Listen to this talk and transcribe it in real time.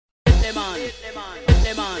It's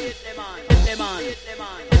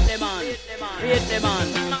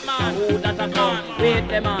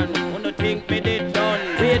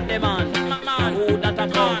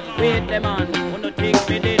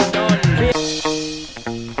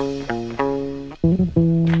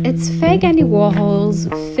Fake Andy Warhol's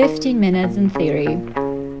 15 Minutes in Theory.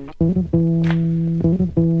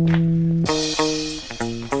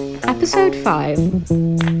 Episode 5.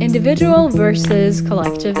 Individual versus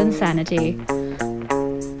Collective Insanity.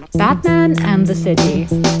 Batman and the City.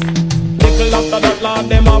 Tickle after that lad,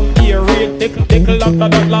 them have ear rate. Tickle after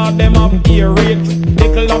that lad, them have ear rate.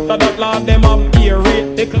 Tickle after that lad, them have ear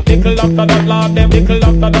rate. Tickle after that lad, them tickle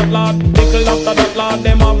after that lad. Tickle after that lad,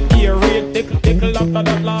 them have ear rate. Tickle after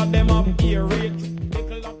that lad, them have ear rate.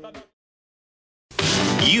 Tickle after that.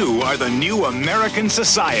 You are the new American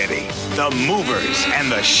society, the movers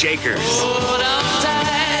and the shakers. Hold on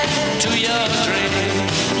tight to your dream.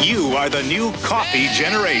 You are the new coffee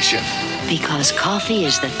generation. Because coffee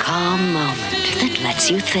is the calm moment that lets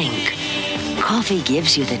you think. Coffee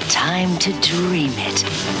gives you the time to dream it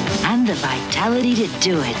and the vitality to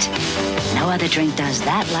do it. No other drink does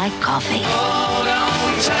that like coffee. Hold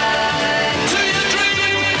on tight to your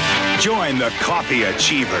dream. Join the coffee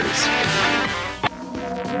achievers.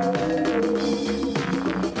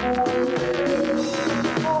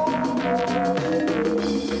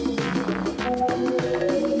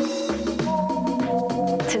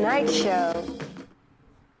 Tonight Show.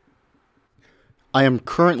 I am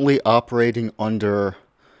currently operating under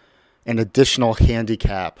an additional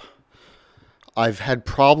handicap. I've had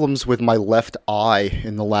problems with my left eye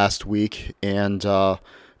in the last week, and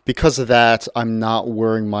because of that, I'm not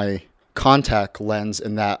wearing my contact lens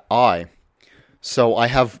in that eye. So I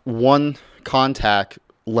have one contact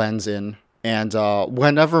lens in, and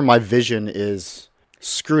whenever my vision is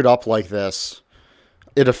screwed up like this,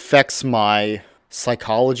 it affects my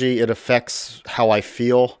psychology, it affects how I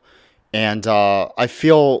feel. And I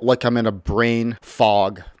feel like I'm in a brain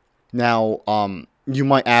fog. Now, you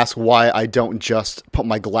might ask why I don't just put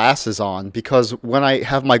my glasses on. Because when I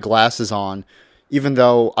have my glasses on, even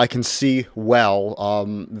though I can see well,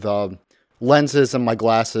 the lenses in my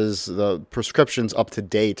glasses, the prescription's up to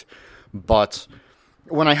date. But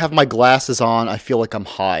when I have my glasses on, I feel like I'm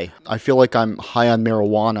high. I feel like I'm high on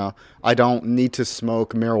marijuana. I don't need to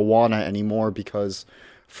smoke marijuana anymore because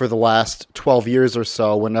for the last 12 years or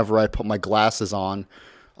so, whenever I put my glasses on,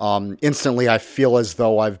 instantly I feel as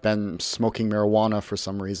though I've been smoking marijuana for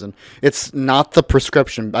some reason. It's not the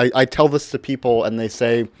prescription. I tell this to people and they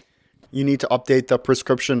say, you need to update the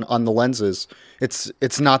prescription on the lenses.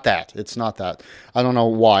 It's not that. It's not that. I don't know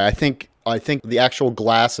why. I think the actual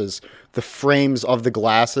glasses, the frames of the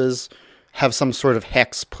glasses have some sort of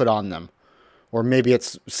hex put on them. Or maybe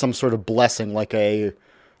it's some sort of blessing, like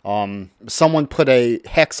someone put a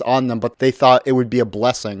hex on them, but they thought it would be a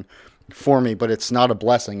blessing for me, but it's not a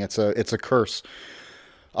blessing. It's a curse.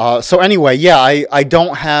 So anyway, yeah, I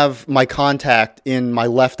don't have my contact in my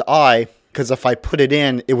left eye because if I put it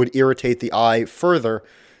in, it would irritate the eye further.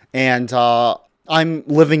 And I'm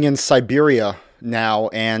living in Siberia now,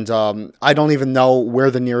 and I don't even know where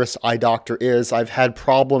the nearest eye doctor is. I've had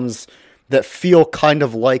problems that feel kind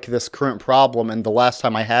of like this current problem, and the last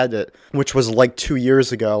time I had it, which was like 2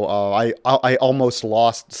 years ago, I almost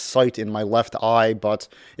lost sight in my left eye, but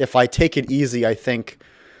if I take it easy, I think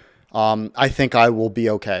I will be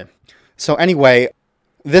okay. So anyway,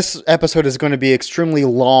 this episode is going to be extremely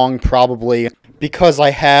long, probably, because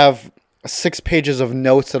I have 6 pages of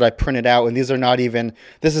notes that I printed out, and this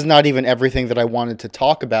is not even everything that I wanted to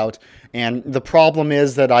talk about, and the problem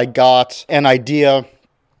is that I got an idea,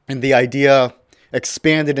 and the idea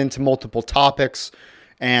expanded into multiple topics,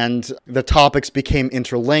 and the topics became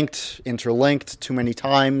interlinked too many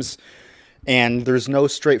times, and there's no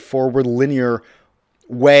straightforward linear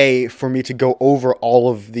way for me to go over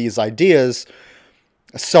all of these ideas.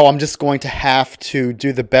 So I'm just going to have to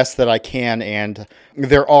do the best that I can, and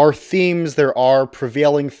there are themes, there are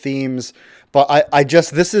prevailing themes, but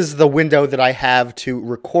this is the window that I have to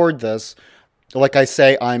record this. Like I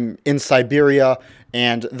say, I'm in Siberia,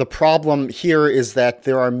 and the problem here is that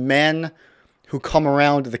there are men who come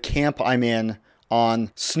around the camp I'm in on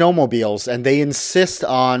snowmobiles, and they insist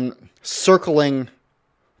on circling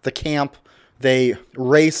the camp. They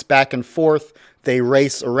race back and forth, they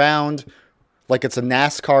race around like it's a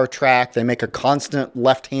NASCAR track. They make a constant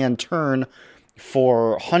left-hand turn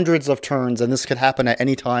for hundreds of turns, and this could happen at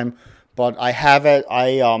any time. But I have it.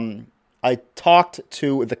 I talked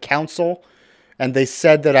to the council, and they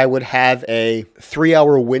said that I would have a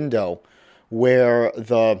 3-hour window where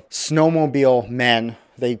the snowmobile men,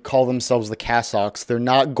 They call themselves the Cassocks. They're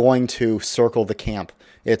not going to circle the camp.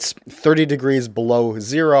 It's 30 degrees below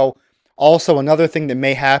zero. Also, another thing that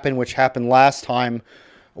may happen, which happened last time,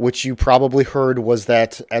 which you probably heard, was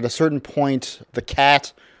that at a certain point, the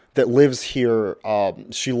cat that lives here,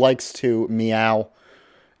 she likes to meow,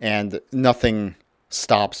 and nothing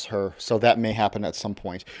stops her. So that may happen at some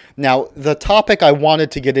point. Now, the topic I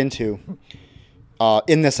wanted to get into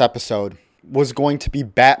in this episode was going to be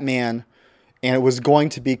Batman, and it was going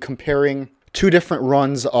to be comparing two different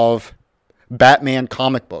runs of Batman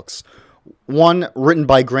comic books. One written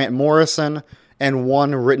by Grant Morrison and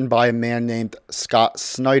one written by a man named Scott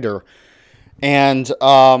Snyder. And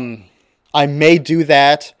I may do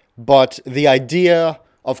that, but the idea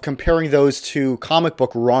of comparing those two comic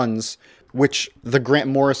book runs, which the Grant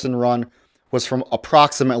Morrison run was from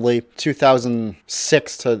approximately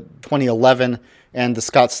 2006 to 2011, and the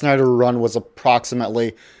Scott Snyder run was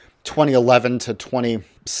approximately 2011 to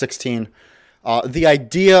 2016. The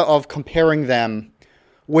idea of comparing them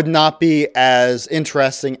would not be as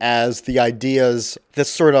interesting as the ideas that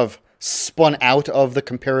sort of spun out of the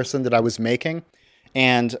comparison that I was making.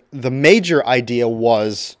 And the major idea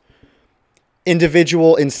was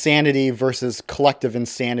individual insanity versus collective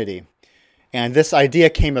insanity. And this idea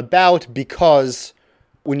came about because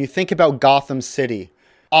when you think about Gotham City,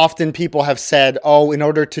 often people have said, oh, in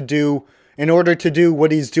order to do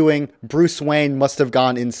what he's doing, Bruce Wayne must have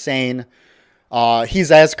gone insane.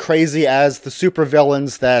 He's as crazy as the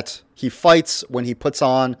supervillains that he fights when he puts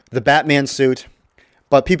on the Batman suit.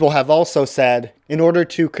 But people have also said, in order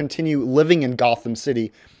to continue living in Gotham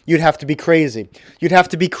City, you'd have to be crazy. You'd have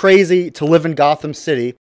to be crazy to live in Gotham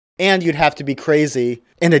City, and you'd have to be crazy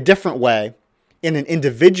in a different way, in an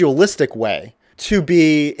individualistic way, to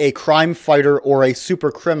be a crime fighter or a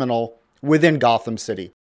super criminal within Gotham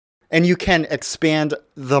City. And you can expand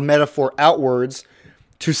the metaphor outwards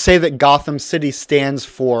to say that Gotham City stands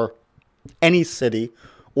for any city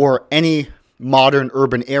or any modern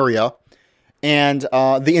urban area. And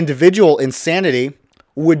the individual insanity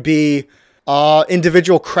would be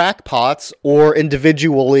individual crackpots or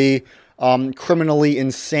individually criminally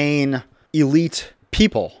insane elite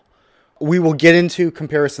people. We will get into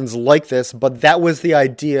comparisons like this, but that was the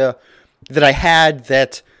idea that I had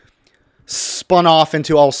that spun off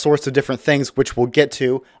into all sorts of different things, which we'll get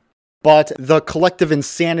to. But the collective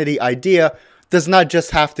insanity idea does not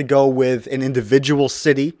just have to go with an individual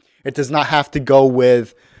city. It does not have to go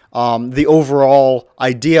with the overall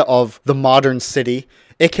idea of the modern city.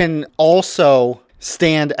 It can also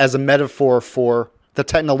stand as a metaphor for the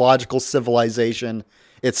technological civilization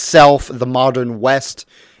itself, the modern West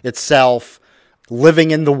itself,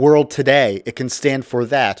 living in the world today. It can stand for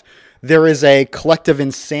that. There is a collective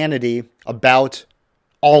insanity about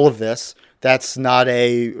all of this. That's not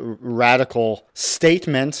a radical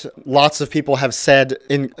statement. Lots of people have said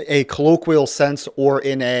in a colloquial sense or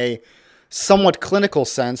in a somewhat clinical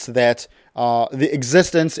sense that the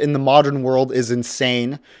existence in the modern world is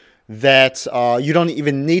insane, that you don't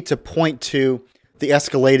even need to point to the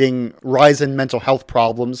escalating rise in mental health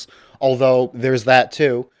problems, although there's that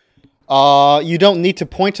too. You don't need to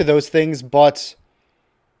point to those things, but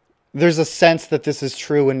there's a sense that this is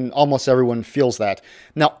true, and almost everyone feels that.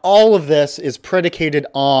 Now, all of this is predicated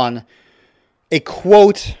on a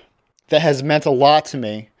quote that has meant a lot to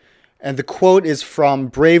me, and the quote is from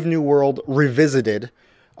Brave New World Revisited,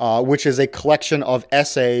 which is a collection of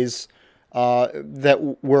essays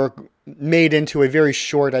that were made into a very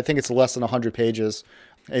short, I think it's less than 100 pages,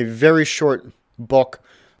 a very short book,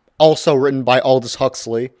 also written by Aldous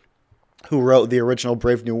Huxley, who wrote the original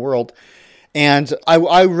Brave New World. And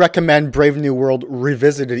I recommend Brave New World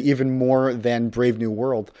Revisited even more than Brave New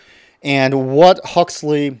World. And what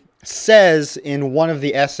Huxley says in one of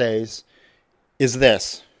the essays is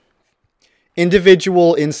this: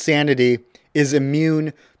 individual insanity is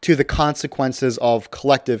immune to the consequences of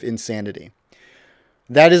collective insanity.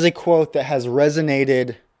 That is a quote that has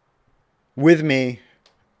resonated with me,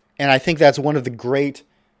 and I think that's one of the great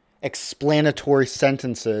explanatory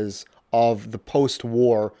sentences of the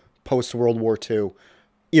post-World War II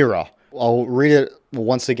era. I'll read it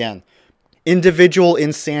once again. Individual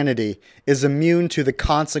insanity is immune to the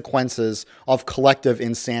consequences of collective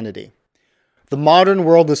insanity. The modern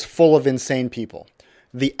world is full of insane people.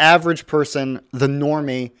 The average person, the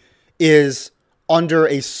normie, is under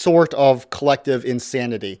a sort of collective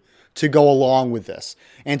insanity to go along with this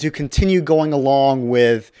and to continue going along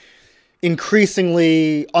with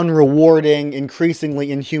increasingly unrewarding,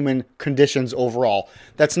 increasingly inhuman conditions overall.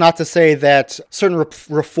 That's not to say that certain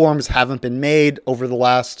reforms haven't been made over the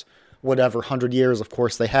last, 100 years. Of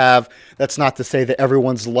course they have. That's not to say that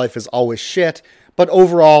everyone's life is always shit, But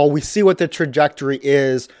overall, we see what the trajectory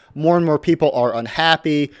is. More and more people are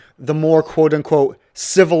unhappy. The more quote-unquote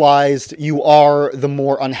civilized you are, the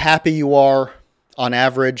more unhappy you are on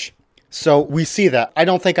average. So we see that. I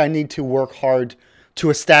don't think I need to work hard to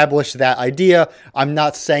establish that idea. I'm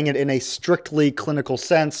not saying it in a strictly clinical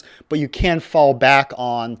sense, but you can fall back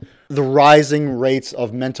on the rising rates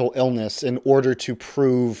of mental illness in order to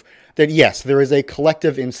prove that, yes, there is a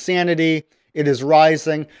collective insanity. It is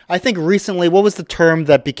rising. I think recently, what was the term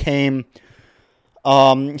that became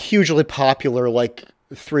hugely popular like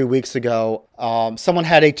 3 weeks ago? Someone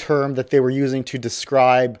had a term that they were using to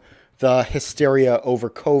describe the hysteria over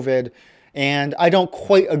COVID, and I don't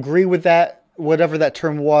quite agree with that, whatever that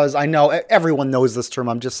term was. I know everyone knows this term.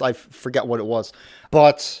 I forget what it was.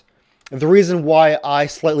 But the reason why I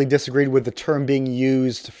slightly disagreed with the term being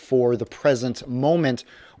used for the present moment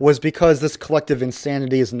was because this collective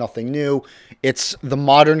insanity is nothing new. It's the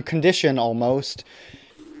modern condition almost.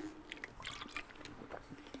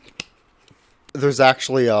 There's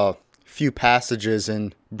actually a few passages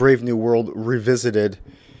in Brave New World Revisited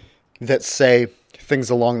that say things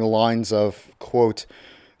along the lines of, quote,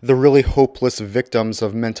 "The really hopeless victims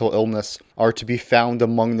of mental illness are to be found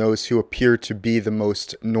among those who appear to be the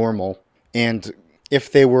most normal. And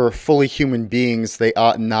if they were fully human beings, they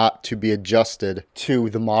ought not to be adjusted to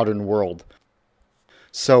the modern world."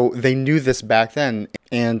 So they knew this back then.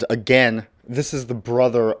 And again, this is the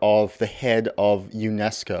brother of the head of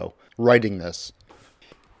UNESCO writing this.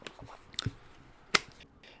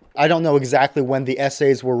 I don't know exactly when the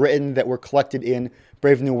essays were written that were collected in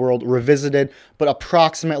Brave New World Revisited, but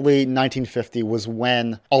approximately 1950 was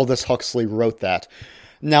when Aldous Huxley wrote that.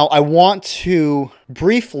 Now, I want to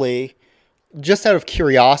briefly, just out of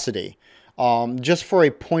curiosity, just for a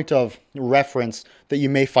point of reference that you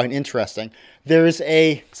may find interesting, there is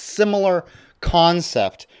a similar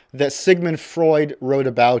concept that Sigmund Freud wrote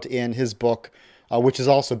about in his book, which is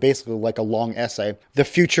also basically like a long essay, The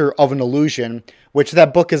Future of an Illusion, which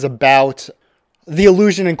that book is about. The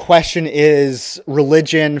illusion in question is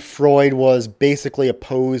religion. Freud was basically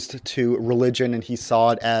opposed to religion, and he saw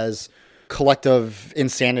it as collective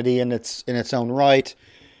insanity in its own right.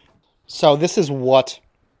 So this is what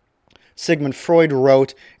Sigmund Freud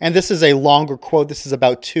wrote, and this is a longer quote. This is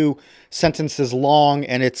about 2 sentences long,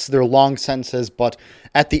 and they're long sentences, but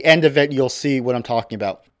at the end of it, you'll see what I'm talking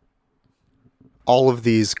about. All of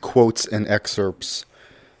these quotes and excerpts,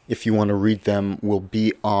 if you want to read them, will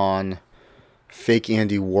be on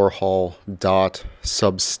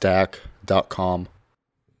fakeandywarhol.substack.com.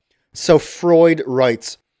 So Freud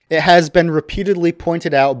writes, "It has been repeatedly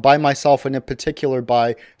pointed out by myself, and in particular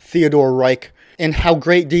by Theodor Reich, in how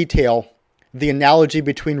great detail the analogy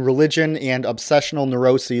between religion and obsessional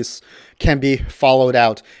neuroses can be followed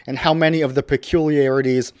out, and how many of the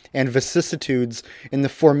peculiarities and vicissitudes in the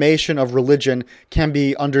formation of religion can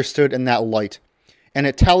be understood in that light. And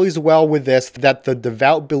it tallies well with this that the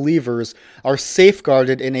devout believers are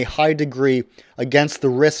safeguarded in a high degree against the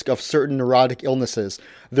risk of certain neurotic illnesses.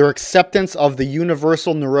 Their acceptance of the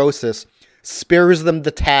universal neurosis spares them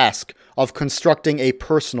the task of constructing a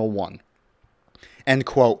personal one." End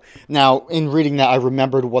quote. Now, in reading that, I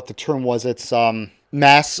remembered what the term was. It's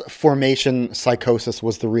mass formation psychosis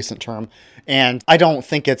was the recent term. And I don't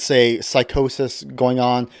think it's a psychosis going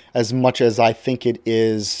on as much as I think it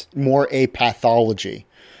is more a pathology.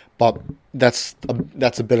 But that's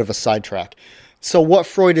a bit of a sidetrack. So what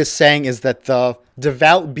Freud is saying is that the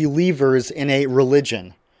devout believers in a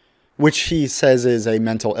religion, which he says is a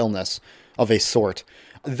mental illness of a sort,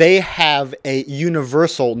 they have a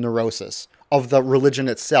universal neurosis of the religion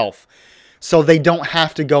itself. So they don't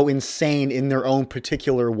have to go insane in their own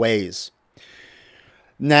particular ways.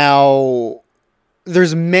 Now,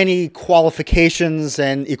 there's many qualifications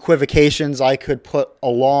and equivocations I could put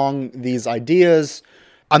along these ideas.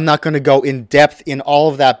 I'm not going to go in depth in all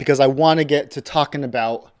of that because I want to get to talking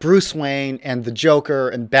about Bruce Wayne and the Joker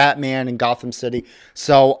and Batman and Gotham City.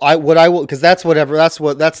 So because that's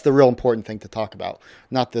the real important thing to talk about,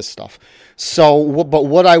 not this stuff. So, but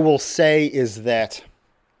what I will say is that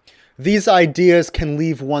these ideas can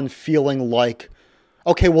leave one feeling like,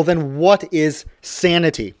 okay, well then what is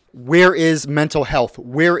sanity? Where is mental health?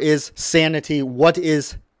 Where is sanity? What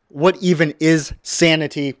even is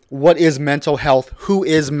sanity? What is mental health? Who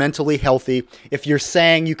is mentally healthy? If you're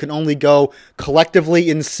saying you can only go collectively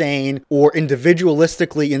insane or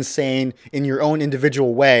individualistically insane in your own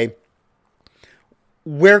individual way,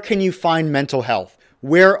 where can you find mental health?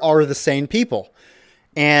 Where are the sane people?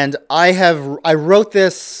 And I wrote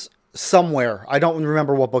this somewhere. I don't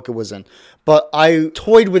remember what book it was in, but I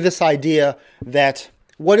toyed with this idea that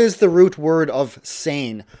What is the root word of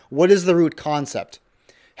sane? What is the root concept?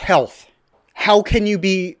 Health. How can you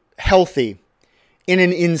be healthy in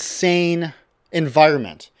an insane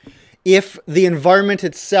environment? If the environment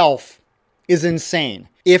itself is insane,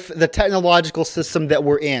 if the technological system that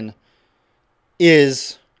we're in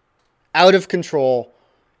is out of control,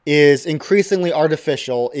 is increasingly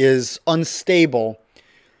artificial, is unstable,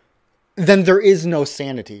 then there is no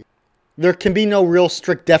sanity. There can be no real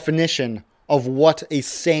strict definition of what a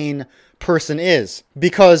sane person is,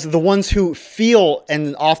 because the ones who feel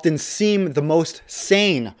and often seem the most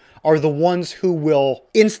sane are the ones who will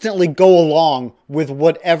instantly go along with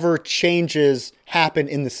whatever changes happen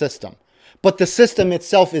in the system. But the system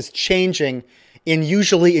itself is changing in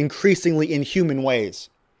usually increasingly inhuman ways.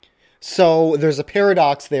 So there's a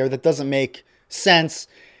paradox there that doesn't make sense,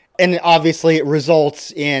 and obviously it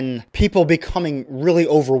results in people becoming really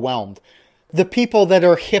overwhelmed. The people that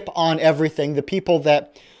are hip on everything, the people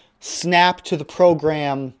that snap to the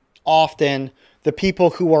program often, the people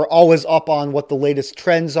who are always up on what the latest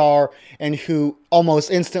trends are and who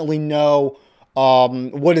almost instantly know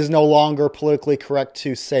what is no longer politically correct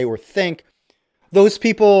to say or think. Those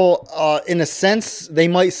people, in a sense, they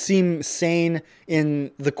might seem sane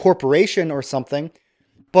in the corporation or something,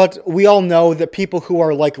 but we all know that people who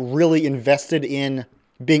are like really invested in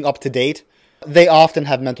being up to date, they often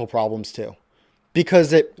have mental problems too,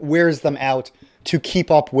 because it wears them out to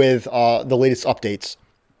keep up with the latest updates.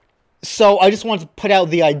 So I just wanted to put out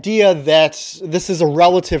the idea that this is a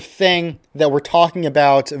relative thing, that we're talking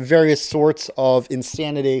about various sorts of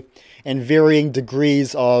insanity and varying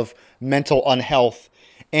degrees of mental unhealth.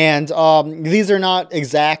 And these are not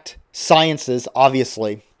exact sciences,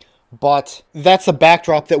 obviously, but that's a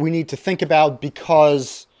backdrop that we need to think about,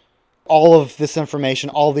 because all of this information,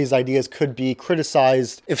 all these ideas could be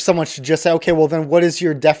criticized if someone should just say, okay, well then what is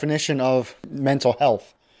your definition of mental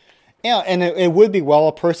health? Yeah, and it would be, well,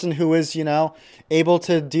 a person who is, able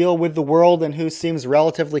to deal with the world and who seems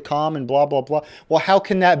relatively calm and blah, blah, blah. Well, how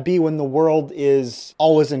can that be when the world is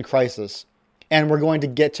always in crisis? And we're going to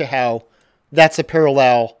get to how that's a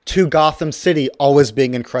parallel to Gotham City always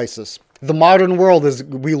being in crisis. The modern world is,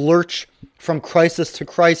 we lurch from crisis to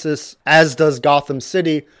crisis, as does Gotham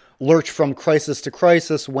City lurch from crisis to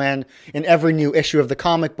crisis, when in every new issue of the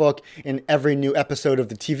comic book, in every new episode of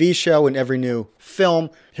the TV show, in every new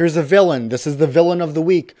film, here's a villain. This is the villain of the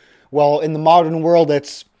week. Well, in the modern world,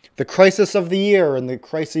 it's the crisis of the year, and the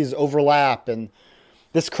crises overlap, and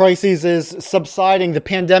this crisis is subsiding, the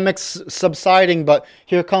pandemic's subsiding, but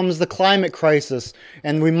here comes the climate crisis,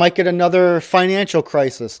 and we might get another financial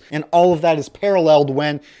crisis, and all of that is paralleled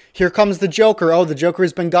when here comes the Joker. Oh, the Joker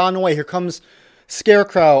has been gone away. Here comes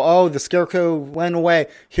Scarecrow. Oh, the Scarecrow went away.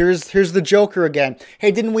 Here's the Joker again.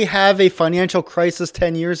 Hey, didn't we have a financial crisis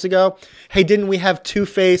 10 years ago? Hey, didn't we have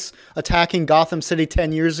Two-Face attacking Gotham City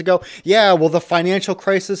 10 years ago? Yeah, well, the financial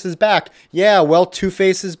crisis is back. Yeah, well,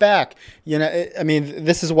 Two-Face is back.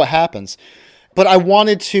 This is what happens. But I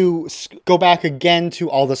wanted to go back again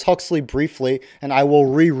to Aldous Huxley briefly, and I will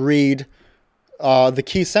reread the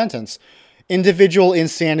key sentence. Individual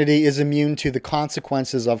insanity is immune to the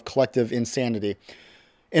consequences of collective insanity.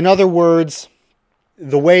 In other words,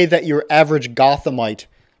 the way that your average Gothamite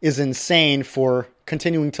is insane for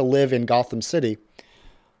continuing to live in Gotham City,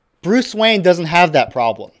 Bruce Wayne doesn't have that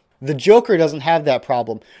problem. The Joker doesn't have that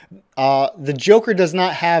problem. The Joker does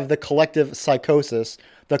not have the collective psychosis,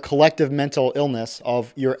 the collective mental illness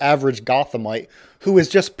of your average Gothamite, who is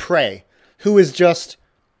just prey, who is just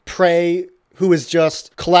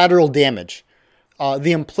collateral damage.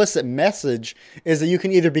 The implicit message is that you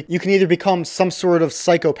can either become some sort of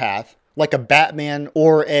psychopath, like a Batman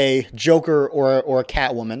or a Joker or a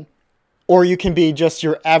Catwoman, or you can be just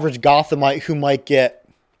your average Gothamite who might get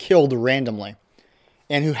killed randomly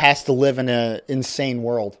and who has to live in an insane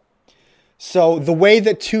world. So the way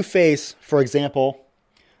that Two-Face, for example,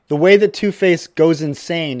 the way that Two-Face goes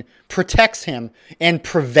insane protects him and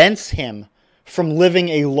prevents him from living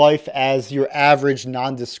a life as your average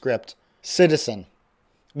nondescript citizen.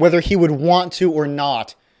 Whether he would want to or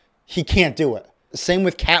not, he can't do it. Same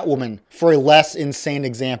with Catwoman, for a less insane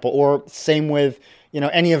example, or same with,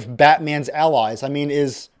 any of Batman's allies.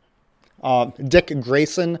 Is Dick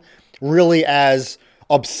Grayson really as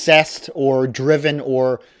obsessed or driven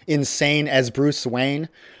or insane as Bruce Wayne?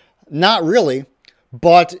 Not really,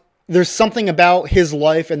 but there's something about his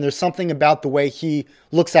life and there's something about the way he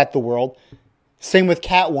looks at the world. Same with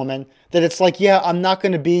Catwoman, that it's like, yeah, I'm not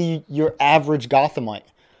going to be your average Gothamite.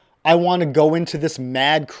 I want to go into this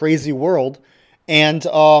mad, crazy world, and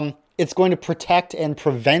it's going to protect and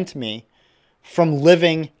prevent me from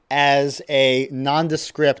living as a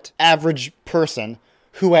nondescript average person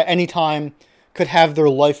who at any time could have their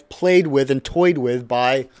life played with and toyed with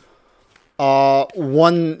by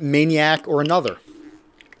one maniac or another.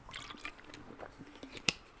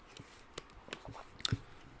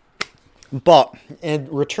 But, in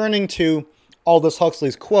returning to Aldous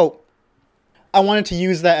Huxley's quote, I wanted to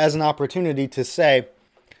use that as an opportunity to say,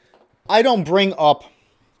 I don't bring up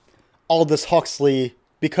Aldous Huxley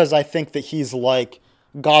because I think that he's like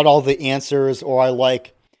got all the answers, or I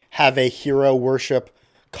have a hero worship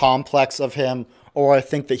complex of him, or I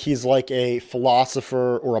think that he's like a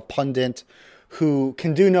philosopher or a pundit who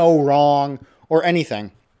can do no wrong or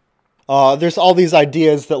anything. There's all these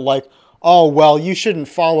ideas that oh, well, you shouldn't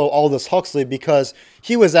follow Aldous Huxley because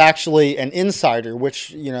he was actually an insider, which,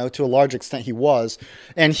 to a large extent he was.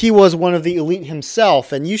 And he was one of the elite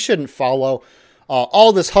himself, and you shouldn't follow.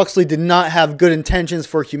 Aldous Huxley did not have good intentions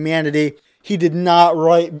for humanity. He did not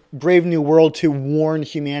write Brave New World to warn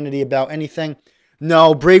humanity about anything.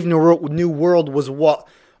 No, Brave New World was what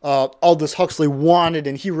Aldous Huxley wanted,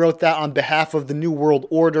 and he wrote that on behalf of the New World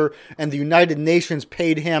Order, and the United Nations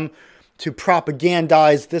paid him to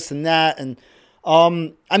propagandize this and that. And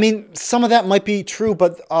some of that might be true,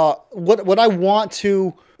 but what I want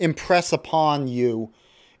to impress upon you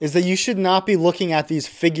is that you should not be looking at these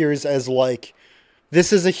figures as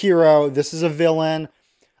this is a hero, this is a villain.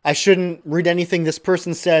 I shouldn't read anything this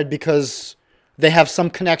person said because they have some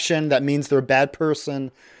connection that means they're a bad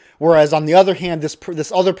person. Whereas on the other hand,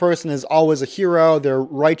 this other person is always a hero, they're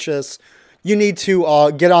righteous. You need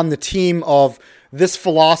to get on the team of this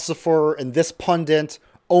philosopher and this pundit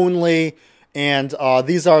only, and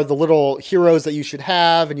these are the little heroes that you should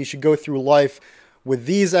have, and you should go through life with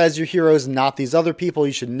these as your heroes, not these other people.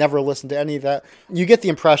 You should never listen to any of that. You get the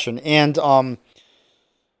impression, and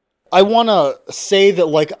I want to say that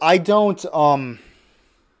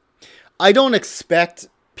I don't expect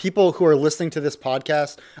people who are listening to this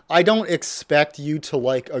podcast, I don't expect you to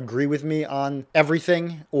agree with me on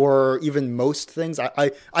everything or even most things.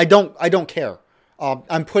 I don't care.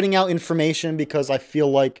 I'm putting out information because I feel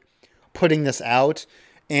like putting this out,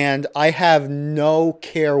 and I have no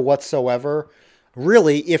care whatsoever,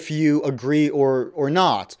 really, if you agree or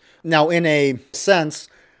not. Now, in a sense,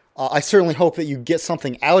 I certainly hope that you get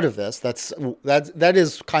something out of this. That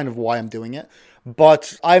is kind of why I'm doing it.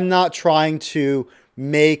 But I'm not trying to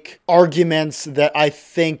make arguments that I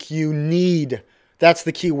think you need. That's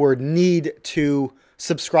the key word, need to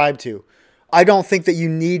subscribe to. I don't think that you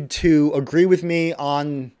need to agree with me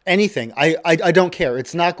on anything. I don't care.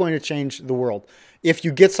 It's not going to change the world. If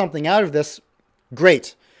you get something out of this,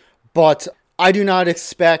 great. But I do not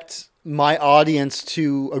expect my audience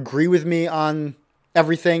to agree with me on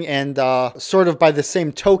everything. And sort of by the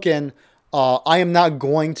same token, I am not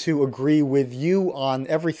going to agree with you on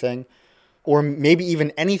everything, or maybe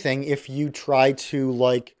even anything, if you try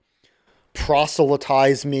to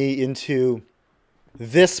proselytize me into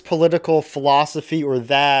this political philosophy or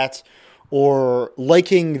that, or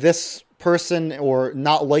liking this person or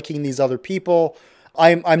not liking these other people.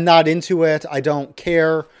 I'm not into it. I don't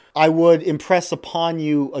care. I would impress upon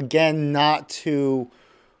you again not to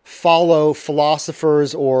follow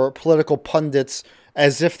philosophers or political pundits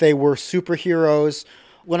as if they were superheroes.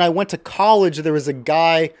 When I went to college, there was a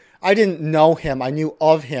guy, I didn't know him, I knew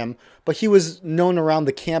of him, but he was known around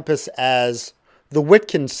the campus as the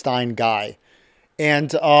Wittgenstein guy.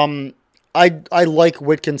 And I like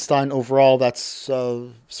Wittgenstein overall. That's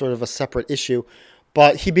sort of a separate issue.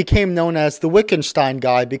 But he became known as the Wittgenstein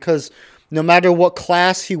guy because no matter what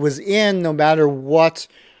class he was in, no matter what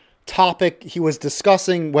topic he was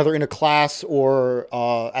discussing, whether in a class or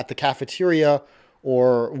at the cafeteria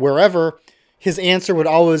or wherever, his answer would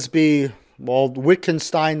always be, well,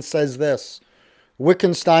 Wittgenstein says this.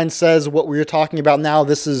 Wittgenstein says what we're talking about now,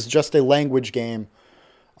 this is just a language game.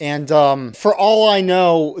 And for all I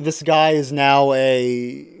know, this guy is now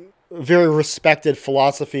a very respected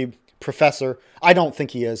philosophy professor. I don't think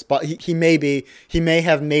he is, but he may be. He may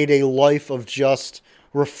have made a life of just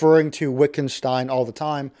referring to Wittgenstein all the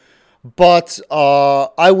time. But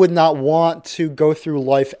I would not want to go through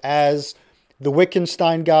life as the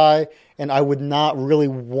Wittgenstein guy, and I would not really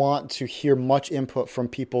want to hear much input from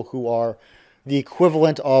people who are the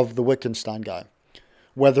equivalent of the Wittgenstein guy.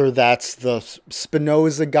 Whether that's the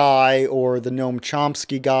Spinoza guy or the Noam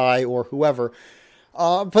Chomsky guy or whoever.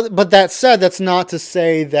 But that said, that's not to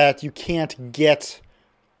say that you can't get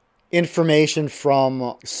information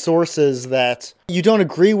from sources that you don't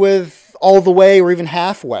agree with all the way or even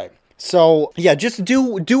halfway. So, yeah, just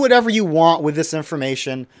do whatever you want with this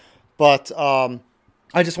information. But I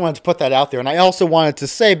just wanted to put that out there. And I also wanted to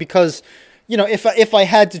say, because, if I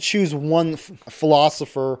had to choose one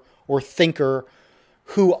philosopher or thinker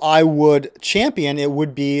who I would champion, it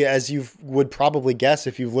would be, as you would probably guess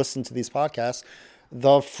if you've listened to these podcasts,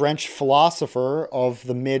 the French philosopher of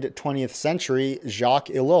the mid-20th century, Jacques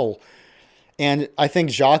Ellul. And I think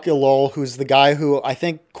Jacques Ellul, who's the guy who I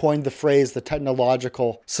think coined the phrase the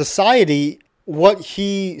technological society, what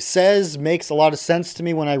he says makes a lot of sense to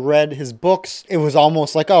me. When I read his books, it was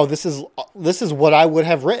almost like, oh, this is what I would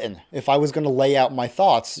have written if I was going to lay out my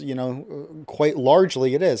thoughts. Quite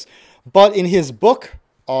largely it is. But in his book,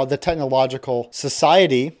 The Technological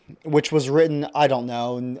Society, which was written, I don't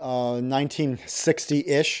know,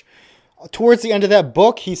 1960-ish, towards the end of that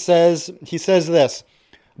book, he says this: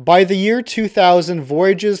 by the year 2000,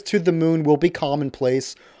 voyages to the moon will be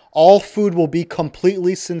commonplace, all food will be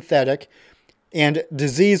completely synthetic, and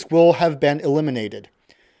disease will have been eliminated.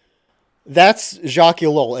 That's Jacques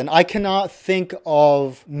Ellul, and I cannot think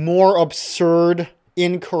of more absurd,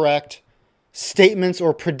 incorrect statements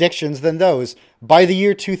or predictions than those. By the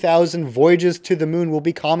year 2000, voyages to the moon will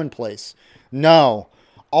be commonplace. No,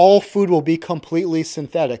 all food will be completely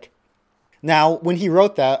synthetic. Now, when he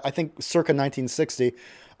wrote that, I think circa 1960,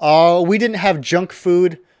 we didn't have junk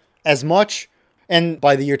food as much, and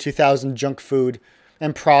by the year 2000, junk food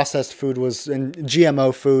and processed food and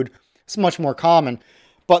GMO food is much more common.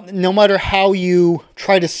 But no matter how you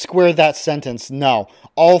try to square that sentence, no.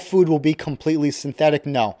 All food will be completely synthetic,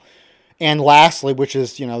 no. And lastly, which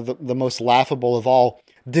is, the most laughable of all,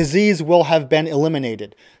 disease will have been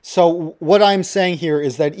eliminated. So what I'm saying here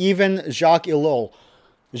is that even Jacques Ellul,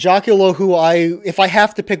 who if I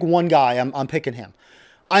have to pick one guy, I'm picking him.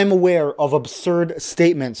 I'm aware of absurd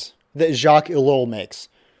statements that Jacques Ellul makes.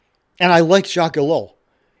 And I like Jacques Ellul.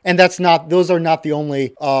 And those are not the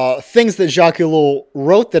only things that Jacques Ellul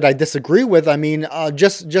wrote that I disagree with. I mean,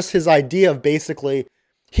 just his idea of basically,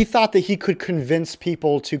 he thought that he could convince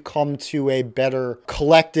people to come to a better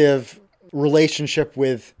collective relationship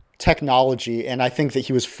with technology. And I think that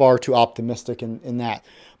he was far too optimistic in that.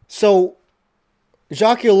 So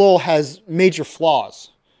Jacques Ellul has major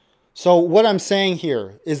flaws. So what I'm saying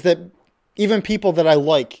here is that even people that I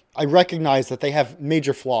like, I recognize that they have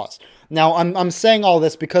major flaws. Now, I'm saying all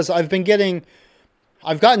this because I've gotten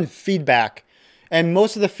feedback, and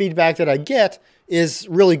most of the feedback that I get is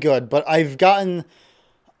really good, but I've gotten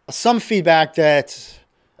some feedback that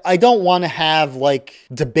I don't want to have like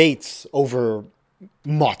debates over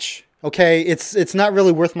much. Okay? It's not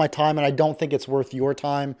really worth my time, and I don't think it's worth your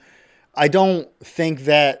time. I don't think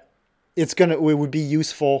that it would be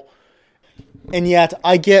useful. And yet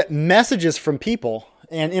I get messages from people,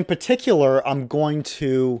 and in particular, I'm going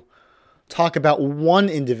to talk about one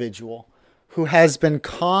individual who has been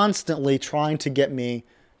constantly trying to get me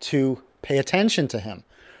to pay attention to him.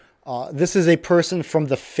 This is a person from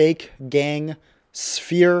the fake gang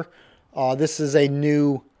sphere. This is a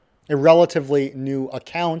relatively new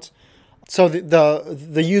account. So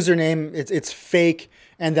the username, it's fake,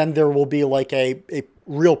 and then there will be like a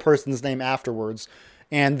real person's name afterwards.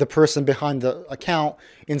 And the person behind the account,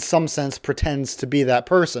 in some sense, pretends to be that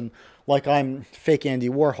person, like I'm fake Andy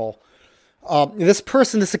Warhol.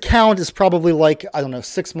 This account is probably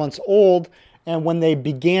 6 months old. And when they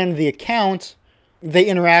began the account, they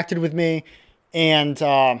interacted with me. And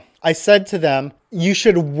I said to them, you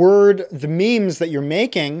should word the memes that you're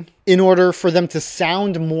making in order for them to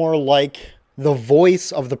sound more like the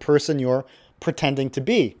voice of the person you're pretending to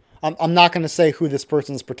be. I'm not going to say who this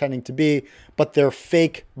person is pretending to be, but they're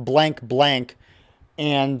fake blank blank.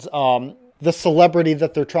 And the celebrity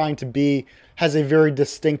that they're trying to be has a very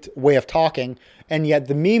distinct way of talking. And yet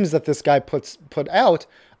the memes that this guy put out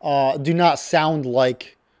do not sound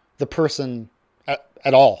like the person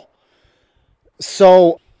at all.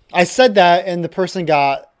 So I said that, and the person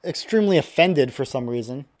got extremely offended for some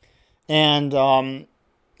reason. And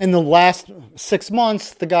in the last 6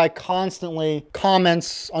 months, the guy constantly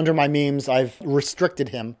comments under my memes. I've restricted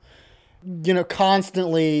him,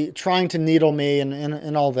 constantly trying to needle me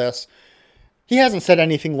and all this. He hasn't said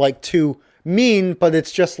anything too mean, but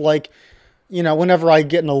it's just whenever I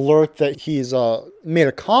get an alert that he's made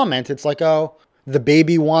a comment, it's like, oh, the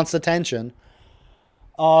baby wants attention.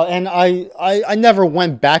 And I never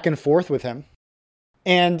went back and forth with him.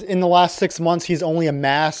 And in the last 6 months, he's only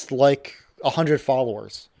amassed 100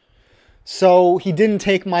 followers. So he didn't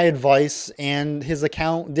take my advice, and his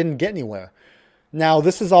account didn't get anywhere. Now,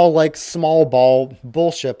 this is all small ball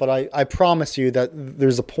bullshit, but I promise you that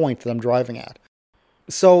there's a point that I'm driving at.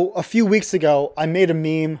 So a few weeks ago, I made a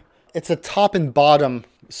meme. It's a top and bottom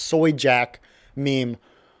soy jack meme,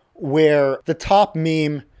 where the top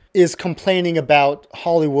meme is complaining about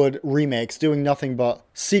Hollywood remakes, doing nothing but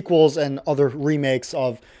sequels and other remakes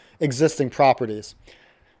of existing properties.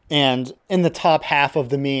 And in the top half of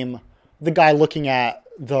the meme, the guy looking at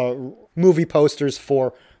the movie posters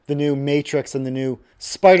for the new Matrix and the new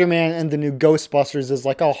Spider-Man and the new Ghostbusters is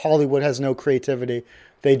like, oh, Hollywood has no creativity.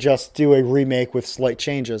 They just do a remake with slight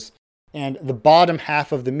changes. And the bottom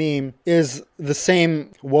half of the meme is the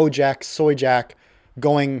same Wojak, Soyjak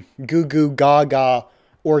going goo goo gaga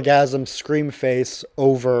orgasm scream face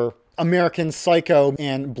over American Psycho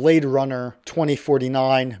and Blade Runner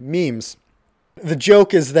 2049 memes. The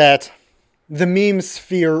joke is that the meme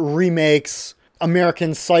sphere remakes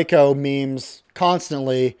American Psycho memes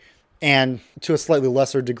constantly, and to a slightly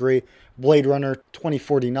lesser degree, Blade Runner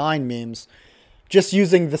 2049 memes, just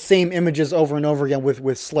using the same images over and over again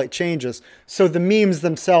with slight changes. So the memes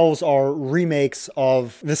themselves are remakes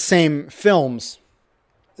of the same films.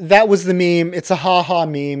 That was the meme. It's a haha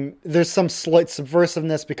meme. There's some slight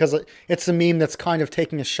subversiveness because it's a meme that's kind of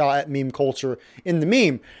taking a shot at meme culture in the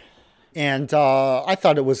meme. And I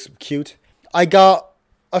thought it was cute. I got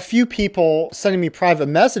a few people sending me private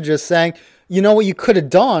messages saying, you know what you could have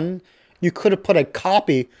done? You could have put a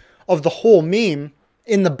copy of the whole meme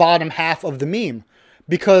in the bottom half of the meme.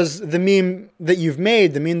 Because the meme that you've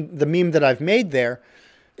made, the meme that I've made there,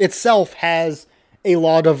 itself has a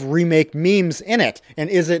lot of remake memes in it, and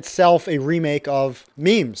is itself a remake of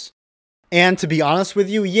memes. And to be honest with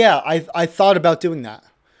you, yeah, I thought about doing that.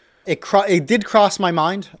 It did cross my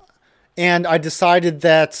mind, and I decided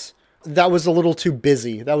that was a little too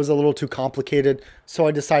busy. That was a little too complicated, so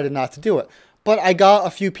I decided not to do it. But I got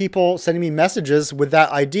a few people sending me messages with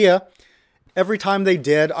that idea. Every time they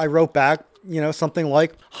did, I wrote back, something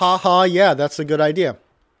like, haha, yeah, that's a good idea.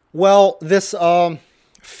 Well, this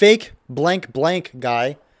fake blank blank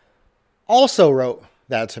guy also wrote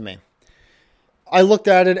that to me. I looked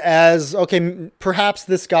at it as, okay, perhaps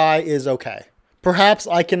this guy is okay. Perhaps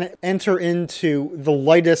I can enter into the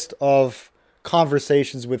lightest of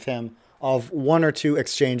conversations with him, of one or two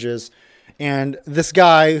exchanges, and this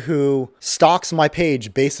guy who stalks my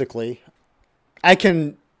page, basically, I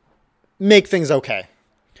can make things okay.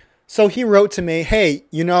 So he wrote to me, hey,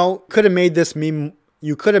 could have made this meme,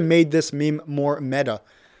 you could have made this meme more meta.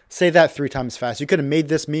 Say that 3 times fast. You could have made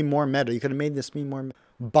this meme more meta. You could have made this meme more meta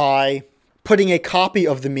by putting a copy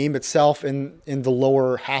of the meme itself in the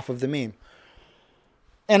lower half of the meme.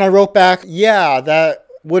 And I wrote back, yeah, that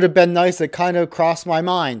would have been nice. It kind of crossed my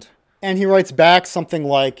mind. And he writes back something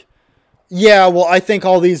like, yeah, well, I think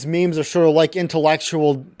all these memes are sort of like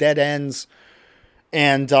intellectual dead ends.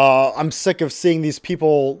 And I'm sick of seeing these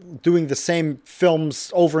people doing the same films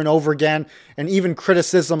over and over again. And even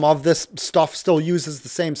criticism of this stuff still uses the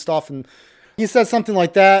same stuff. And he said something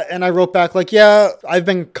like that. And I wrote back like, yeah, I've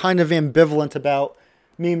been kind of ambivalent about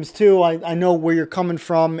memes too. I know where you're coming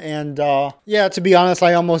from. And yeah, to be honest,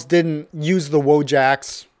 I almost didn't use the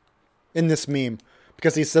Wojaks in this meme.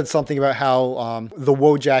 Because he said something about how the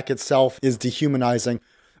Wojak itself is dehumanizing.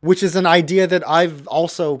 Which is an idea that I've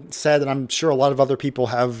also said, and I'm sure a lot of other people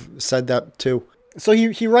have said that too. So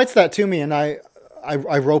he writes that to me, and I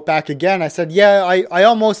wrote back again. I said, yeah, I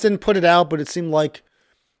almost didn't put it out, but it seemed like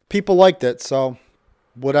people liked it, so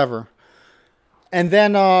whatever. And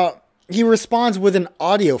then he responds with an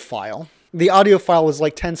audio file. The audio file is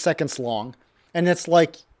like 10 seconds long, and it's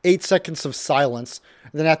like 8 seconds of silence.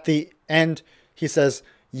 And then at the end, he says,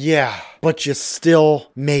 yeah, but you still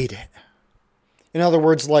made it. In other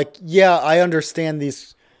words, like, yeah, I understand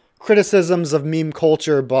these criticisms of meme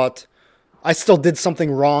culture, but I still did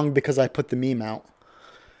something wrong because I put the meme out.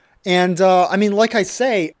 And, like I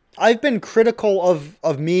say, I've been critical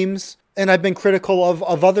of memes, and I've been critical of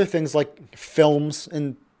other things like films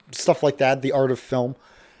and stuff like that, the art of film.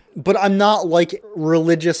 But I'm not, like,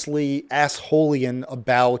 religiously assholian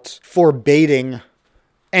about forbidding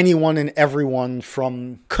anyone and everyone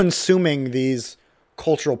from consuming these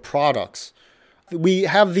cultural products. We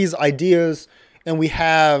have these ideas and we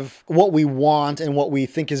have what we want and what we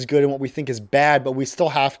think is good and what we think is bad, but we still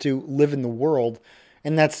have to live in the world.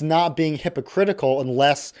 And that's not being hypocritical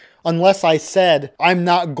unless I said I'm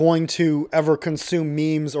not going to ever consume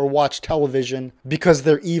memes or watch television because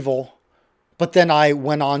they're evil, but then I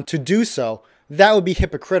went on to do so. That would be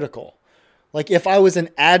hypocritical. Like if I was an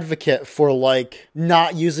advocate for like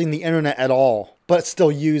not using the internet at all, but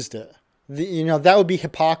still used it, that would be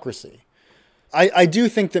hypocrisy. I do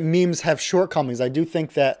think that memes have shortcomings. I do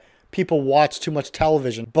think that people watch too much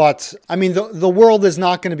television. But, the world is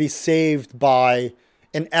not going to be saved by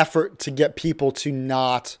an effort to get people to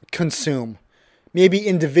not consume. Maybe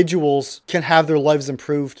individuals can have their lives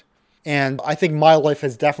improved. And I think my life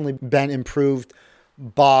has definitely been improved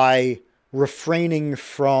by refraining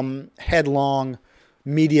from headlong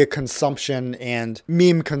media consumption and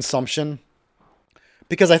meme consumption.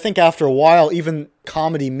 Because I think after a while, even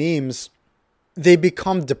comedy memes, they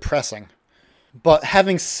become depressing. But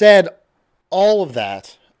having said all of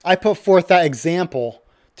that, I put forth that example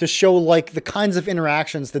to show like the kinds of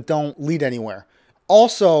interactions that don't lead anywhere.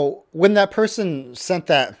 Also, when that person sent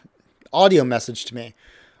that audio message to me,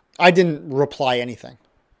 I didn't reply anything.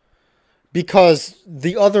 Because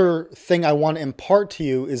the other thing I want to impart to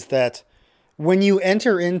you is that when you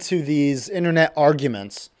enter into these internet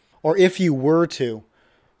arguments, or if you were to,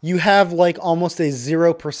 you have like almost a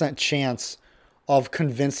 0% chance of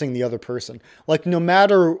convincing the other person. Like no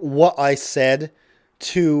matter what I said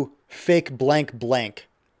to fake blank blank,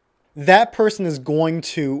 that person is going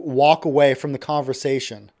to walk away from the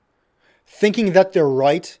conversation thinking that they're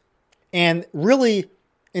right. And really,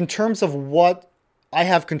 in terms of what I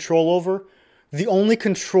have control over, the only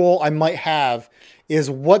control I might have is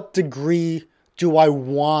what degree do I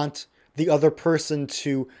want the other person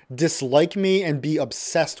to dislike me and be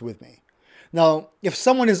obsessed with me. Now, if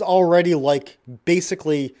someone is already like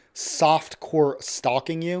basically softcore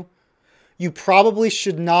stalking you, you probably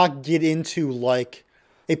should not get into like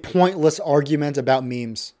a pointless argument about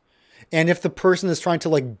memes. And if the person is trying to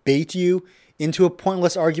like bait you into a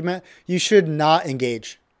pointless argument, you should not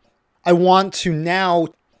engage. I want to now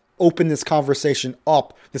open this conversation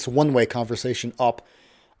up, this one-way conversation up,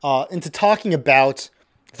 into talking about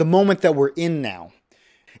the moment that we're in now.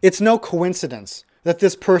 It's no coincidence that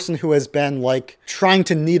this person who has been like trying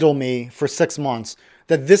to needle me for 6 months,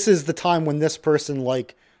 that this is the time when this person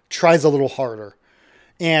like tries a little harder.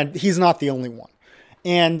 And he's not the only one.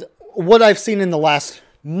 And what I've seen in the last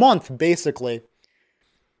month, basically,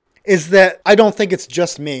 is that I don't think it's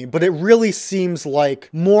just me, but it really seems like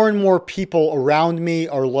more and more people around me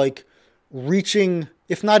are like reaching,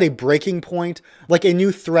 if not a breaking point, like a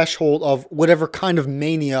new threshold of whatever kind of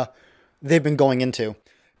mania they've been going into.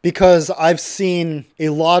 Because I've seen a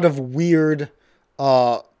lot of weird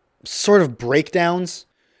sort of breakdowns.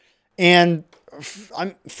 And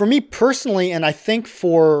for me personally, and I think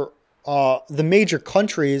for the major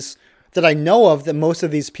countries that I know of, that most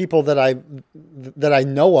of these people that I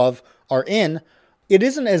know of are in, it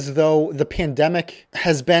isn't as though the pandemic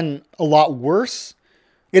has been a lot worse.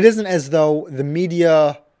 It isn't as though the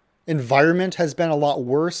media environment has been a lot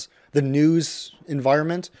worse, the news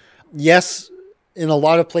environment. Yes, in a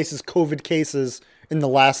lot of places, COVID cases in the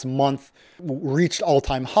last month reached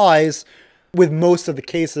all-time highs, with most of the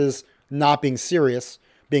cases not being serious,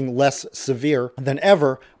 being less severe than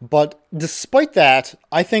ever. But despite that,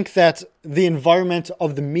 I think that the environment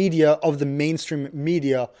of the media, of the mainstream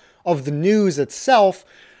media, of the news itself,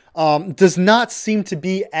 does not seem to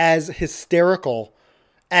be as hysterical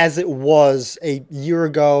as it was a year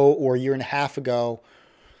ago or a year and a half ago.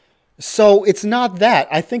 So it's not that.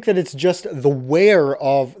 I think that it's just the wear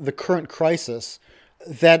of the current crisis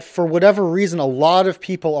that for whatever reason, a lot of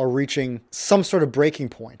people are reaching some sort of breaking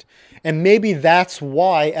point. And maybe that's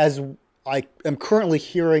why, as I am currently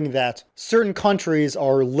hearing that certain countries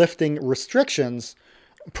are lifting restrictions,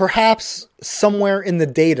 perhaps somewhere in the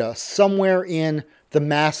data, somewhere in the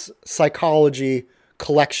mass psychology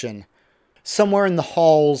collection, somewhere in the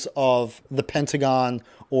halls of the Pentagon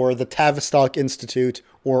or the Tavistock Institute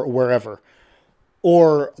or wherever,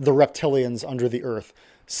 or the reptilians under the earth,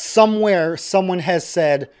 somewhere someone has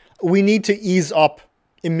said, we need to ease up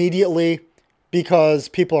immediately because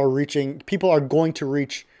people are going to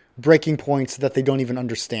reach breaking points that they don't even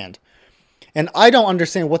understand. And I don't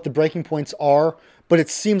understand what the breaking points are, but it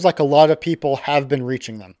seems like a lot of people have been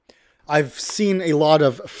reaching them. I've seen a lot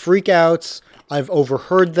of freakouts. I've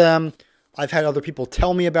overheard them. I've had other people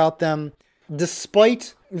tell me about them.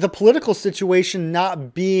 Despite the political situation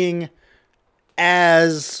not being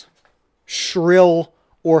as shrill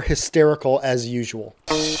or hysterical as usual.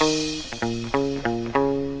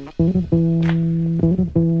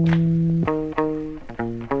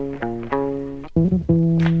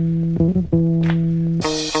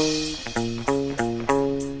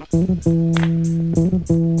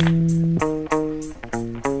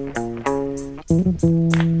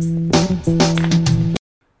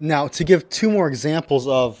 Now, to give two more examples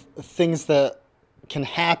of things that can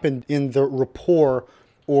happen in the rapport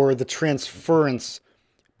or the transference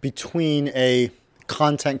between a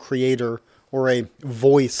content creator or a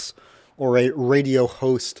voice or a radio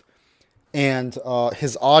host and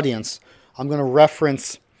his audience, I'm going to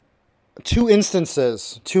reference two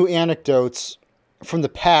instances, two anecdotes from the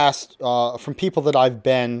past, from people that I've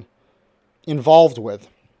been involved with.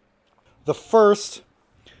 The first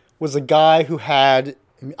was a guy who had,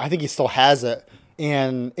 I think he still has it,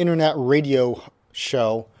 an internet radio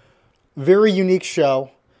show. Very unique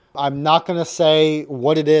show. I'm not going to say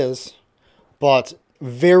what it is, but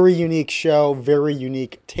Very unique show, very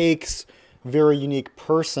unique takes, very unique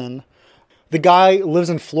person. The guy lives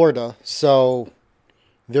in Florida, so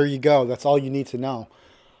there you go. That's all you need to know.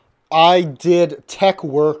 I did tech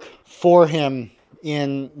work for him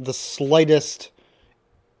in the slightest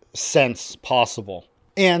sense possible.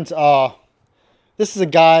 And this is a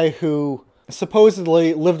guy who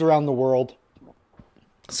supposedly lived around the world,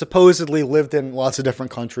 supposedly lived in lots of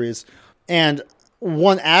different countries. And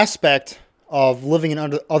one aspect of living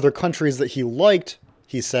in other countries that he liked,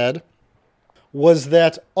 he said, was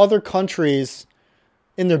that other countries,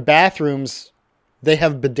 in their bathrooms, they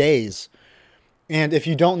have bidets. And if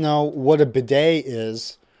you don't know what a bidet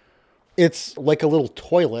is, it's like a little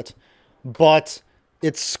toilet, but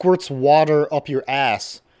it squirts water up your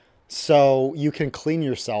ass so you can clean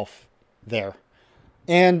yourself there.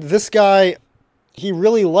 And this guy, he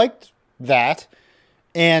really liked that,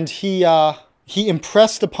 and he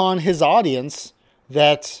impressed upon his audience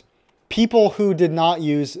that people who did not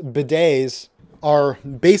use bidets are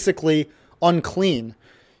basically unclean,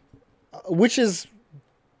 which is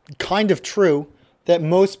kind of true, that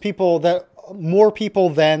more people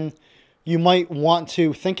than you might want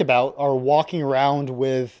to think about are walking around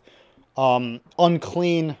with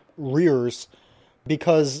unclean rears,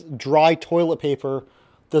 because dry toilet paper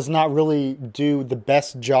does not really do the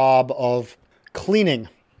best job of cleaning.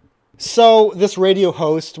 So this radio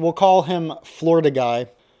host, we'll call him Florida Guy.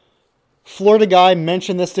 Florida Guy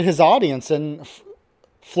mentioned this to his audience, and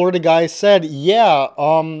Florida Guy said, yeah,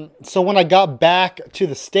 so when I got back to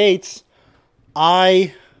the States,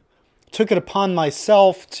 I took it upon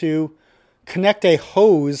myself to connect a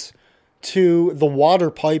hose to the water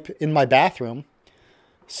pipe in my bathroom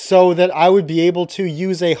so that I would be able to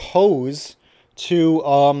use a hose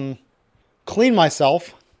to clean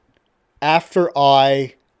myself after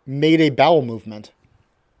I made a bowel movement.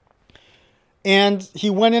 And he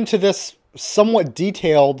went into this somewhat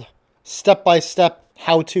detailed step-by-step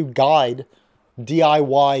how-to guide,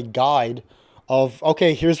 DIY guide of,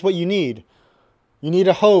 okay, here's what you need. You need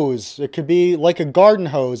a hose. It could be like a garden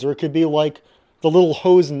hose, or it could be like the little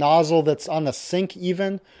hose nozzle that's on a sink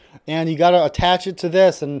even. And you got to attach it to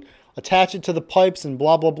this and attach it to the pipes and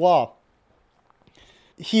blah, blah, blah.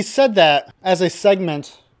 He said that as a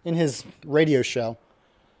segment in his radio show.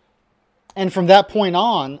 And from that point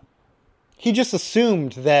on, he just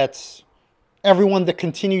assumed that everyone that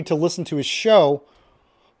continued to listen to his show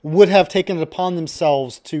would have taken it upon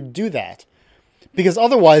themselves to do that. Because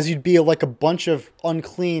otherwise you'd be like a bunch of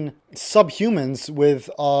unclean subhumans with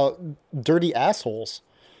dirty assholes.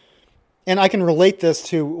 And I can relate this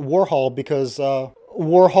to Warhol because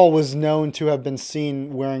Warhol was known to have been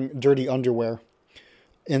seen wearing dirty underwear.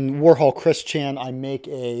 In Warhol Chris Chan, I make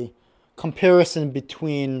a comparison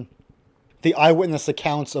between the eyewitness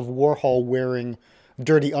accounts of Warhol wearing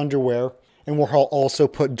dirty underwear, and Warhol also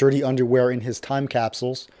put dirty underwear in his time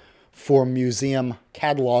capsules for museum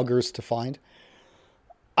catalogers to find.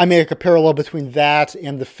 I make a parallel between that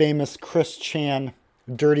and the famous Chris Chan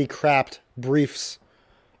dirty crapped briefs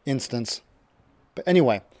instance. But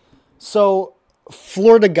anyway, so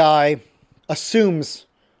Florida Guy assumes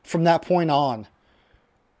from that point on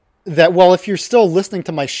that, well, if you're still listening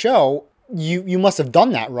to my show, you must have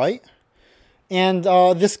done that, right? And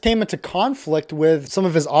this came into conflict with some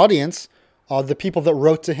of his audience, the people that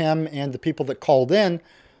wrote to him and the people that called in.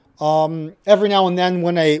 Every now and then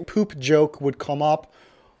when a poop joke would come up,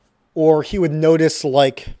 or he would notice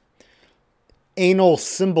like anal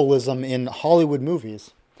symbolism in Hollywood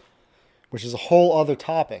movies, which is a whole other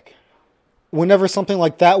topic. Whenever something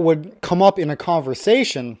like that would come up in a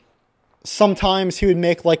conversation, sometimes he would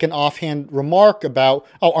make like an offhand remark about,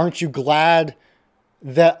 oh, aren't you glad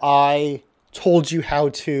that I told you how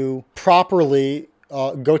to properly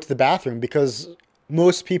go to the bathroom? Because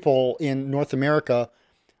most people in North America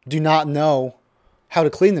do not know how to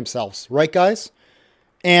clean themselves. Right, guys?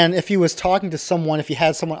 And if he was talking to someone, if he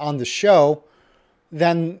had someone on the show,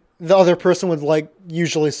 then the other person would like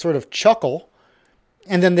usually sort of chuckle.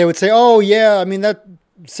 And then they would say, oh, yeah, I mean, that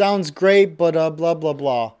sounds great, but blah, blah,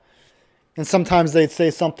 blah. And sometimes they'd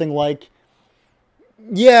say something like,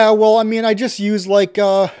 yeah, well, I mean, I just use like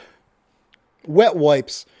wet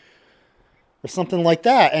wipes or something like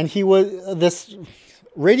that. And this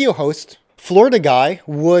radio host, Florida Guy,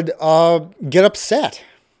 would get upset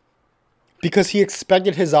because he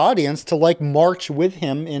expected his audience to like march with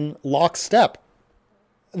him in lockstep.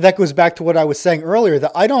 That goes back to what I was saying earlier,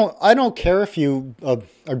 that I don't care if you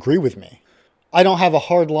agree with me. I don't have a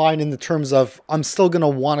hard line in the terms of I'm still going to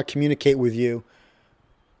want to communicate with you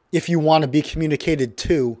if you want to be communicated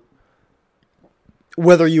to,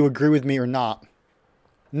 whether you agree with me or not.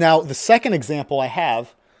 Now, the second example I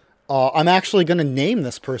have, I'm actually going to name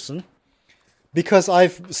this person because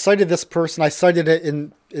I've cited this person. I cited it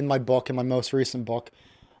in my book, in my most recent book.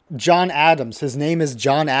 John Adams. His name is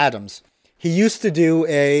John Adams. He used to do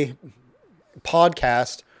a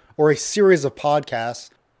podcast or a series of podcasts,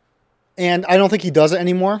 and I don't think he does it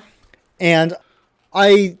anymore. And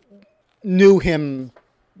I knew him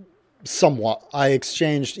somewhat. I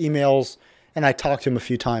exchanged emails and I talked to him a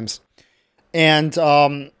few times. And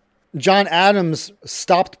John Adams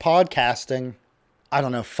stopped podcasting, I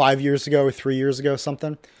don't know, 5 years ago or 3 years ago,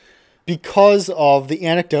 something, because of the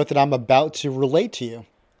anecdote that I'm about to relate to you.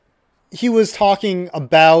 He was talking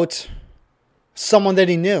about someone that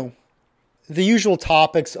he knew. The usual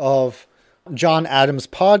topics of John Adams'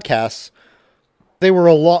 podcasts, they were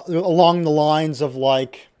along the lines of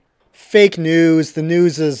like fake news. The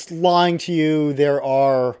news is lying to you. There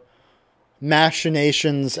are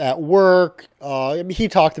machinations at work. He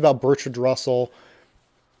talked about Bertrand Russell.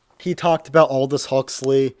 He talked about Aldous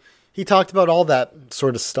Huxley. He talked about all that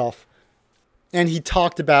sort of stuff. And he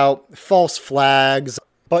talked about false flags.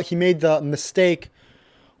 But he made the mistake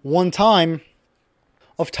one time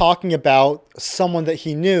of talking about someone that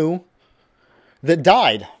he knew that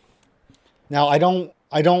died. Now, I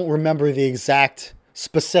don't remember the exact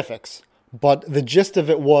specifics, but the gist of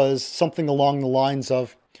it was something along the lines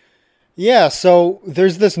of, yeah, so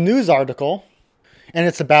there's this news article, and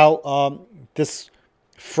it's about this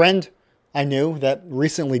friend I knew that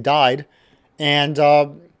recently died, and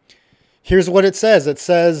here's what it says. It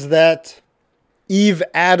says that Eve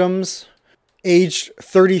Adams, aged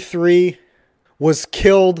 33, was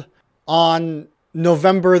killed on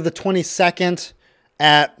November the 22nd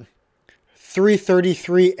at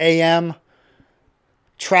 3:33 a.m.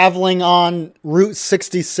 traveling on Route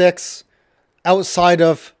 66 outside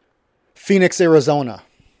of Phoenix, Arizona.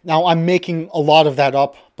 Now, I'm making a lot of that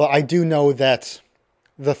up, but I do know that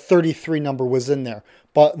the 33 number was in there.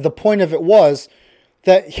 But the point of it was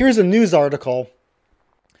that here's a news article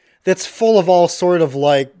that's full of all sort of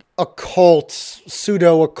like occult,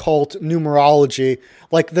 pseudo-occult numerology,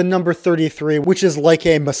 like the number 33, which is like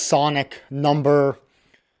a Masonic number,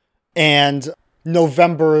 and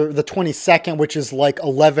November the 22nd, which is like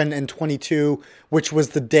 11 and 22, which was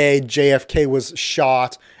the day JFK was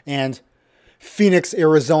shot, and Phoenix,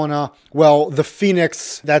 Arizona. Well, the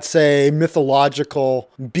Phoenix, that's a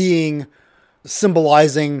mythological being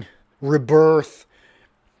symbolizing rebirth.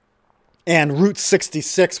 And Route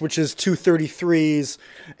 66, which is 233s,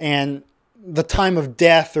 and the time of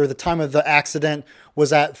death or the time of the accident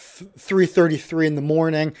was at 3:33 in the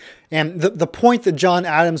morning. And the point that John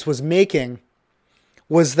Adams was making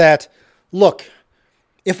was that, look,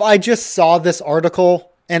 if I just saw this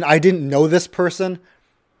article and I didn't know this person,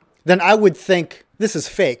 then I would think this is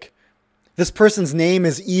fake. This person's name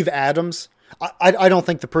is Eve Adams. I don't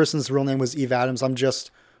think the person's real name was Eve Adams. I'm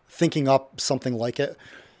just thinking up something like it.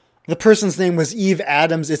 The person's name was Eve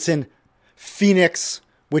Adams. It's in Phoenix,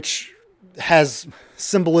 which has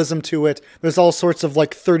symbolism to it. There's all sorts of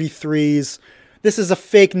like 33s. This is a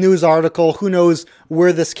fake news article. Who knows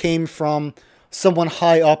where this came from? Someone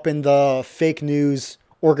high up in the fake news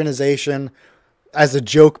organization, as a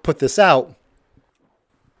joke, put this out.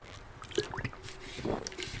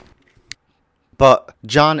 But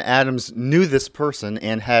John Adams knew this person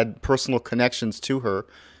and had personal connections to her,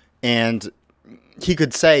 and he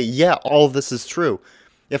could say, yeah, all of this is true.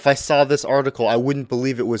 If I saw this article, I wouldn't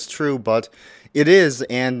believe it was true, but it is,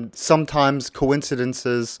 and sometimes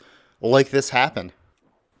coincidences like this happen.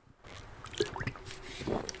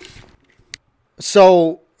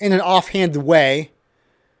 So, in an offhand way,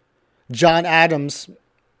 John Adams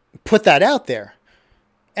put that out there.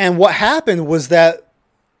 And what happened was that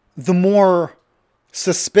the more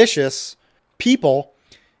suspicious people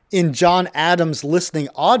in John Adams' listening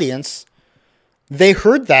audience, they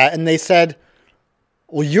heard that and they said,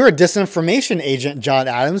 well, you're a disinformation agent, John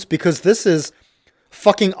Adams, because this is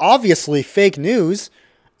fucking obviously fake news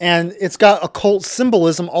and it's got occult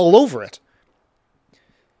symbolism all over it.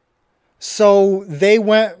 So they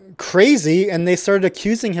went crazy and they started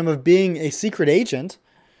accusing him of being a secret agent.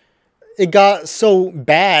 It got so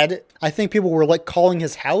bad, I think people were like calling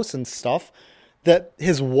his house and stuff, that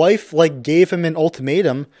his wife like gave him an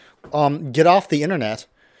ultimatum, get off the internet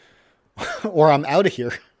or I'm out of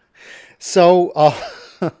here. So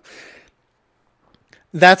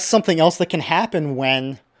that's something else that can happen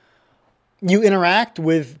when you interact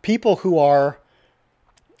with people who are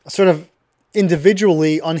sort of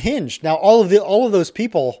individually unhinged. Now, all of those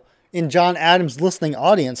people in John Adams' listening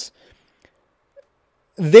audience,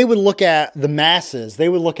 they would look at the masses, they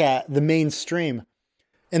would look at the mainstream,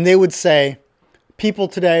 and they would say, people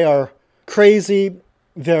today are crazy.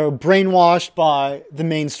 They're brainwashed by the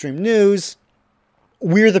mainstream news.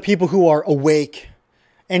 We're the people who are awake.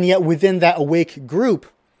 And yet within that awake group,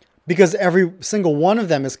 because every single one of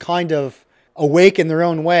them is kind of awake in their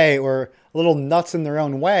own way or a little nuts in their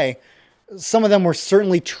own way, some of them were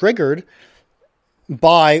certainly triggered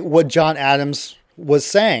by what John Adams was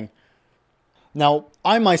saying. Now,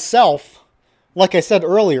 I myself, like I said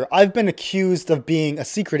earlier, I've been accused of being a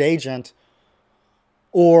secret agent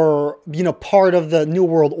or, part of the New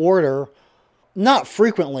World Order, not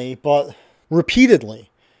frequently, but repeatedly.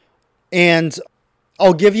 And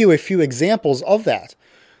I'll give you a few examples of that.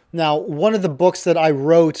 Now, one of the books that I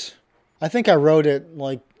wrote, I think I wrote it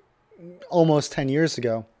like almost 10 years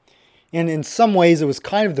ago. And in some ways, it was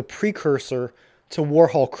kind of the precursor to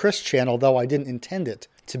Warhol Chris Channel, though I didn't intend it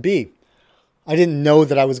to be. I didn't know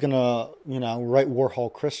that I was going to, write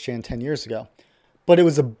Warhol Christian 10 years ago. But it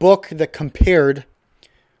was a book that compared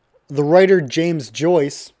the writer James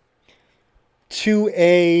Joyce to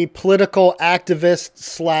a political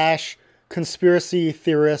activist / conspiracy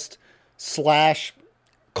theorist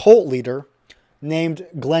 / cult leader named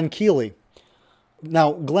Glenn Keely.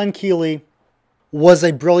 Now, Glenn Keely was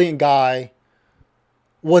a brilliant guy,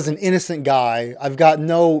 was an innocent guy. I've got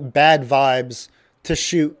no bad vibes to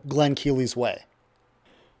shoot Glenn Keely's way.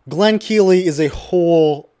 Glenn Keely is a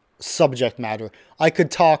whole subject matter. I could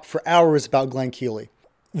talk for hours about Glenn Keely.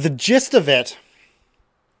 The gist of it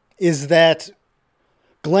is that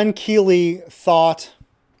Glenn Keely thought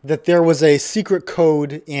that there was a secret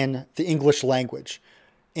code in the English language.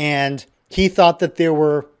 And he thought that there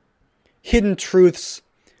were hidden truths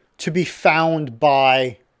to be found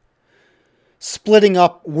by splitting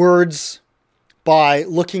up words, by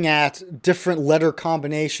looking at different letter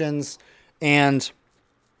combinations. And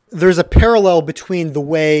there's a parallel between the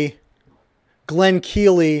way Glenn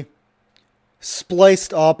Keely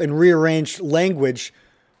spliced up and rearranged language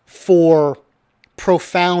for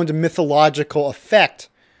profound mythological effect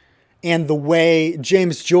and the way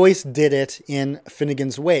James Joyce did it in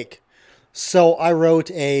Finnegan's Wake. So I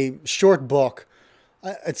wrote a short book.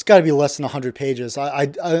 It's got to be less than 100 pages. I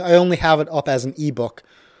only have it up as an ebook.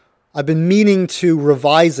 I've been meaning to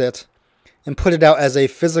revise it and put it out as a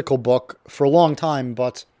physical book for a long time,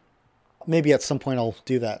 but maybe at some point I'll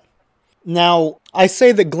do that. Now, I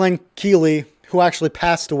say that Glenn Keely, who actually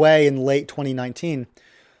passed away in late 2019,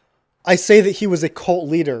 I say that he was a cult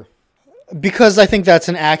leader because I think that's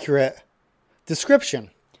an accurate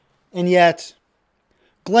description. And yet,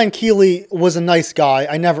 Glenn Keely was a nice guy.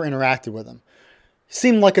 I never interacted with him. He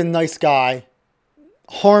seemed like a nice guy,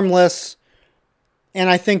 harmless,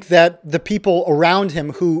 and I think that the people around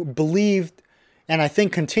him who believed, and I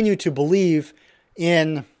think continue to believe,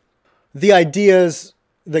 in the ideas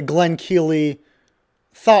that Glenn Keely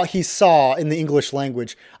thought he saw in the English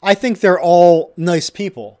language, I think they're all nice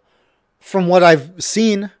people from what I've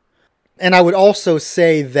seen. And I would also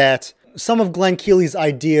say that some of Glenn Keely's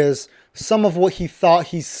ideas, some of what he thought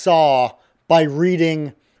he saw by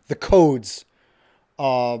reading the codes,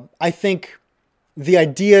 I think the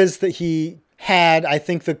ideas that he had, I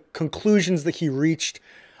think the conclusions that he reached,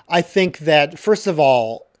 I think that, first of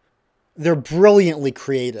all, they're brilliantly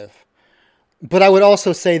creative. But I would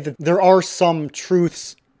also say that there are some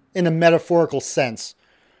truths in a metaphorical sense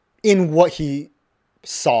in what he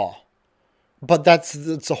saw. But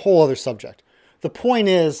it's a whole other subject. The point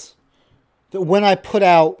is that when I put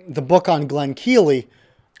out the book on Glenn Keely,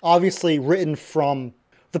 obviously written from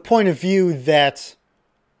the point of view that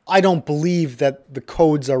I don't believe that the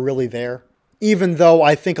codes are really there, even though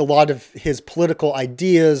I think a lot of his political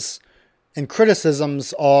ideas and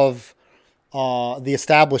criticisms of the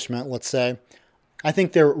establishment, let's say, I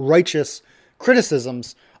think they're righteous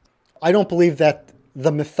criticisms. I don't believe that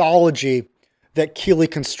the mythology that Keely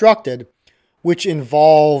constructed, which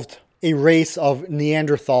involved a race of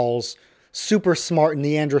Neanderthals, super smart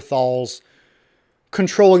Neanderthals,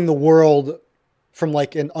 controlling the world from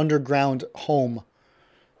like an underground home,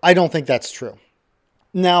 I don't think that's true.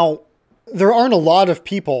 Now, there aren't a lot of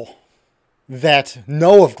people that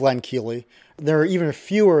know of Glenn Keely. There are even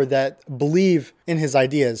fewer that believe in his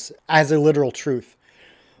ideas as a literal truth.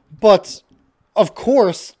 But, of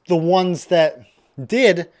course, the ones that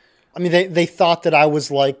did, I mean, they thought that I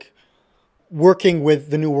was like working with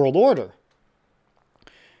the New World Order.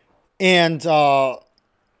 And a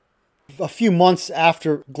few months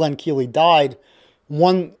after Glenn Keely died,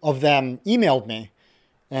 one of them emailed me.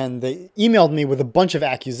 And they emailed me with a bunch of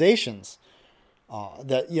accusations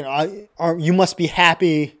that, you must be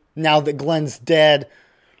happy now that Glenn's dead.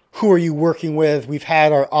 Who are you working with? We've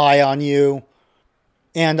had our eye on you.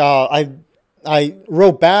 And I I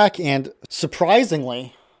wrote back, and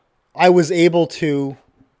surprisingly, I was able to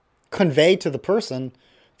convey to the person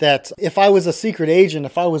that if I was a secret agent,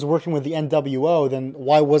 if I was working with the NWO, then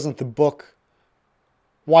why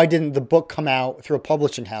didn't the book come out through a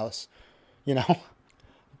publishing house, you know?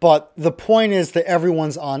 But the point is that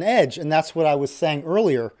everyone's on edge, and that's what I was saying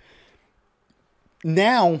earlier.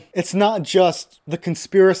 Now, it's not just the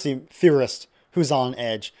conspiracy theorist who's on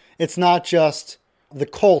edge. It's not just the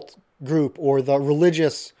cult group or the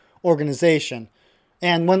religious organization.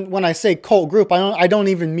 And when I say cult group, I don't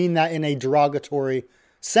even mean that in a derogatory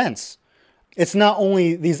sense. It's not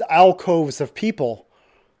only these alcoves of people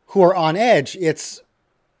who are on edge, it's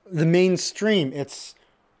the mainstream. It's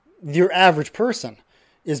your average person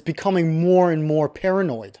is becoming more and more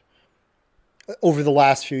paranoid over the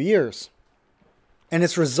last few years. And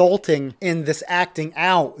it's resulting in this acting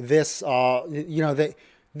out, this,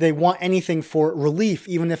 they want anything for relief,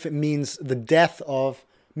 even if it means the death of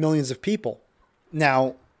millions of people.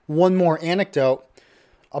 Now, one more anecdote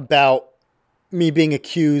about me being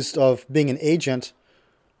accused of being an agent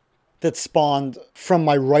that spawned from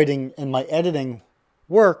my writing and my editing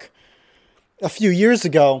work. A few years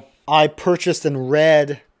ago, I purchased and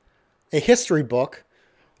read a history book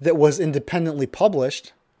that was independently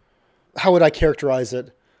published. How would I characterize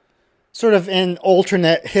it? Sort of an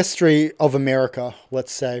alternate history of America,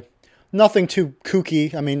 let's say. Nothing too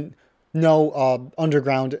kooky. I mean, no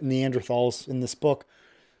underground Neanderthals in this book.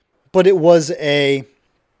 But it was a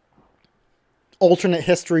alternate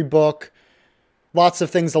history book. Lots of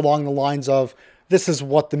things along the lines of, this is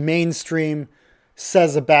what the mainstream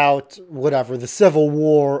says about whatever, the Civil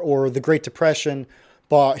War or the Great Depression.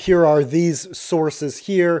 But here are these sources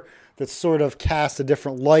here that sort of cast a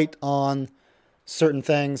different light on certain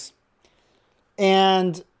things.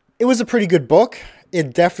 And it was a pretty good book.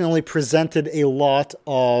 It definitely presented a lot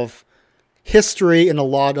of history and a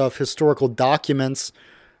lot of historical documents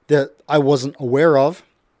that I wasn't aware of.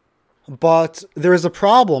 But there is a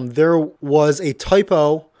problem. There was a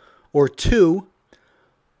typo or two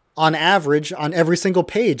on average on every single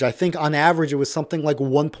page. I think on average it was something like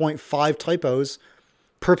 1.5 typos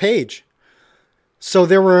per page. So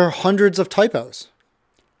there were hundreds of typos.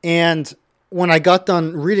 And when I got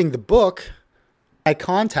done reading the book, I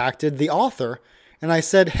contacted the author and I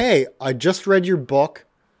said, hey, I just read your book.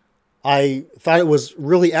 I thought it was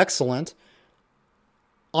really excellent.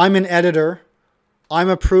 I'm an editor. I'm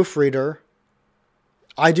a proofreader.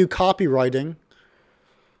 I do copywriting.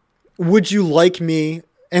 Would you like me?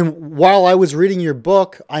 And while I was reading your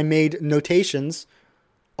book, I made notations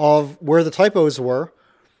of where the typos were.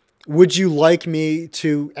 Would you like me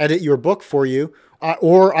to edit your book for you?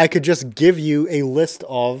 Or I could just give you a list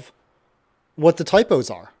of what the typos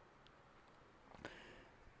are.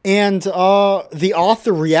 And the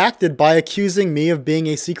author reacted by accusing me of being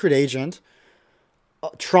a secret agent,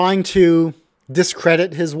 trying to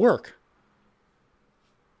discredit his work.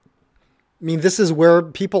 I mean, this is where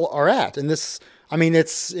people are at. And this, I mean,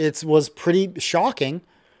 it was pretty shocking.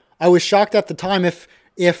 I was shocked at the time. If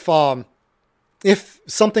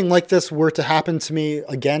something like this were to happen to me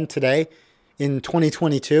again today in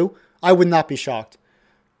 2022, I would not be shocked,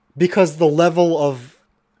 because the level of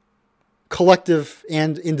collective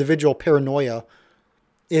and individual paranoia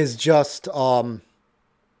is just so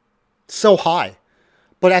high.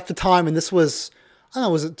 But at the time, and this was, I don't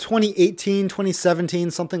know, was it 2018,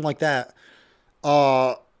 2017, something like that?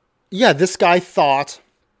 This guy thought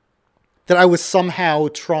that I was somehow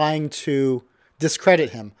trying to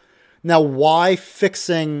discredit him. Now, why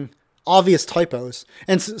fixing obvious typos?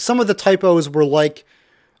 And some of the typos were like,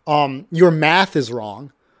 your math is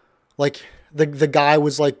wrong. Like, the guy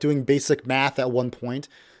was like doing basic math at one point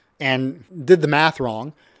and did the math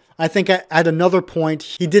wrong. I think at another point,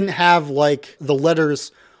 he didn't have like the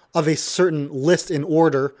letters of a certain list in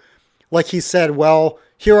order. Like he said, well,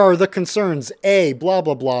 here are the concerns. A, blah,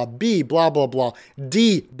 blah, blah. B, blah, blah, blah.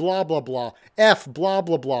 D, blah, blah, blah. F, blah,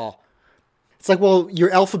 blah, blah. It's like, well,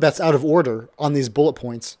 your alphabet's out of order on these bullet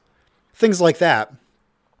points. Things like that.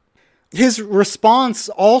 His response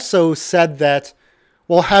also said that,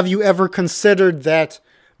 well, have you ever considered that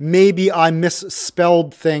maybe I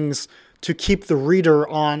misspelled things to keep the reader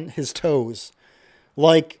on his toes?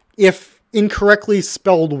 Like, if incorrectly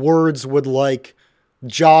spelled words would, like,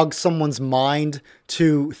 jog someone's mind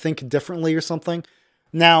to think differently or something.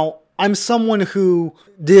 Now, I'm someone who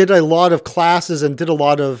did a lot of classes and did a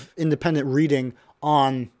lot of independent reading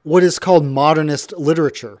on what is called modernist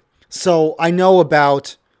literature. So I know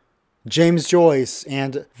about James Joyce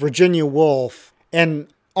and Virginia Woolf and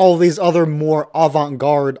all these other more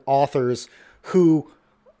avant-garde authors who,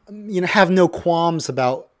 have no qualms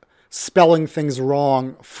about spelling things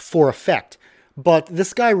wrong for effect. But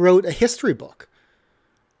this guy wrote a history book.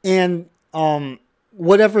 And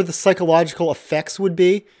whatever the psychological effects would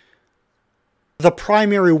be, the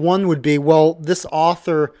primary one would be, well, this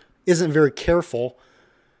author isn't very careful,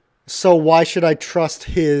 so why should I trust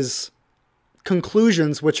his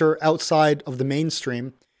conclusions, which are outside of the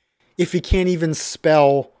mainstream, if he can't even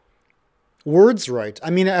spell words right? I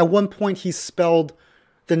mean, at one point he spelled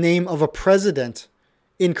the name of a president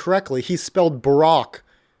incorrectly. He spelled Barack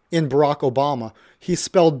in Barack Obama. He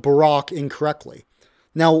spelled Barack incorrectly.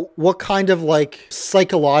 Now, what kind of like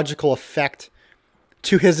psychological effect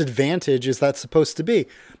to his advantage is that supposed to be?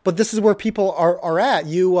 But this is where people are at.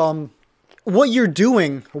 What you're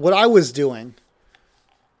doing, what I was doing,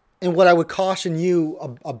 and what I would caution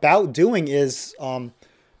you about doing is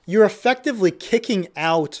you're effectively kicking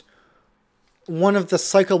out one of the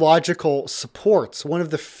psychological supports, one of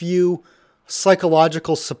the few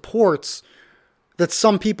psychological supports that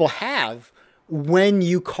some people have when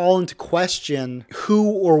you call into question who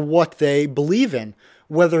or what they believe in,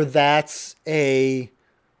 whether that's a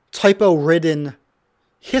typo-ridden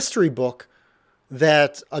history book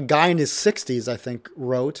that a guy in his 60s, I think,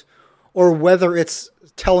 wrote, or whether it's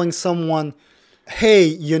telling someone,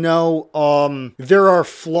 hey, there are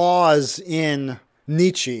flaws in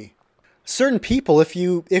Nietzsche. Certain people, if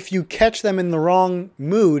you catch them in the wrong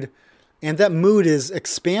mood, and that mood is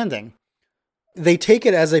expanding, they take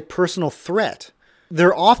it as a personal threat.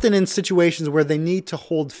 They're often in situations where they need to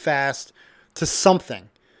hold fast to something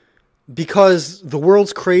because the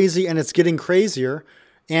world's crazy and it's getting crazier,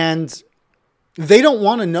 and they don't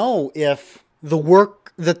want to know if the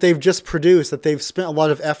work that they've just produced, that they've spent a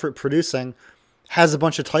lot of effort producing, has a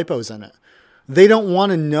bunch of typos in it. They don't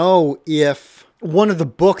want to know if one of the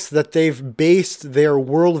books that they've based their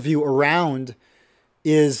worldview around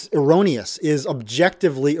is erroneous, is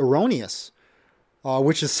objectively erroneous,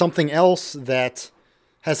 which is something else that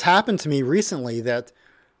has happened to me recently, that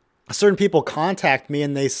certain people contact me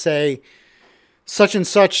and they say, such and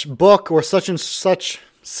such book or such and such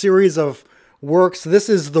series of works, this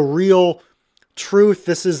is the real truth,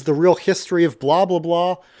 this is the real history of blah, blah,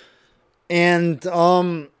 blah. And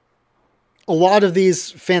a lot of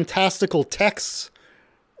these fantastical texts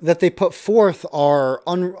that they put forth are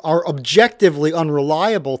objectively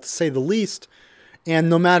unreliable, to say the least. And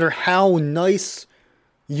no matter how nice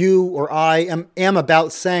you or I am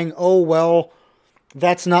about saying, oh, well,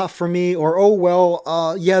 that's not for me, or, oh, well,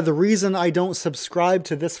 the reason I don't subscribe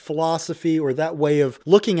to this philosophy or that way of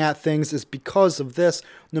looking at things is because of this,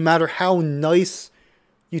 no matter how nice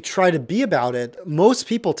you try to be about it, most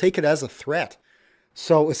people take it as a threat.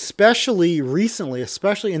 So especially recently,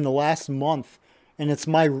 especially in the last month, and it's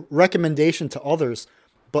my recommendation to others,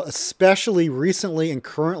 but especially recently and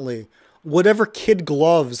currently, whatever kid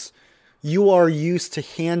gloves you are used to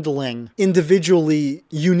handling individually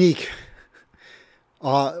unique,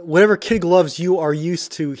 whatever kid gloves you are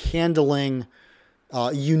used to handling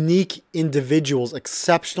unique individuals,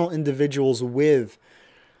 exceptional individuals with,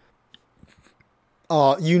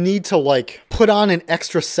 you need to put on an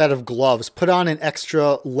extra set of gloves, put on an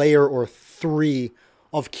extra layer or 3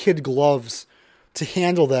 of kid gloves to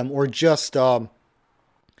handle them, or just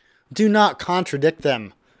do not contradict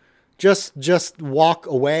them. Just walk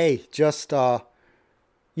away. Just like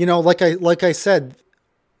I said,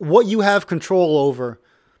 what you have control over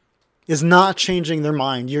is not changing their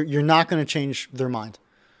mind. You're not going to change their mind.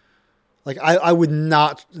 I would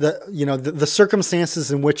not, the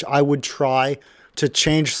circumstances in which I would try to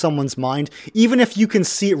change someone's mind, even if you can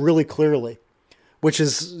see it really clearly, which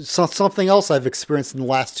is something else I've experienced in the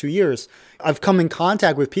last 2 years. I've come in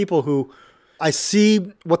contact with people who I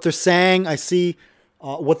see what they're saying, I see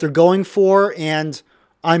what they're going for, and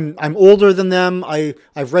I'm older than them.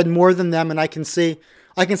 I've read more than them, and I can see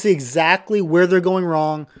exactly where they're going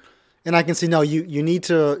wrong, and I can see, no, you need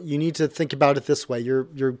to think about it this way.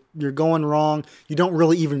 You're going wrong. You don't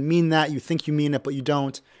really even mean that. You think you mean it, but you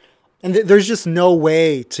don't. And there's just no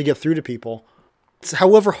way to get through to people. It's,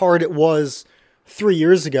 however hard it was 3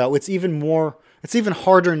 years ago, it's even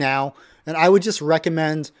harder now. And I would just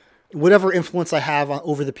recommend, whatever influence I have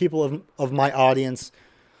over the people of my audience,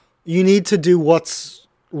 you need to do what's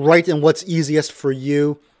right and what's easiest for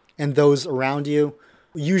you and those around you.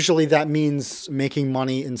 Usually that means making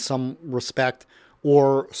money in some respect,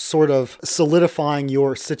 or sort of solidifying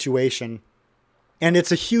your situation. And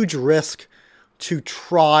it's a huge risk to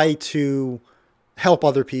try to help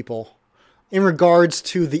other people. In regards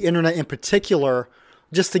to the internet in particular,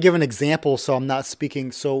 just to give an example so I'm not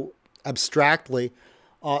speaking so abstractly,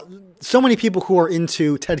 so many people who are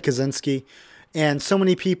into Ted Kaczynski, and so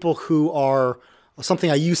many people who are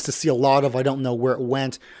something I used to see a lot of. I don't know where it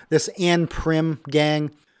went. This Ann Prim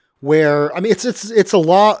gang, where, I mean, it's a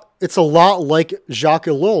lot like Jacques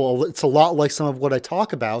Ellul. It's a lot like some of what I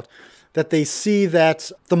talk about, that they see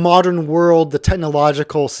that the modern world, the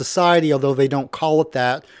technological society, although they don't call it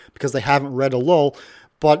that because they haven't read Ellul,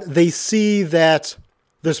 but they see that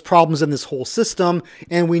there's problems in this whole system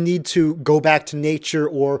and we need to go back to nature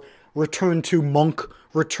or return to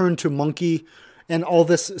monkey and all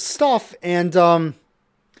this stuff. And a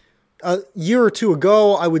year or two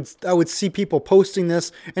ago, I would see people posting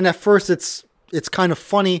this, and at first it's kind of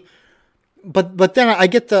funny, but then I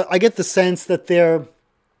get the sense that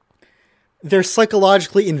they're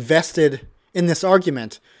psychologically invested in this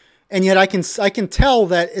argument, and yet I can tell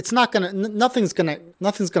that it's nothing's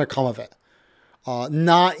gonna come of it.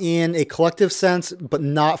 Not in a collective sense, but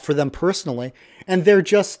not for them personally. And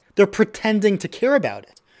they're pretending to care about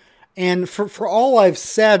it. And for all I've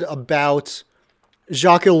said about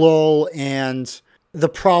Jacques Ellul and the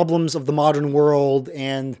problems of the modern world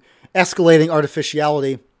and escalating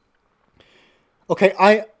artificiality, okay,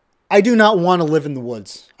 I do not want to live in the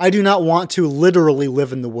woods. I do not want to literally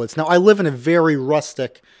live in the woods. Now, I live in a very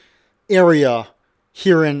rustic area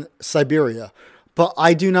here in Siberia, but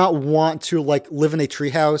I do not want to live in a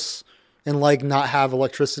treehouse and not have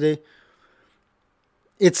electricity.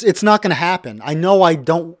 It's not going to happen. I know I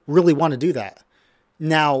don't really want to do that.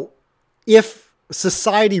 Now, if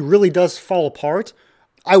society really does fall apart,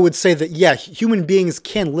 I would say that, yeah, human beings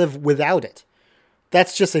can live without it.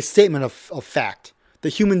 That's just a statement of fact. That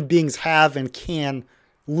human beings have and can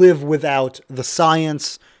live without the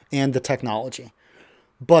science and the technology.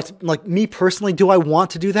 But me personally, do I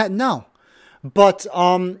want to do that? No. But,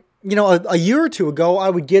 a year or two ago,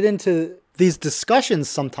 I would get into these discussions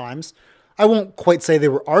sometimes. I won't quite say they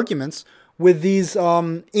were arguments with these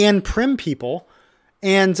Ann Prim people.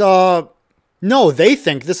 And no, they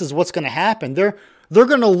think this is what's going to happen. They're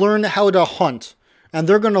going to learn how to hunt. And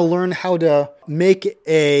they're going to learn how to make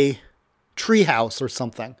a treehouse or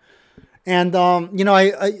something. And,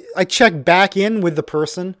 I check back in with the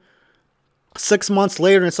person 6 months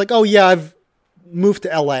later, and it's like, oh, yeah, I've moved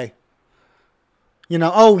to L.A.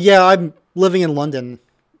 Oh, yeah, I'm living in London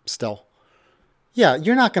still. Yeah,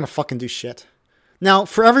 you're not going to fucking do shit. Now,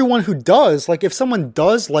 for everyone who does, if someone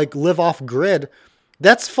does, live off grid,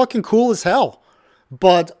 that's fucking cool as hell.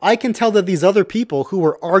 But I can tell that these other people who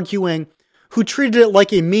were arguing, who treated it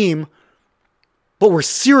like a meme, but were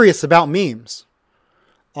serious about memes,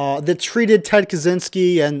 that treated Ted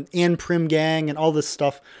Kaczynski and Ann Prim gang and all this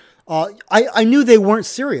stuff, I knew they weren't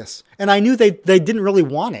serious. And I knew they didn't really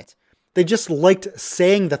want it. They just liked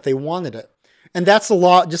saying that they wanted it. And that's a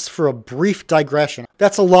lot, just for a brief digression,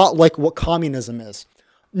 that's a lot like what communism is.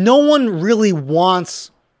 No one really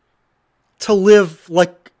wants to live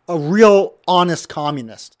like a real honest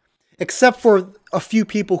communist, except for a few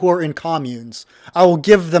people who are in communes. I will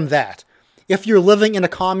give them that. If you're living in a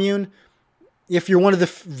commune, if you're one of the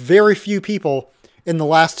very few people in the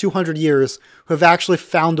last 200 years who have actually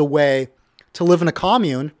found a way to live in a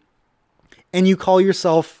commune, and you call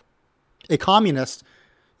yourself a communist,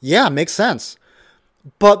 yeah, makes sense.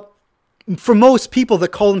 But for most people that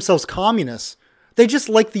call themselves communists, they just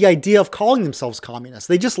like the idea of calling themselves communists.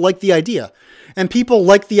 They just like the idea. And people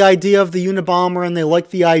like the idea of the Unabomber, and they like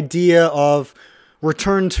the idea of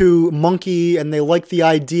return to monkey, and they like the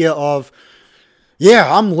idea of,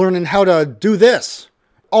 yeah, I'm learning how to do this.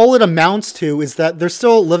 All it amounts to is that they're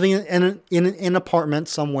still living in an apartment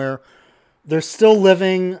somewhere. They're still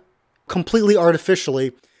living completely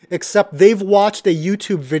artificially, except they've watched a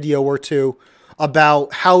YouTube video or two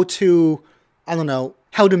about how to,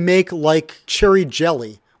 how to make cherry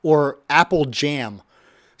jelly or apple jam.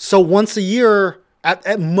 So once a year,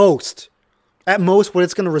 at most, what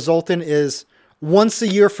it's going to result in is once a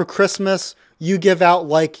year for Christmas, you give out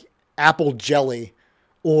apple jelly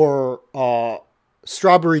or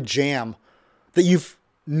strawberry jam that you've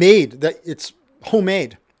made, that it's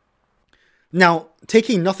homemade. Now,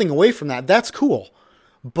 taking nothing away from that, that's cool.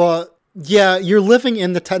 But yeah, you're living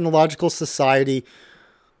in the technological society.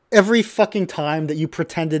 Every fucking time that you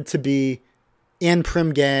pretended to be Ann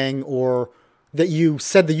Prim gang, or that you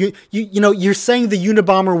said you're saying the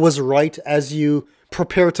Unabomber was right as you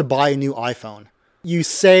prepare to buy a new iPhone. You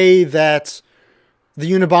say that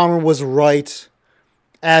the Unabomber was right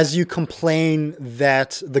as you complain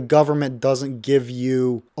that the government doesn't give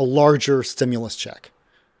you a larger stimulus check.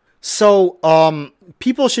 So,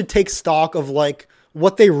 people should take stock of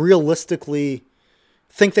what they realistically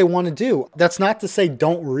think they want to do. That's not to say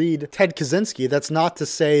don't read Ted Kaczynski. That's not to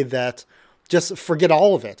say that just forget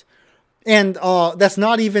all of it. And that's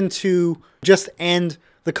not even to just end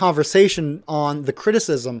the conversation on the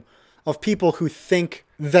criticism of people who think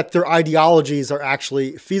that their ideologies are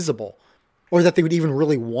actually feasible or that they would even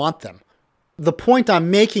really want them. The point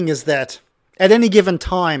I'm making is that at any given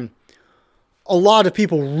time, a lot of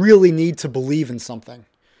people really need to believe in something,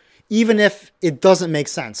 even if it doesn't make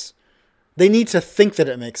sense. They need to think that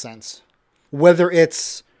it makes sense, whether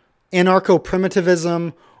it's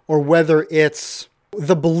anarcho-primitivism or whether it's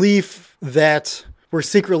the belief that we're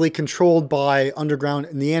secretly controlled by underground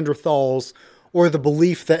Neanderthals, or the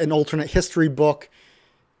belief that an alternate history book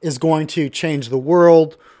is going to change the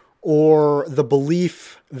world, or the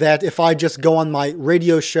belief that if I just go on my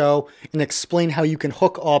radio show and explain how you can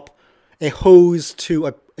hook up a hose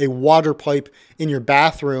to a water pipe in your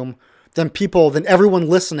bathroom, then everyone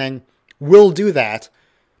listening will do that,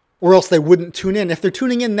 or else they wouldn't tune in. If they're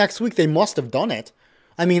tuning in next week, they must have done it.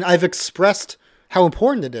 I mean, I've expressed how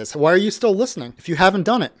important it is. Why are you still listening if you haven't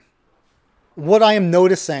done it? What I have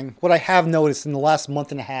noticed in the last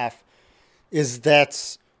month and a half is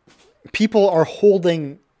that people are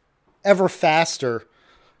holding ever faster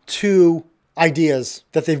to ideas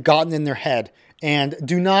that they've gotten in their head, and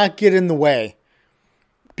do not get in the way.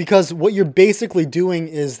 Because what you're basically doing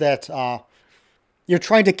is that you're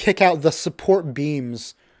trying to kick out the support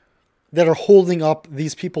beams that are holding up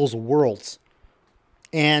these people's worlds.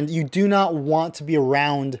 And you do not want to be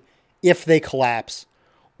around if they collapse,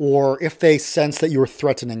 or if they sense that you're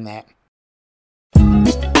threatening that.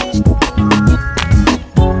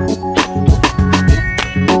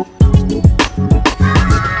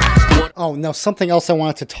 Oh, now something else I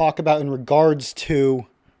wanted to talk about in regards to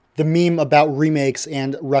the meme about remakes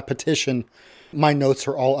and repetition. My notes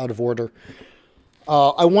are all out of order.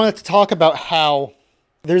 I wanted to talk about how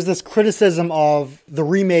there's this criticism of the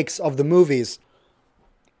remakes of the movies.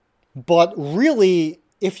 But really,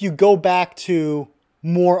 if you go back to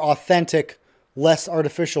more authentic, less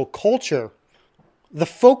artificial culture, the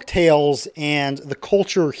folk tales and the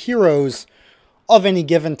culture heroes of any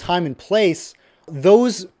given time and place,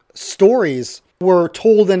 those stories were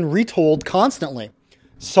told and retold constantly.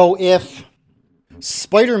 So if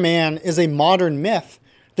Spider-Man is a modern myth,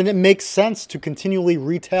 then it makes sense to continually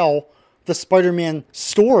retell the Spider-Man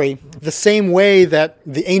story the same way that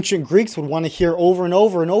the ancient Greeks would want to hear over and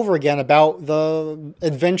over and over again about the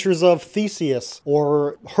adventures of Theseus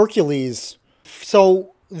or Hercules.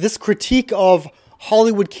 So this critique of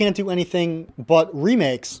Hollywood can't do anything but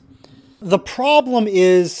remakes, the problem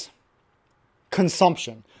is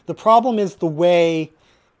consumption. The problem is the way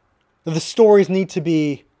the stories need to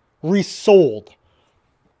be resold.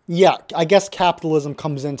 Yeah, I guess capitalism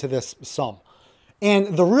comes into this some.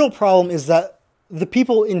 And the real problem is that the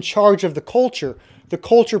people in charge of the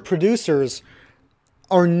culture producers,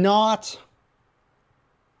 are not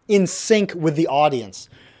in sync with the audience.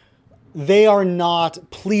 They are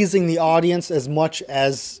not pleasing the audience as much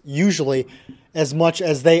as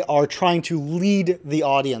they are trying to lead the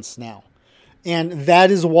audience now. And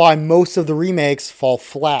that is why most of the remakes fall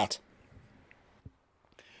flat.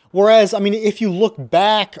 Whereas, I mean, if you look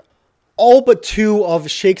back, all but 2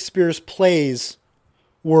 of Shakespeare's plays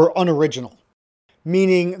were unoriginal.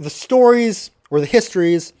 Meaning the stories or the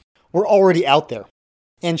histories were already out there.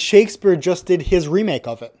 And Shakespeare just did his remake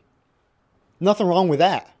of it. Nothing wrong with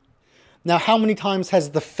that. Now, how many times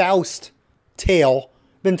has the Faust tale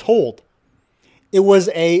been told? It was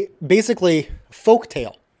a basically folk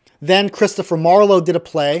tale. Then Christopher Marlowe did a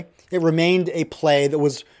play. It remained a play that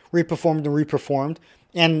was reperformed,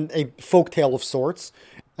 and a folk tale of sorts.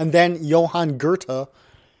 And then Johann Goethe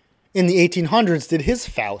in the 1800s did his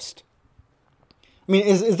Faust. I mean,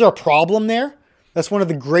 is there a problem there? That's one of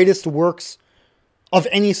the greatest works of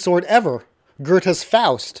any sort ever. Goethe's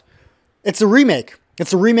Faust. It's a remake.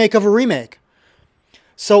 It's a remake of a remake.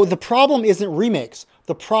 So the problem isn't remakes.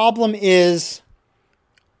 The problem is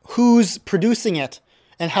who's producing it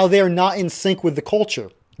and how they are not in sync with the culture.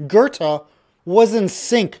 Goethe was in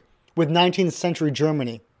sync with 19th century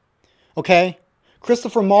Germany. Okay?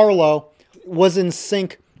 Christopher Marlowe was in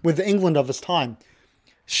sync with the England of his time.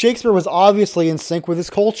 Shakespeare was obviously in sync with his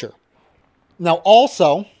culture. Now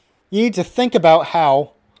also, you need to think about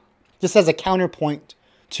how, just as a counterpoint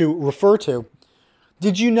to refer to,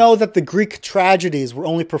 did you know that the Greek tragedies were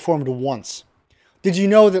only performed once? Did you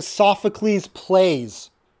know that Sophocles' plays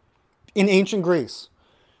in ancient Greece,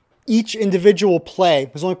 each individual play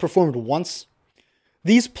was only performed once?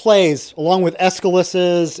 These plays, along with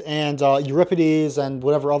Aeschylus's and Euripides and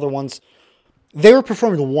whatever other ones, they were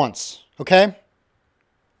performed once, okay?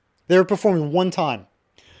 They were performed one time.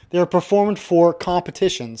 They were performed for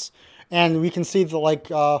competitions, and we can see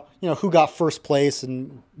the who got first place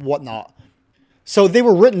and whatnot. So they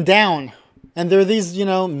were written down And they're these,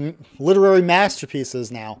 literary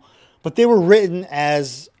masterpieces now. But they were written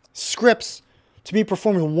as scripts to be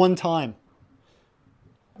performed one time.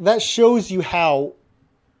 That shows you how,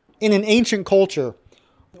 in an ancient culture,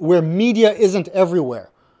 where media isn't everywhere,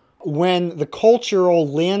 when the cultural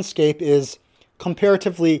landscape is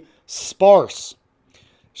comparatively sparse,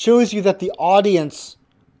 shows you that the audience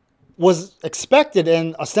was expected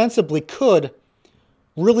and ostensibly could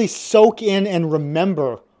really soak in and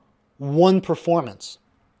remember one performance.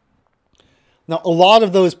 Now, a lot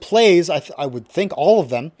of those plays, I would think all of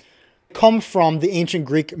them, come from the ancient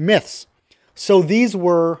Greek myths. So these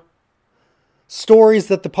were stories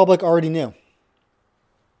that the public already knew.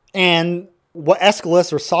 And what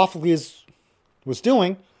Aeschylus or Sophocles was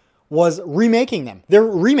doing was remaking them. They're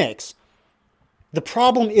remakes. The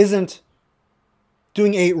problem isn't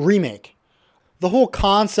doing a remake. The whole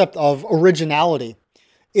concept of originality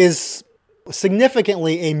is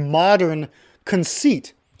significantly a modern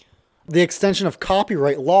conceit. The extension of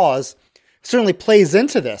copyright laws certainly plays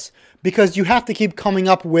into this, because you have to keep coming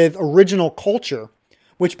up with original culture,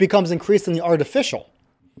 which becomes increasingly artificial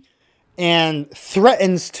and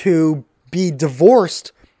threatens to be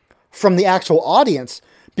divorced from the actual audience,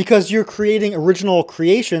 because you're creating original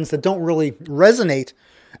creations that don't really resonate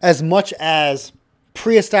as much as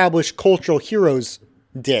pre-established cultural heroes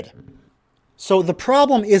did. So the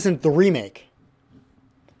problem isn't the remake.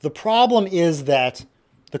 The problem is that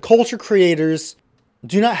the culture creators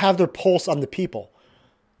do not have their pulse on the people.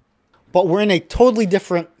 But we're in a totally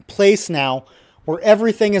different place now, where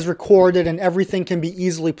everything is recorded and everything can be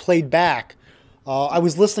easily played back. I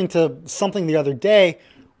was listening to something the other day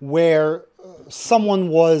where someone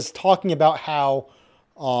was talking about how,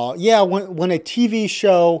 when a TV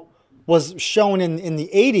show was shown in the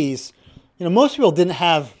 80s, most people didn't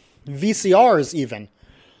have VCRs even.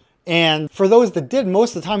 And for those that did,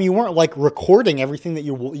 most of the time you weren't like recording everything that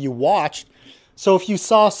you watched. So if you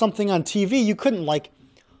saw something on TV, you couldn't like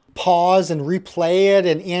pause and replay it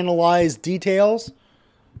and analyze details.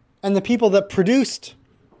 And the people that produced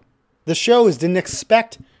the shows didn't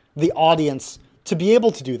expect the audience to be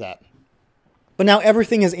able to do that. But now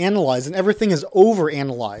everything is analyzed and everything is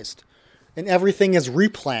over-analyzed and everything is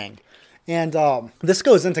replaying. And this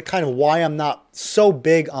goes into kind of why I'm not so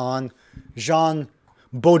big on Jean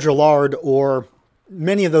Baudrillard or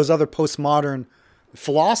many of those other postmodern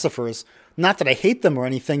philosophers. Not that I hate them or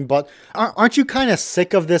anything, but aren't you kind of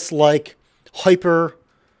sick of this like hyper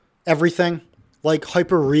everything? Like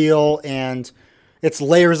hyper real, and it's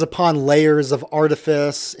layers upon layers of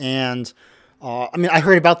artifice. And I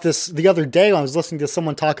heard about this the other day when I was listening to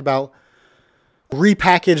someone talk about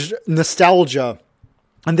repackaged nostalgia.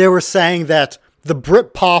 And they were saying that the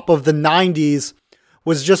Britpop of the 90s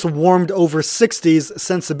was just warmed over 60s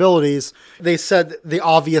sensibilities. They said the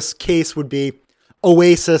obvious case would be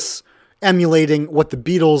Oasis emulating what the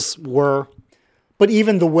Beatles were. But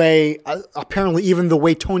even the way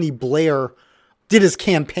Tony Blair did his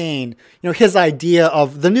campaign, his idea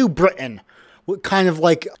of the new Britain, kind of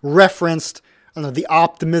like referenced the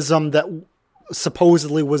optimism that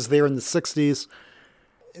supposedly was there in the 60s.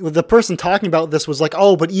 The person talking about this was like,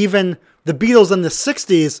 oh, but even the Beatles in the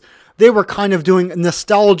 60s, they were kind of doing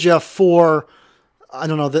nostalgia for, the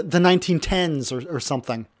 1910s or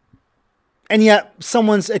something. And yet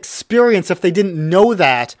someone's experience, if they didn't know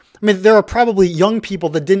that, there are probably young people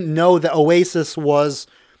that didn't know that Oasis was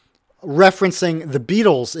referencing the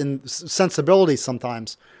Beatles in sensibilities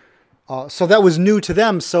sometimes. So that was new to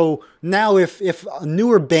them. So now if a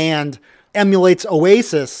newer band emulates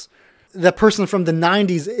Oasis, the person from the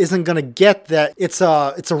 90s isn't going to get that it's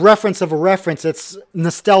a reference of a reference. It's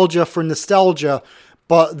nostalgia for nostalgia,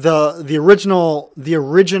 but the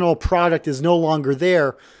original product is no longer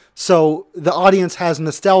there. So the audience has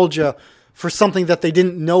nostalgia for something that they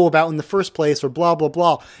didn't know about in the first place, or blah, blah,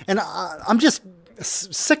 blah. And I'm just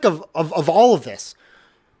sick of all of this.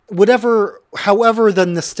 However the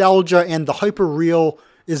nostalgia and the hyper-real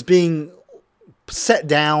is being set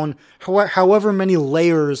down, however many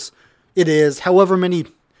layers it is, however many,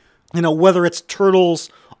 whether it's Turtles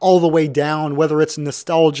all the way down, whether it's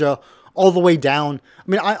nostalgia all the way down.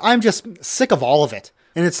 I'm just sick of all of it.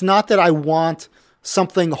 And it's not that I want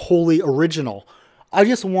something wholly original. I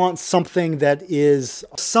just want something that is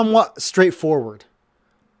somewhat straightforward.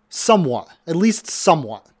 At least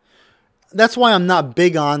somewhat. That's why I'm not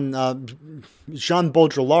big on Jean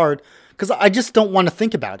Baudrillard, because I just don't want to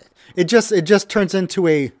think about it. It just turns into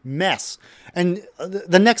a mess. And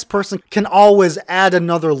the next person can always add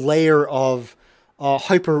another layer of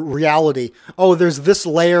hyper reality. Oh, there's this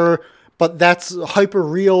layer, but that's hyper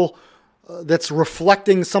real that's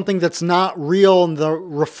reflecting something that's not real, and the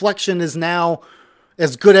reflection is now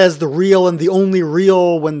as good as the real and the only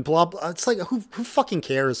real when blah, blah. It's like, who fucking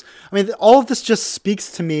cares? I mean, all of this just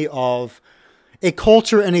speaks to me of a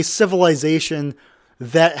culture and a civilization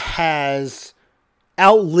that has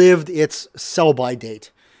outlived its sell-by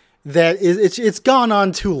date. That it's gone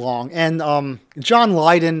on too long. And John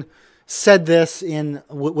Lydon said this in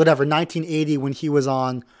 1980 when he was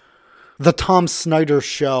on the Tom Snyder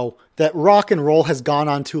show, that rock and roll has gone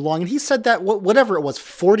on too long. And he said that whatever it was,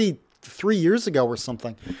 43 years ago or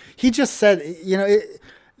something. He just said,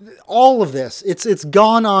 all of this, it's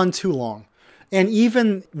gone on too long. And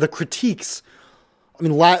even the critiques, I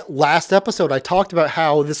mean, last episode I talked about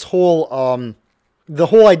how this whole the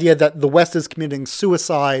whole idea that the West is committing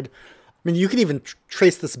suicide. I mean, you can even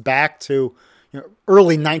trace this back to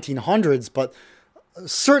early 1900s, but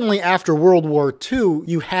certainly after World War II,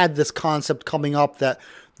 you had this concept coming up that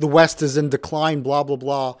the West is in decline, blah blah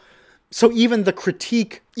blah. So even the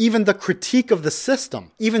critique of the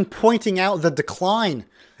system, even pointing out the decline,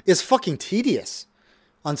 is fucking tedious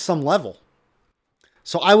on some level.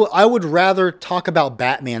 So I would rather talk about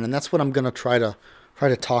Batman, and that's what I'm going to try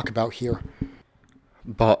to talk about here.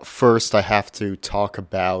 But first, I have to talk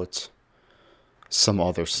about some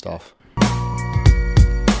other stuff.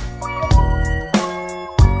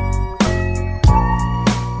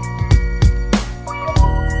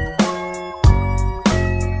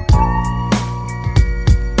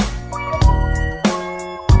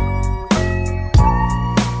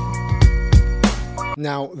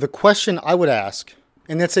 Now, the question I would ask,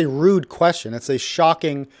 and it's a rude question, it's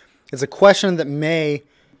a question that may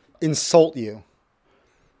insult you.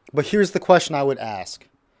 But here's the question I would ask.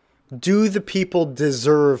 Do the people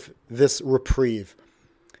deserve this reprieve?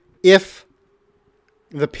 If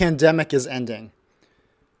the pandemic is ending,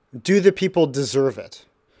 do the people deserve it?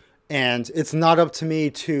 And it's not up to me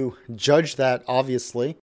to judge that,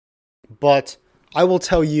 obviously. But I will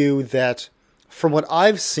tell you that from what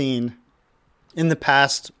I've seen in the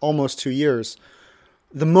past almost 2 years,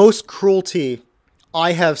 the most cruelty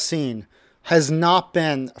I have seen has not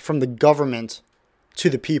been from the government to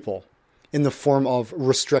the people in the form of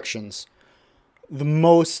restrictions. The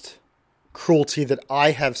most cruelty that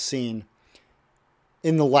I have seen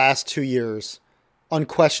in the last 2 years,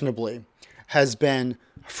 unquestionably, has been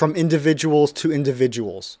from individuals to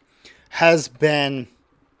individuals, has been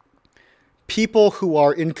people who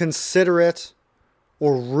are inconsiderate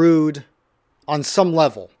or rude on some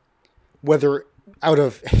level, whether out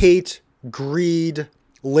of hate, greed,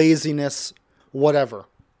 laziness, whatever,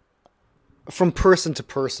 from person to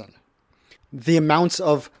person. The amounts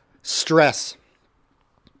of stress,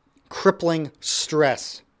 crippling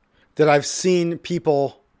stress that I've seen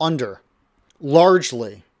people under,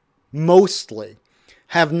 largely, mostly,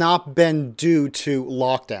 have not been due to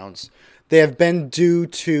lockdowns. They have been due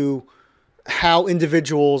to how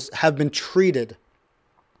individuals have been treated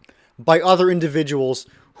by other individuals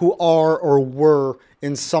who are or were,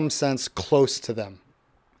 in some sense, close to them.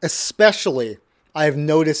 Especially, I've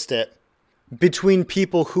noticed it between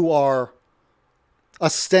people who are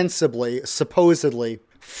ostensibly, supposedly,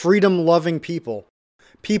 freedom-loving people.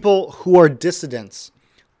 People who are dissidents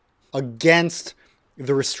against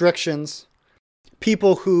the restrictions.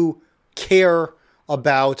 People who care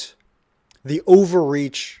about the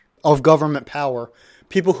overreach of government power.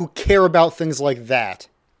 People who care about things like that.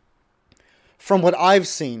 From what I've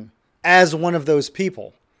seen as one of those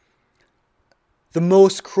people, the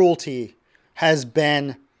most cruelty has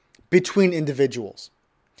been between individuals,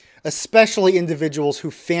 especially individuals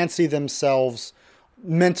who fancy themselves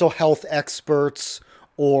mental health experts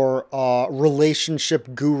or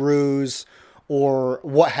relationship gurus or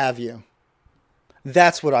what have you.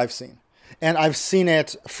 That's what I've seen. And I've seen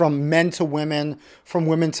it from men to women, from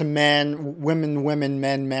women to men, women,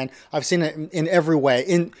 men. I've seen it in every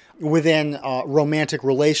way, within romantic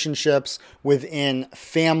relationships, within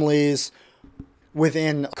families,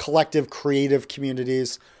 within collective creative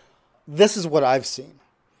communities. This is what I've seen.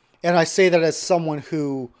 And I say that as someone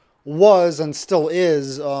who was and still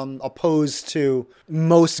is opposed to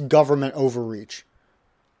most government overreach,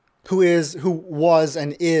 who was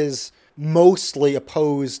and is mostly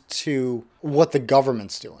opposed to what the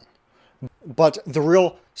government's doing. But the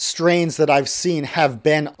real strains that I've seen have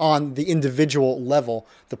been on the individual level,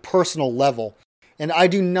 the personal level. And I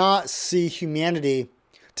do not see humanity,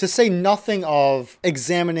 to say nothing of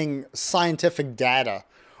examining scientific data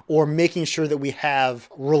or making sure that we have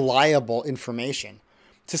reliable information,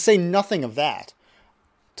 to say nothing of that,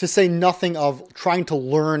 to say nothing of trying to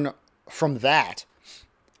learn from that.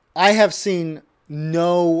 I have seen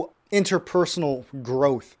no interpersonal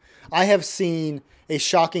growth I have seen a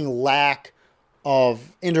shocking lack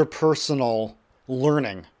of interpersonal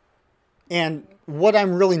learning. And what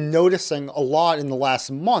I'm really noticing a lot in the last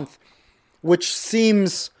month, which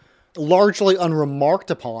seems largely unremarked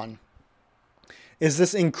upon, is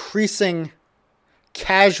this increasing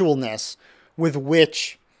casualness with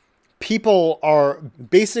which people are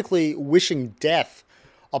basically wishing death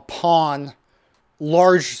upon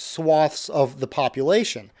large swaths of the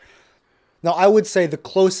population. Now, I would say the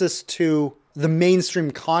closest to the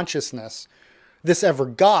mainstream consciousness this ever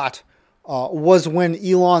got was when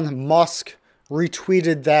Elon Musk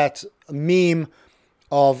retweeted that meme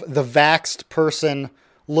of the vaxxed person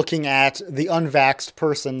looking at the unvaxxed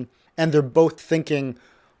person, and they're both thinking,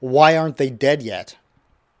 why aren't they dead yet?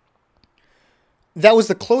 That was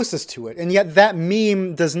the closest to it. And yet that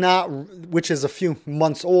meme does not, which is a few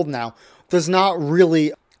months old now, does not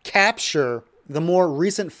really capture the more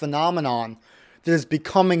recent phenomenon that is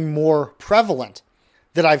becoming more prevalent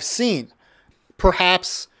that I've seen.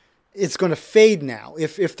 Perhaps it's going to fade now.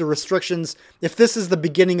 If the restrictions, if this is the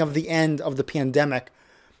beginning of the end of the pandemic,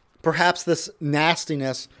 perhaps this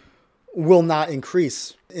nastiness will not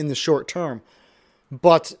increase in the short term.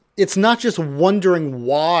 But it's not just wondering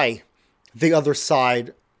why the other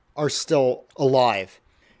side are still alive.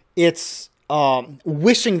 It's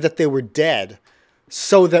wishing that they were dead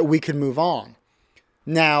so that we could move on.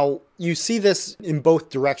 Now, you see this in both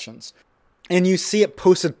directions, and you see it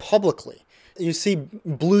posted publicly. You see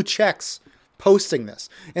blue checks posting this.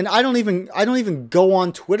 And I don't even go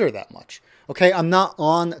on Twitter that much. Okay, I'm not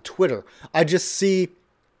on Twitter. I just see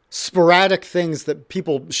sporadic things that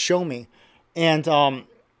people show me. And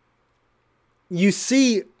you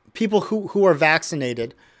see people who are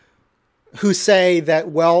vaccinated who say that,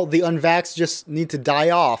 well, the unvaxxed just need to die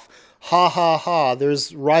off. Ha ha ha,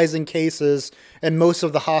 there's rising cases and most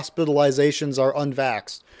of the hospitalizations are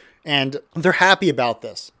unvaxxed. And they're happy about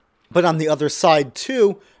this. But on the other side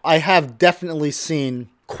too, I have definitely seen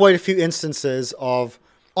quite a few instances of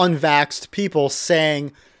unvaxxed people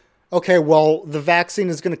saying, okay, well, the vaccine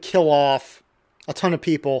is going to kill off a ton of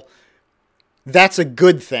people. That's a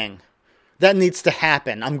good thing. That needs to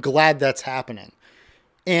happen. I'm glad that's happening.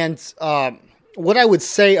 And what I would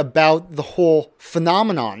say about the whole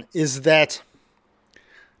phenomenon is that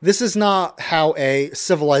this is not how a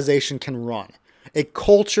civilization can run. A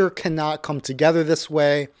culture cannot come together this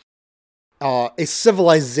way. A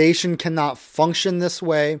civilization cannot function this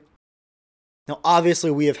way. Now,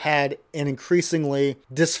 obviously, we have had an increasingly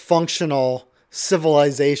dysfunctional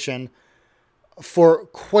civilization for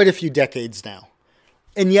quite a few decades now.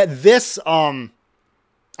 And yet this,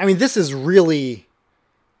 this is really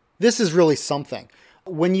something.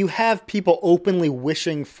 When you have people openly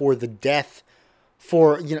wishing for the death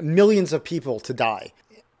for millions of people to die,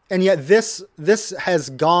 and yet this has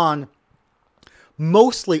gone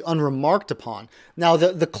mostly unremarked upon. Now,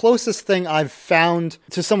 the closest thing I've found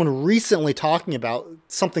to someone recently talking about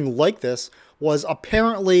something like this was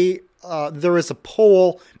apparently there is a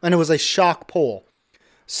poll, and it was a shock poll.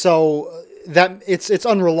 So that it's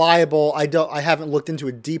unreliable. I haven't looked into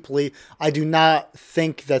it deeply. I do not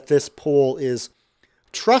think that this poll is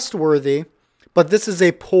trustworthy, but this is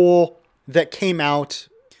a poll that came out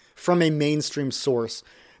from a mainstream source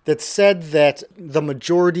that said that the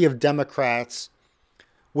majority of Democrats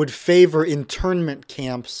would favor internment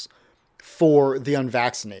camps for the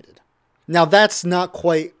unvaccinated. Now, that's not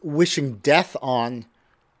quite wishing death on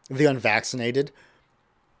the unvaccinated,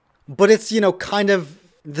 but it's, kind of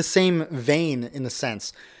the same vein in a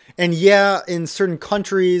sense. And yeah, in certain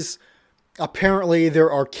countries, apparently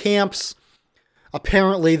there are camps.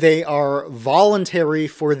 Apparently they are voluntary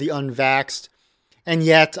for the unvaxxed. And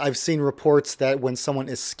yet I've seen reports that when someone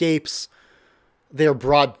escapes, they are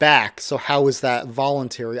brought back. So how is that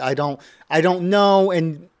voluntary? I don't know.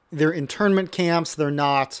 And they're internment camps. They're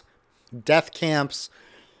not death camps.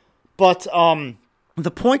 But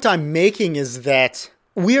the point I'm making is that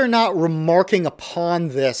we are not remarking upon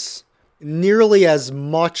this nearly as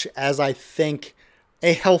much as I think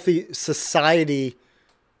a healthy society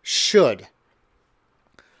should.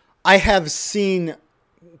 I have seen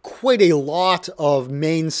quite a lot of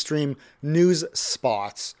mainstream news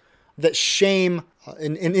spots that shame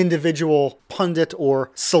an individual pundit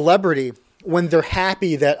or celebrity when they're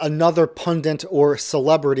happy that another pundit or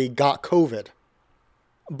celebrity got COVID.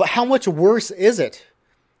 But how much worse is it?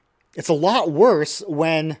 It's a lot worse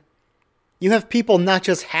when you have people not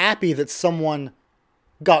just happy that someone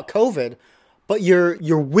got COVID, but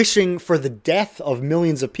you're wishing for the death of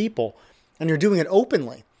millions of people, and you're doing it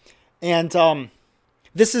openly. And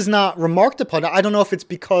this is not remarked upon. I don't know if it's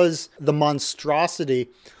because the monstrosity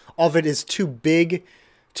of it is too big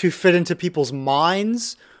to fit into people's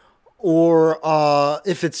minds, or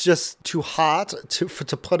if it's just too hot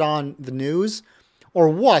to put on the news, or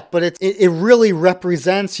what. But it really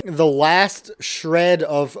represents the last shred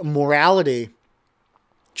of morality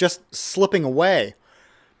just slipping away.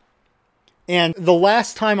 And the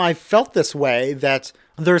last time I felt this way, that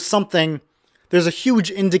there's a huge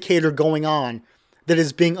indicator going on that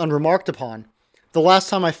is being unremarked upon. The last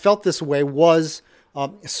time I felt this way was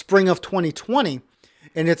spring of 2020.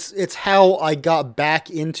 And it's how I got back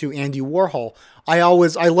into Andy Warhol. I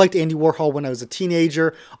liked Andy Warhol when I was a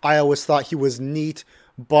teenager. I always thought he was neat,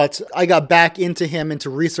 but I got back into him, into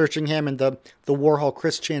researching him, and the Warhol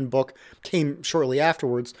Chris Chan book came shortly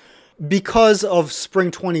afterwards. Because of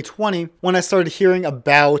spring 2020, when I started hearing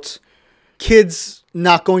about kids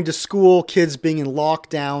not going to school, kids being in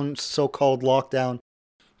lockdown, so-called lockdown,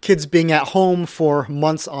 kids being at home for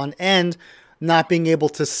months on end, not being able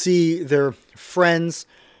to see their friends,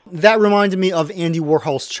 that reminded me of Andy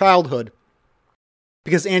Warhol's childhood.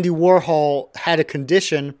 Because Andy Warhol had a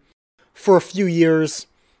condition for a few years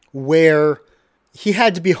where he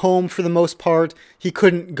had to be home for the most part. He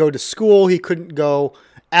couldn't go to school. He couldn't go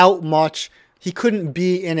out much. He couldn't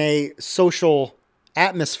be in a social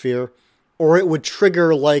atmosphere, or it would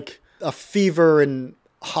trigger like a fever and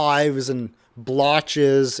hives and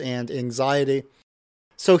blotches and anxiety.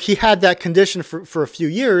 So he had that condition for a few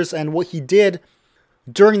years, and what he did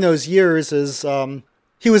during those years is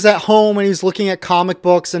he was at home and he was looking at comic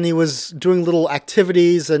books, and he was doing little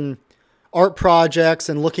activities and art projects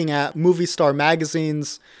and looking at movie star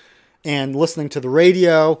magazines and listening to the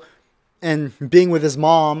radio and being with his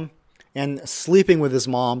mom and sleeping with his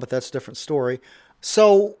mom, but that's a different story.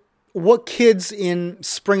 So what kids in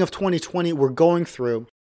spring of 2020 were going through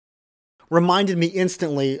reminded me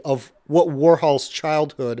instantly of what Warhol's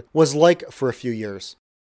childhood was like for a few years.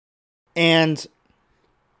 And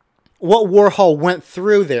what Warhol went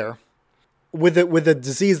through there with a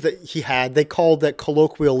disease that he had, they called that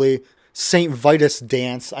colloquially St. Vitus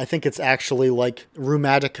dance. I think it's actually like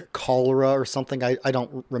rheumatic cholera or something. I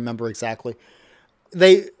don't remember exactly.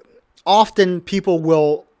 People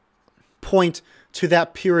will point to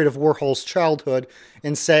that period of Warhol's childhood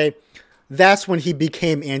and say, that's when he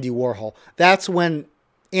became Andy Warhol. That's when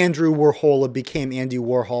Andrew Warhol became Andy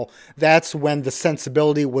Warhol. That's when the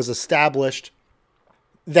sensibility was established.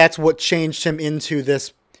 That's what changed him into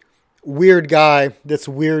this weird guy, this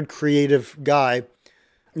weird creative guy,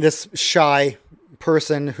 this shy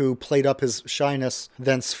person who played up his shyness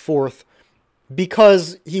thenceforth,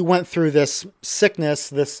 because he went through this sickness,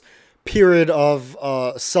 this period of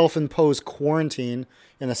self-imposed quarantine,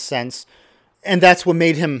 in a sense, and that's what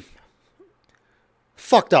made him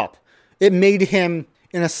fucked up. It made him,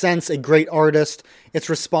 in a sense, a great artist. It's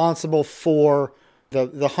responsible for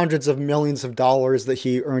the hundreds of millions of dollars that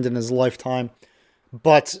he earned in his lifetime,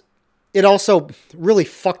 but it also really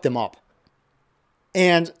fucked him up.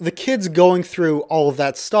 And the kids going through all of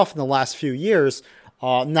that stuff in the last few years,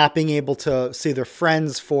 not being able to see their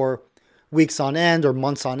friends for weeks on end or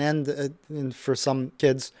months on end, for some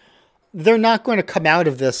kids, they're not going to come out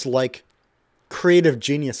of this like creative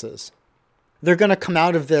geniuses. They're going to come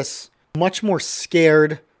out of this much more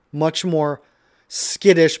scared, much more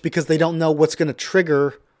skittish, because they don't know what's going to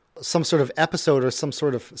trigger some sort of episode or some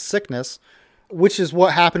sort of sickness, which is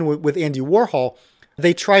what happened with Andy Warhol.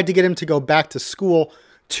 They tried to get him to go back to school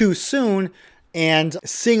too soon, and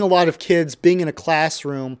seeing a lot of kids being in a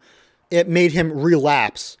classroom, it made him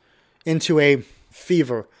relapse into a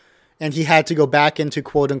fever, and he had to go back into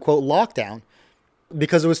quote-unquote lockdown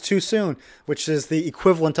because it was too soon, which is the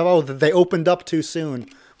equivalent of, they opened up too soon.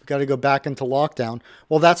 We got to go back into lockdown.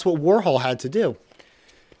 Well, that's what Warhol had to do.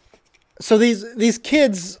 So these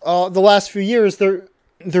kids, the last few years,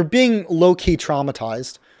 they're being low-key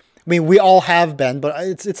traumatized. I mean, we all have been, but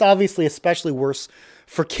it's obviously especially worse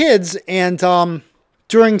for kids. And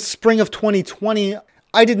during spring of 2020,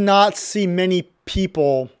 I did not see many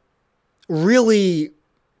people really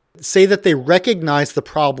say that they recognize the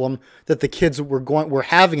problem that the kids were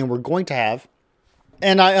having and were going to have.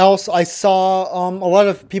 And I saw a lot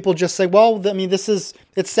of people just say, well, I mean, it's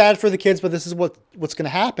sad for the kids, but this is what's going to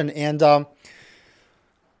happen. And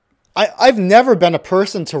I've never been a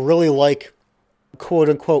person to really like, quote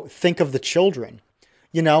unquote, think of the children.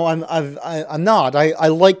 You know, I'm not. I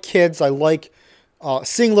like kids. I like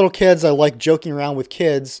seeing little kids. I like joking around with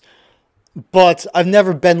kids. But I've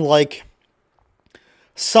never been like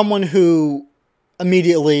someone who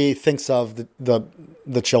immediately thinks of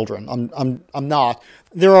the children. I'm not.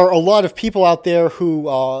 There are a lot of people out there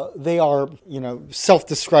who they are, you know,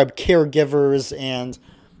 self-described caregivers, and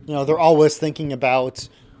you know, they're always thinking about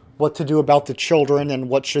what to do about the children and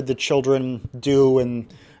what should the children do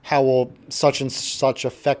and how will such and such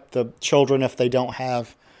affect the children if they don't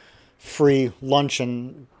have free lunch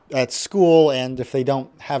at school and if they don't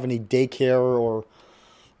have any daycare or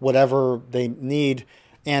whatever they need.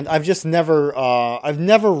 And I've just I've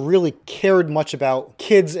never really cared much about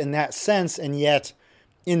kids in that sense. And yet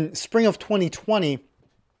in spring of 2020,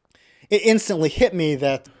 it instantly hit me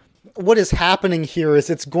that what is happening here is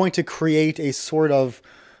it's going to create a sort of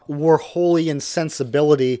Warholian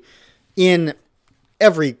sensibility in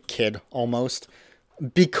every kid almost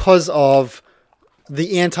because of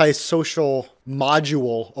the antisocial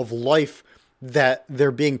module of life that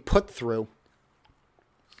they're being put through.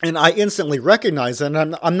 And I instantly recognize it,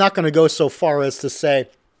 and I'm not going to go so far as to say,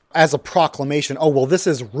 as a proclamation, oh, well, this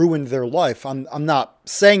has ruined their life. I'm not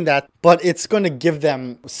saying that, but it's going to give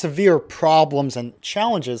them severe problems and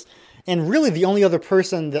challenges. And really the only other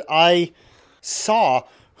person that I saw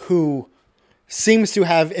who seems to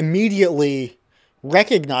have immediately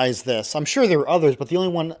recognized this, I'm sure there are others, but the only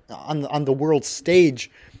one on the world stage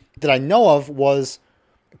that I know of was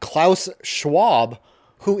Klaus Schwab,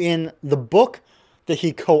 who in the book that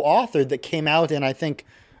he co-authored that came out in, I think,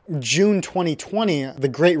 June 2020, the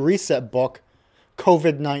Great Reset book,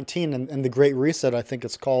 COVID-19 and the Great Reset, I think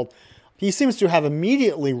it's called, he seems to have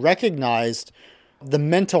immediately recognized the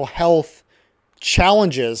mental health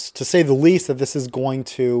challenges, to say the least, that this is going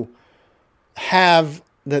to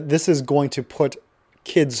put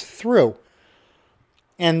kids through.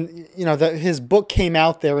 And, you know, that his book came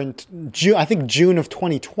out there in June, I think June of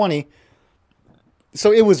 2020.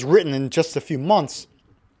 So it was written in just a few months.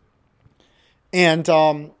 And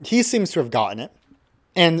he seems to have gotten it.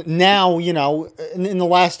 And now, you know, in the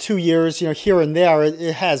last 2 years, you know, here and there,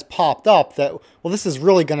 it has popped up that, well, this is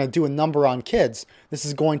really going to do a number on kids. This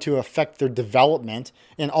is going to affect their development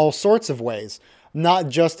in all sorts of ways. Not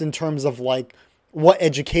just in terms of, like, what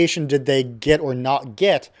education did they get or not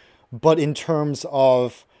get, but in terms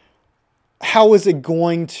of how is it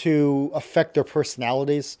going to affect their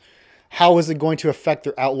personalities? How is it going to affect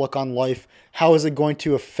their outlook on life? How is it going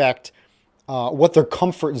to affect what their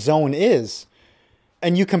comfort zone is?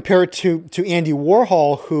 And you compare it to Andy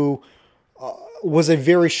Warhol, who was a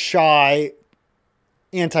very shy,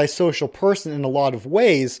 antisocial person in a lot of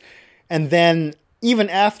ways. And then even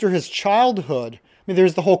after his childhood, I mean,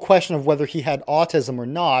 there's the whole question of whether he had autism or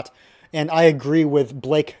not. And I agree with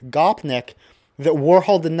Blake Gopnik that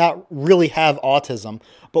Warhol did not really have autism,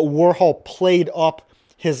 but Warhol played up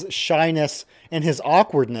his shyness and his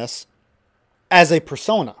awkwardness as a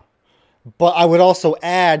persona. But I would also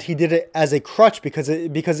add he did it as a crutch because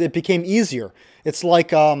it became easier. It's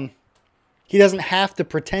like he doesn't have to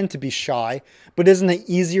pretend to be shy, but isn't it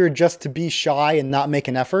easier just to be shy and not make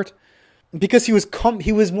an effort? Because he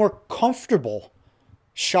was more comfortable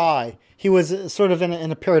shy. He was sort of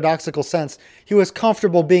in a paradoxical sense. He was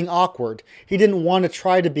comfortable being awkward. He didn't want to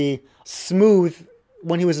try to be smooth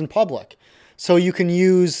when he was in public. So you can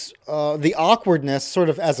use the awkwardness sort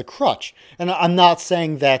of as a crutch. And I'm not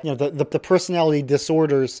saying that, you know, the personality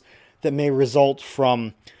disorders that may result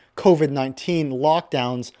from COVID-19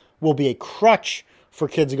 lockdowns will be a crutch for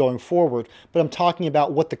kids going forward. But I'm talking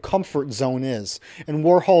about what the comfort zone is. And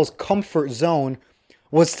Warhol's comfort zone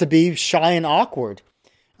was to be shy and awkward.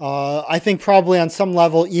 I think probably on some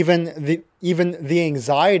level, even the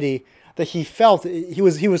anxiety that he felt, he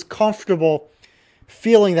was comfortable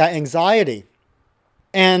feeling that anxiety.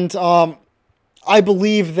 And I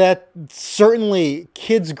believe that certainly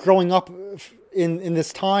kids growing up in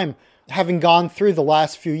this time, having gone through the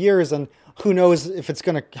last few years, and who knows if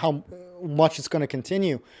how much it's going to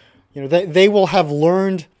continue, you know, they will have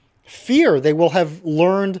learned fear. They will have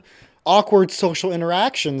learned awkward social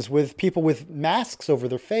interactions with people with masks over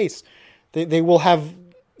their face. They will have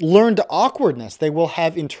learned awkwardness. They will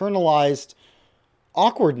have internalized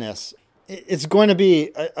awkwardness. It's going to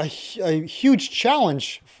be a huge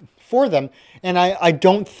challenge for them. And I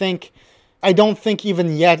don't think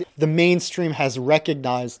even yet the mainstream has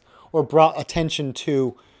recognized or brought attention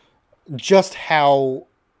to just how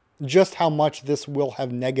much this will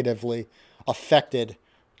have negatively affected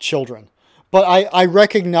children. But I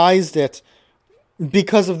recognized it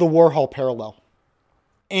because of the Warhol parallel.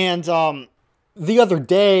 And the other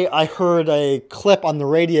day I heard a clip on the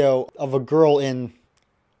radio of a girl in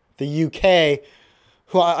the UK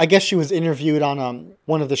who I guess she was interviewed on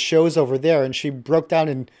one of the shows over there, and she broke down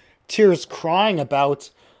in tears crying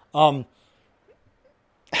about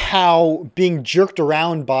how being jerked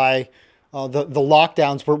around by the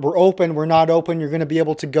lockdowns. We're open, we're not open, you're going to be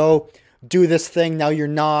able to go do this thing, now you're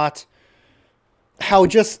not. How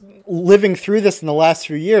just living through this in the last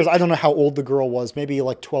few years. I don't know how old the girl was, maybe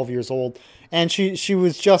like 12 years old. And she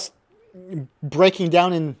was just breaking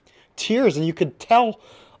down in tears, and you could tell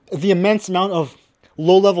the immense amount of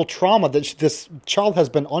low-level trauma that this child has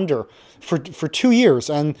been under for 2 years.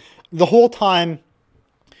 And the whole time,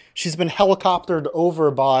 she's been helicoptered over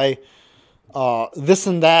by this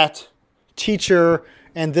and that teacher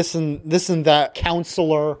and this and that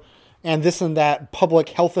counselor and this and that public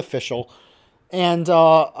health official. And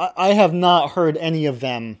I have not heard any of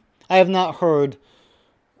them. I have not heard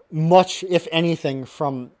much, if anything,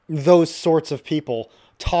 from those sorts of people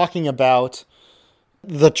talking about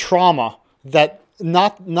the trauma that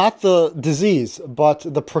not the disease, but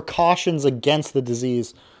the precautions against the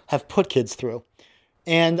disease have put kids through.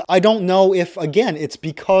 And I don't know if, again, it's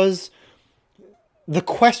because the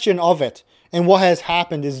question of it and what has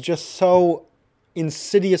happened is just so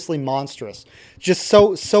insidiously monstrous, just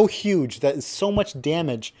so huge that so much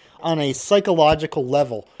damage on a psychological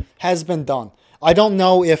level has been done. I don't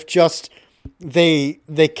know if just they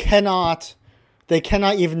cannot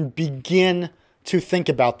even begin to think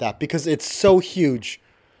about that because it's so huge.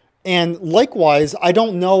 And likewise, I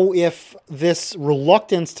don't know if this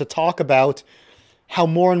reluctance to talk about how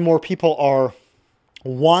more and more people are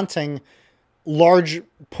wanting large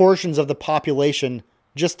portions of the population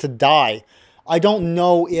just to die. I don't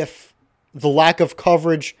know if the lack of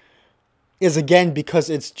coverage is, again, because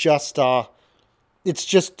it's just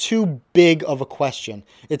too big of a question.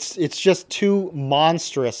 It's just too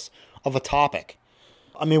monstrous of a topic.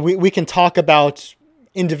 I mean, we can talk about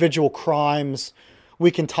individual crimes.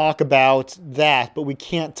 We can talk about that, but we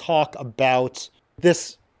can't talk about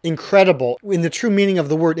this incredible, in the true meaning of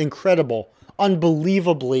the word incredible,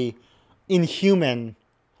 unbelievably inhuman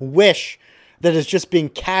wish that is just being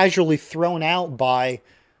casually thrown out by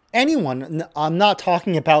anyone. I'm not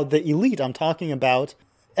talking about the elite. I'm talking about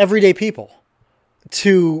everyday people.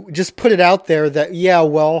 To just put it out there that, yeah,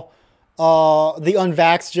 well, the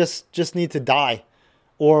unvaxxed just need to die.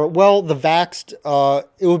 Or, well, the vaxxed,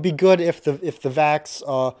 it would be good if the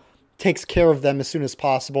vax takes care of them as soon as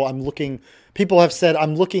possible. People have said,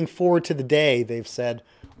 I'm looking forward to the day, they've said,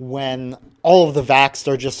 when all of the vaxxed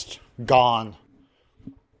are just gone.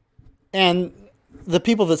 And the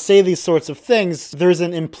people that say these sorts of things, there's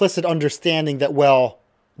an implicit understanding that, well,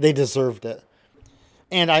 they deserved it.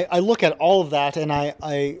 And I look at all of that, and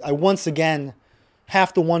I once again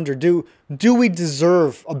have to wonder, do we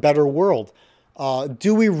deserve a better world?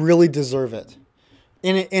 Do we really deserve it?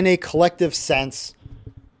 In a collective sense,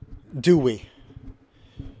 do we?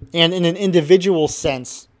 And in an individual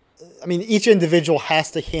sense, I mean, each individual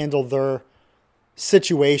has to handle their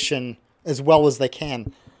situation as well as they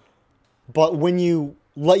can. But when you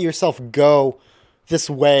let yourself go this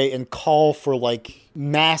way and call for, like,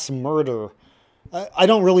 mass murder, I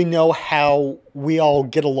don't really know how we all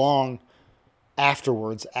get along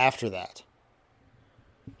afterwards, after that.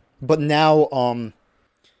 But now,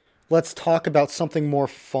 let's talk about something more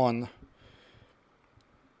fun.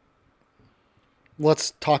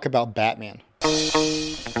 Let's talk about Batman.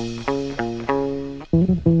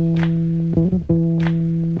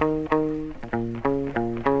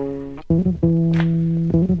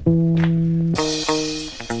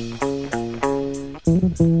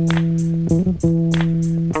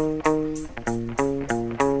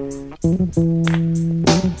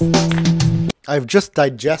 I've just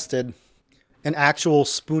digested an actual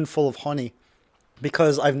spoonful of honey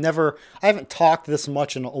because I haven't talked this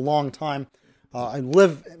much in a long time. I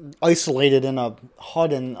live isolated in a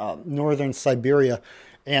hut in northern Siberia,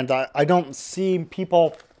 and I don't see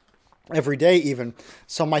people every day even.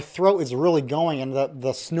 So my throat is really going, and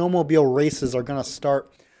the snowmobile races are going to start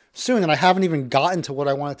soon, and I haven't even gotten to what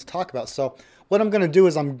I wanted to talk about. So what I'm going to do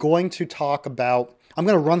is I'm going to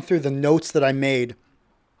run through the notes that I made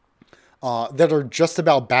that are just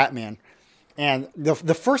about Batman. And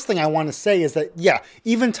the first thing I want to say is that, yeah,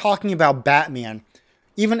 even talking about Batman,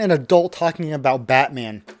 even an adult talking about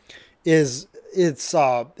Batman, it's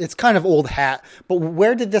kind of old hat. But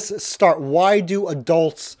where did this start? Why do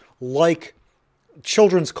adults like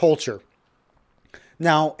children's culture?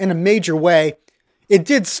 Now, in a major way, it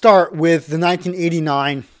did start with the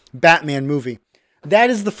 1989 Batman movie.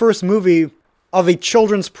 That is the first movie of a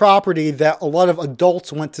children's property that a lot of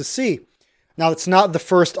adults went to see. Now, it's not the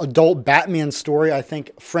first adult Batman story. I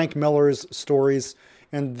think Frank Miller's stories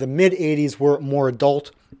in the mid-'80s were more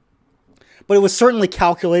adult. But it was certainly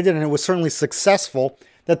calculated, and it was certainly successful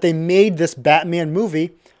that they made this Batman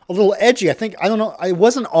movie a little edgy. I don't know, it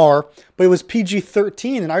wasn't R, but it was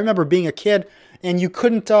PG-13. And I remember being a kid, and you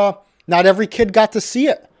couldn't, not every kid got to see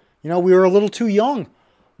it. You know, we were a little too young.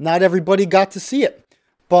 Not everybody got to see it.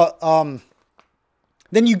 But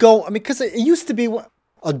then you go, I mean, because it used to be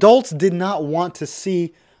adults did not want to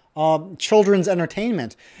see children's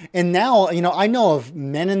entertainment. And now, I know of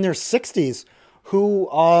men in their 60s who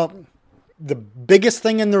the biggest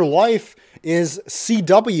thing in their life is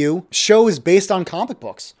CW shows based on comic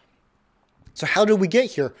books. So how did we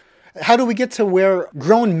get here? How do we get to where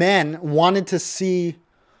grown men wanted to see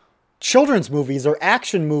children's movies or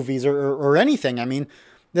action movies or anything? I mean,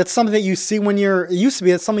 that's something that you see it used to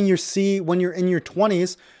be, that's something you see when you're in your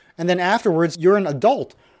 20s, and then afterwards you're an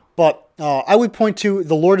adult. But I would point to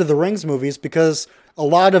the Lord of the Rings movies because a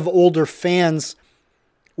lot of older fans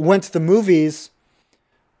went to the movies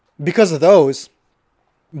because of those.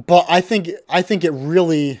 But I think it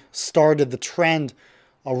really started the trend.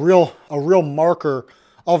 A real marker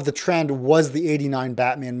of the trend was the '89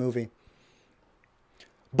 Batman movie.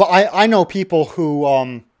 But I know people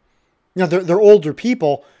who, they're older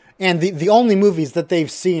people, and the only movies that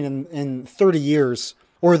they've seen in 30 years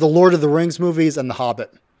were the Lord of the Rings movies and The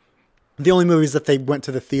Hobbit. The only movies that they went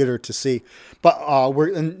to the theater to see. But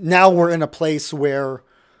now we're in a place where,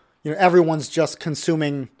 everyone's just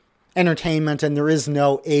consuming entertainment, and there is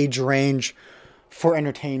no age range for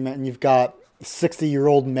entertainment. And you've got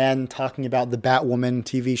 60-year-old men talking about the Batwoman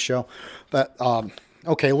TV show. But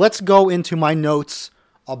okay, let's go into my notes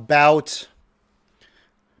about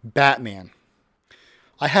Batman.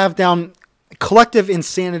 I have down collective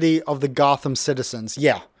insanity of the Gotham citizens.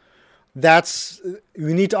 Yeah, you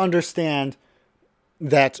need to understand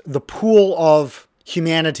that the pool of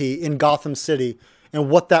humanity in Gotham City and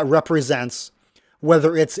what that represents,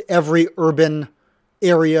 whether it's every urban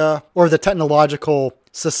area or the technological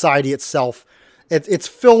society itself, it's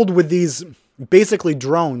filled with these basically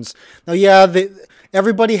drones. Now, yeah,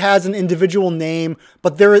 everybody has an individual name,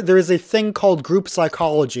 but there is a thing called group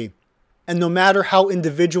psychology. And no matter how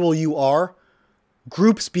individual you are,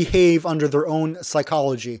 groups behave under their own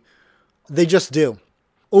psychology. They just do.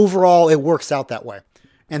 Overall, it works out that way.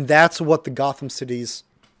 And that's what Gotham City's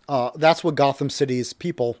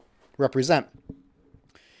people represent.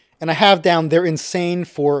 And I have down, they're insane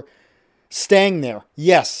for staying there.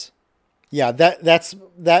 Yes. Yeah,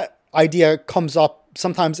 that idea comes up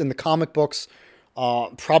sometimes in the comic books,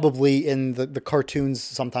 probably in the cartoons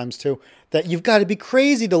sometimes too, that you've got to be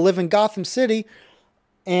crazy to live in Gotham City.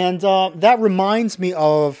 And that reminds me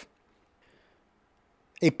of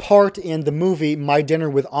a part in the movie My Dinner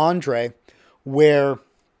with Andre, where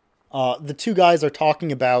the two guys are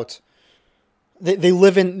talking about, they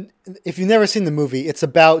live in, if you've never seen the movie, it's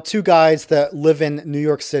about two guys that live in New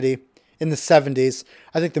York City in the 70s.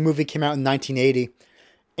 I think the movie came out in 1980.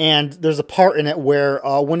 And there's a part in it where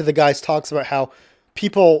one of the guys talks about how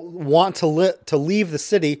people want to leave the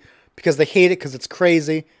city because they hate it, because it's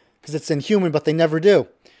crazy, because it's inhuman, but they never do.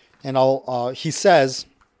 And he says,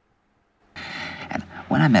 and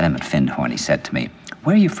when I met him at Findhorn, he said to me,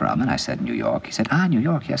 "Where are you from?" And I said, "New York." He said, "New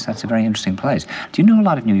York, yes, that's a very interesting place. Do you know a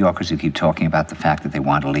lot of New Yorkers who keep talking about the fact that they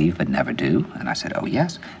want to leave but never do?" And I said, "Oh,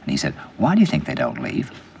 yes." And he said, "Why do you think they don't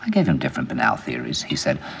leave?" I gave him different banal theories. He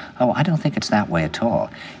said, "Oh, I don't think it's that way at all."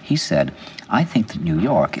 He said, "I think that New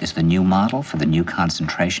York is the new model for the new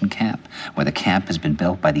concentration camp, where the camp has been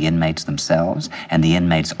built by the inmates themselves, and the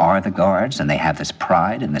inmates are the guards, and they have this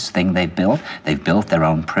pride in this thing they've built. They've built their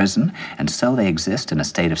own prison, and so they exist in a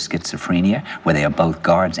state of schizophrenia, where they are both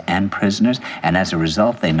guards and prisoners, and as a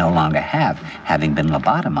result, they no longer have, having been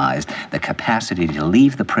lobotomized, the capacity to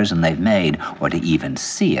leave the prison they've made, or to even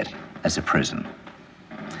see it as a prison."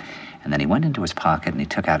 And then he went into his pocket and he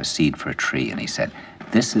took out a seed for a tree and he said,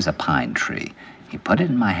 "This is a pine tree." He put it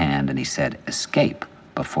in my hand and he said, "Escape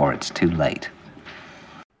before it's too late."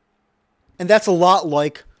 And that's a lot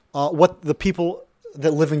like what the people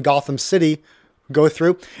that live in Gotham City go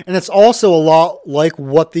through. And it's also a lot like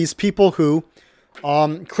what these people who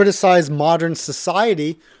criticize modern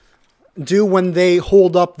society do when they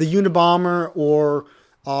hold up the Unabomber or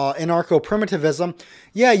anarcho-primitivism.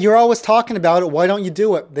 Yeah, you're always talking about it. Why don't you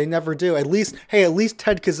do it? They never do. At least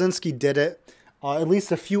Ted Kaczynski did it. At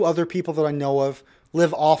least a few other people that I know of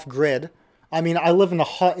live off-grid. I mean, I live in a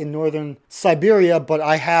hut in northern Siberia, but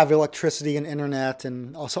I have electricity and internet,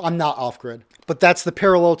 and also I'm not off-grid. But that's the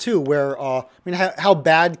parallel too, where, how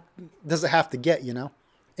bad does it have to get,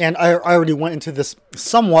 And I already went into this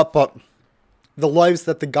somewhat, but the lives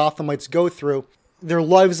that the Gothamites go through, they're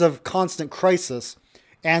lives of constant crisis.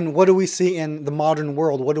 And what do we see in the modern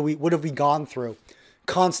world? What have we gone through?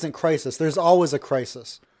 Constant crisis. There's always a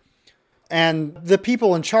crisis. And the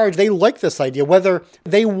people in charge, they like this idea, whether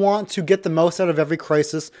they want to get the most out of every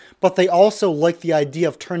crisis, but they also like the idea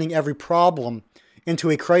of turning every problem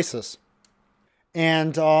into a crisis.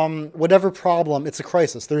 And whatever problem, it's a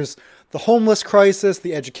crisis. There's the homeless crisis,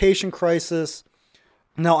 the education crisis.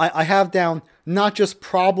 Now, I have down not just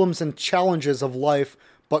problems and challenges of life,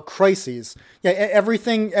 but crises. Yeah,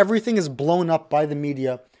 everything is blown up by the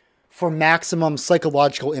media for maximum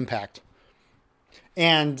psychological impact.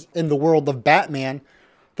 And in the world of Batman,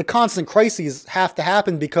 the constant crises have to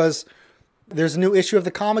happen because there's a new issue of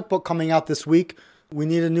the comic book coming out this week. We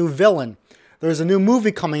need a new villain. There's a new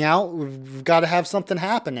movie coming out. We've got to have something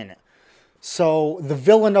happen in it. So the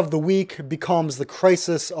villain of the week becomes the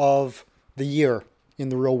crisis of the year in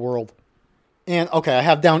the real world. And okay, I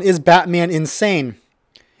have down, is Batman insane?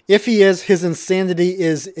 If he is, his insanity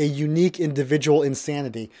is a unique individual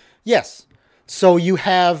insanity. Yes. So you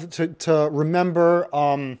have to remember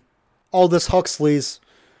Aldous Huxley's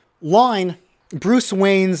line, Bruce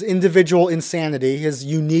Wayne's individual insanity, his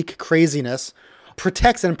unique craziness,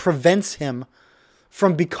 protects and prevents him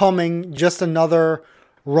from becoming just another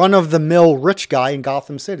run-of-the-mill rich guy in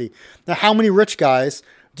Gotham City. Now, how many rich guys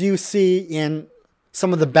do you see in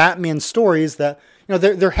some of the Batman stories that, you know,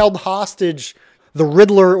 they're held hostage? The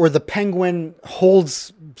Riddler or the Penguin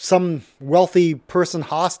holds some wealthy person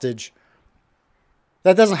hostage.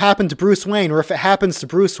 That doesn't happen to Bruce Wayne, or if it happens to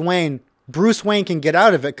Bruce Wayne can get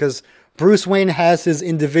out of it because Bruce Wayne has his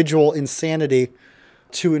individual insanity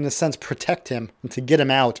to, in a sense, protect him and to get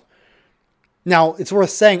him out. Now, it's worth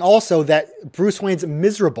saying also that Bruce Wayne's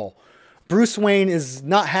miserable. Bruce Wayne is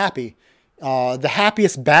not happy. The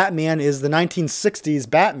happiest Batman is the 1960s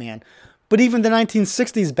Batman. But even the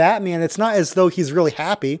 1960s Batman, it's not as though he's really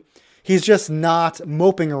happy. He's just not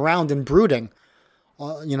moping around and brooding.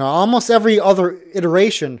 Almost every other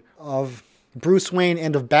iteration of Bruce Wayne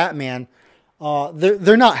and of Batman,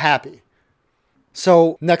 they're not happy.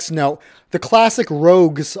 So, next note, the classic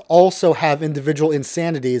rogues also have individual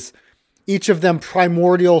insanities, each of them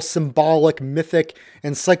primordial, symbolic, mythic,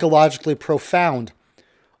 and psychologically profound,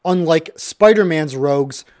 unlike Spider-Man's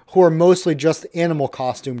rogues, who are mostly just animal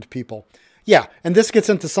costumed people. Yeah, and this gets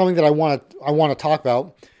into something that I want to talk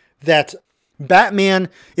about, that Batman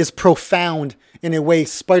is profound in a way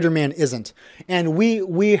Spider-Man isn't. And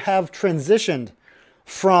we have transitioned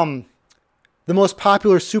from the most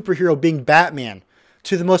popular superhero being Batman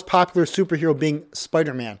to the most popular superhero being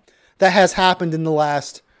Spider-Man. That has happened in the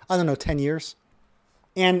last, 10 years.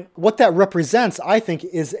 And what that represents, I think,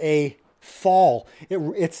 is a fall.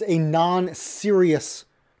 It's a non-serious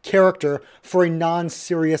character for a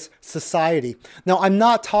non-serious society. Now, I'm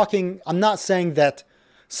not saying that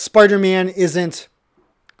Spider-Man isn't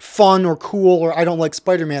fun or cool or I don't like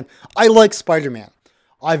Spider-Man. I like Spider-Man.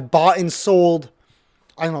 I've bought and sold,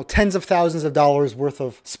 tens of thousands of dollars worth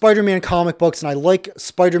of Spider-Man comic books, and I like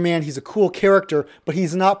Spider-Man. He's a cool character, but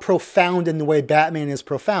he's not profound in the way Batman is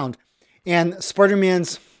profound. And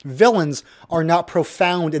Spider-Man's villains are not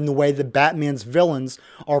profound in the way that Batman's villains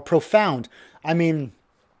are profound. I mean,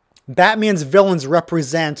 Batman's villains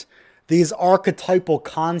represent these archetypal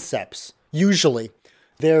concepts, usually.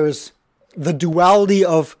 There's the duality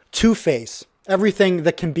of Two-Face, everything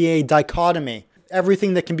that can be a dichotomy,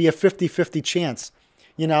 everything that can be a 50-50 chance.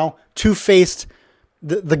 Two-faced,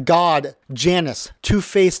 the god, Janus.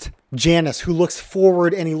 Two-faced Janus, who looks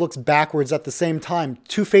forward and he looks backwards at the same time.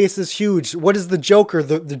 Two-Face is huge. What is the Joker?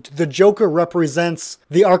 The Joker represents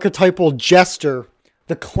the archetypal jester,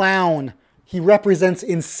 the clown. He represents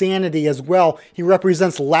insanity as well. He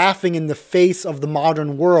represents laughing in the face of the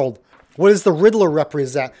modern world. What does the Riddler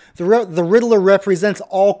represent? The Riddler represents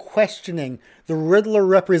all questioning. The Riddler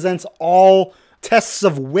represents all tests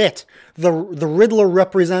of wit. The Riddler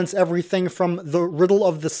represents everything from the riddle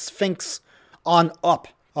of the Sphinx on up.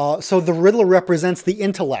 So the Riddler represents the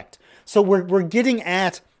intellect. So we're getting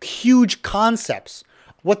at huge concepts.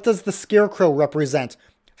 What does the Scarecrow represent?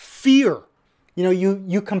 Fear.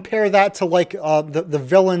 You compare that to the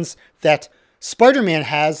villains that Spider-Man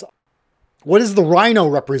has. What does the Rhino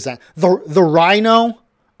represent? The Rhino,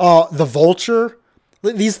 the Vulture.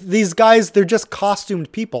 These guys, they're just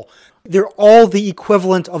costumed people. They're all the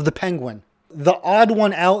equivalent of the Penguin. The odd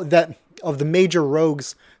one out of the major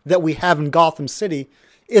rogues that we have in Gotham City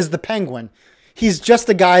is the Penguin. He's just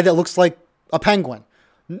a guy that looks like a penguin.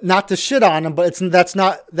 Not to shit on him, but that's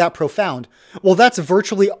not that profound. Well, that's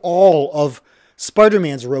virtually all of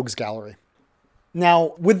Spider-Man's rogues gallery.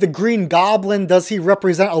 Now, with the Green Goblin, does he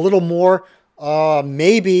represent a little more?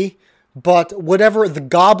 Maybe. But whatever the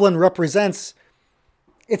Goblin represents,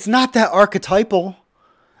 it's not that archetypal.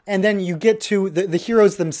 And then you get to the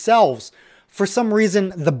heroes themselves. For some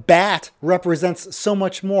reason, the Bat represents so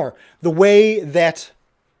much more. The way that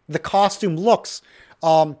the costume looks.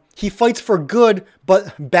 He fights for good,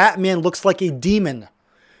 but Batman looks like a demon.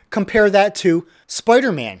 compare that to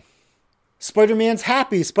Spider-Man. Spider-Man's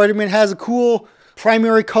happy. Spider-Man has a cool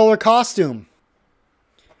primary color costume.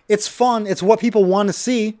 It's fun. It's what people want to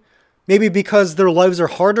see. Maybe because their lives are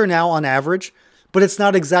harder now on average, but it's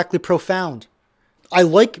not exactly profound. I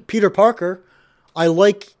like Peter Parker. I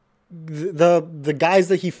like the guys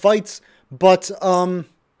that he fights, but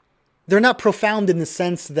they're not profound in the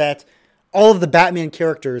sense that all of the Batman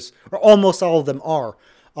characters, or almost all of them, are.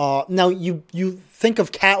 Now, you think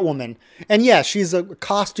of Catwoman, and yeah, she's a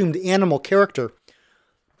costumed animal character,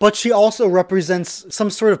 but she also represents some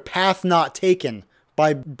sort of path not taken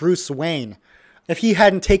by Bruce Wayne. If he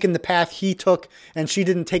hadn't taken the path he took, and she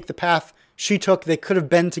didn't take the path she took, they could have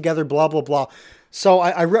been together, blah, blah, blah. So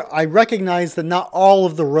I recognize that not all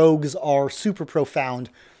of the rogues are super profound,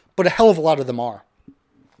 but a hell of a lot of them are.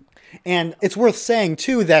 And it's worth saying,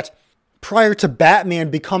 too, that prior to Batman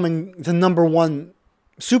becoming the number one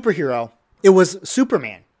superhero, it was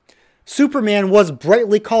Superman. Superman was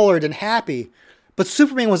brightly colored and happy, but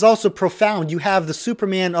Superman was also profound. You have the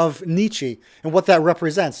Superman of Nietzsche and what that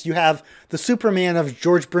represents. You have the Superman of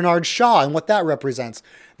George Bernard Shaw and what that represents.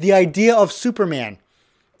 The idea of Superman.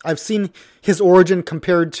 I've seen his origin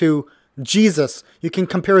compared to Jesus. You can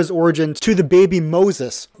compare his origin to the baby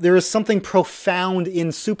Moses. There is something profound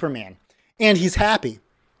in Superman, and he's happy.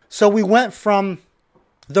 So we went from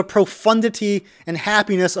the profundity and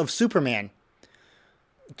happiness of Superman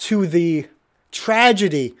to the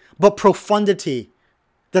tragedy but profundity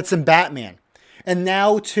that's in Batman. And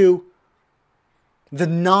now to the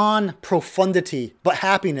non-profundity but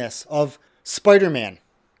happiness of Spider-Man.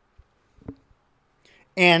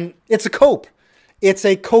 And it's a cope. It's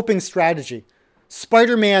a coping strategy.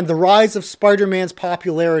 Spider-Man, the rise of Spider-Man's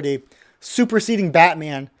popularity, superseding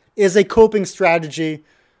Batman, is a coping strategy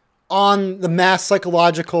on the mass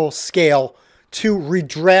psychological scale to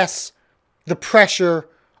redress the pressure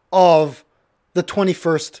of the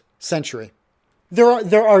 21st century.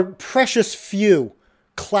 There are precious few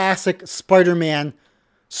classic Spider-Man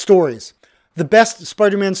stories. The best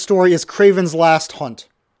Spider-Man story is Kraven's Last Hunt.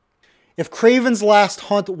 If Kraven's Last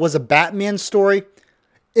Hunt was a Batman story,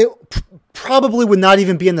 it probably would not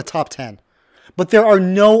even be in the top 10. But there are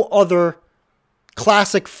no other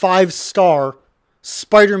classic 5-star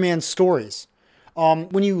Spider-Man stories.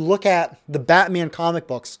 When you look at the Batman comic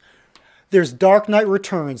books, there's Dark Knight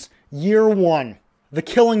Returns, Year One, The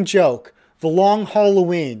Killing Joke, The Long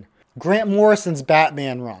Halloween, Grant Morrison's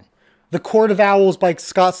Batman run, The Court of Owls by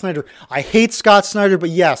Scott Snyder. I hate Scott Snyder, but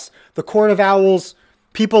yes, The Court of Owls,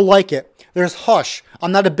 people like it. There's Hush.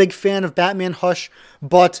 I'm not a big fan of Batman Hush,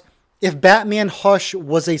 but if Batman Hush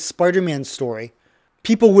was a Spider-Man story,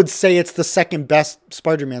 people would say it's the second best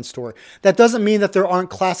Spider-Man story. That doesn't mean that there aren't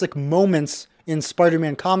classic moments in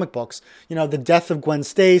Spider-Man comic books. You know, the death of Gwen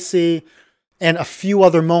Stacy and a few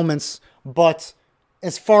other moments. But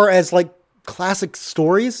as far as like classic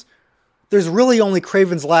stories, there's really only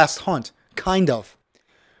Kraven's Last Hunt, kind of.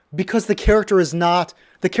 Because the character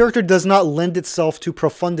does not lend itself to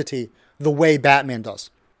profundity the way Batman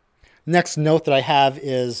does. Next note that I have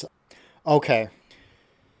is, okay,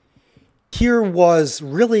 here was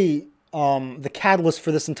really the catalyst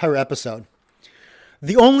for this entire episode.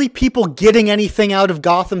 The only people getting anything out of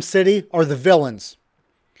Gotham City are the villains.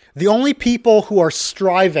 The only people who are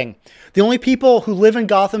striving, the only people who live in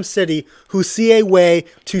Gotham City who see a way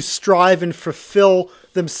to strive and fulfill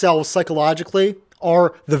themselves psychologically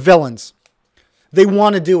are the villains. They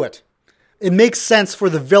want to do it. It makes sense for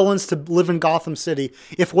the villains to live in Gotham City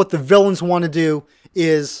if what the villains want to do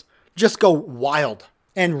is just go wild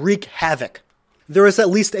and wreak havoc. There is at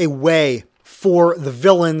least a way for the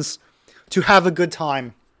villains to have a good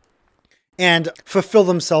time and fulfill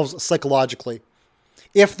themselves psychologically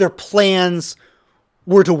if their plans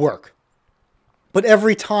were to work. But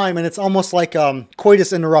every time, and it's almost like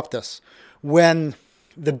coitus interruptus, when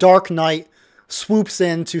the Dark Knight swoops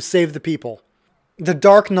in to save the people, the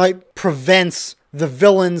Dark Knight prevents the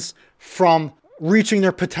villains from reaching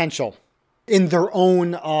their potential in their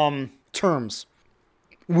own terms.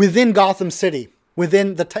 Within Gotham City,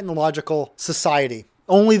 within the technological society,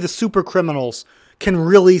 only the super criminals can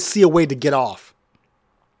really see a way to get off.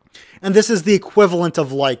 And this is the equivalent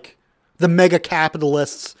of like the mega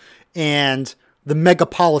capitalists and the mega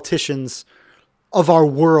politicians of our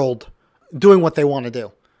world doing what they want to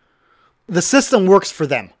do. The system works for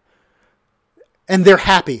them. And they're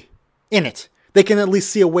happy in it. They can at least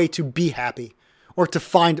see a way to be happy or to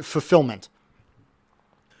find fulfillment.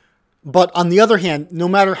 But on the other hand, no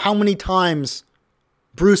matter how many times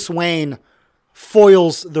Bruce Wayne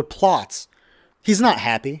foils their plots, he's not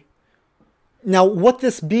happy. Now, what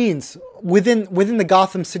this means within the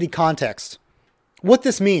Gotham City context, what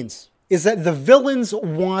this means is that the villains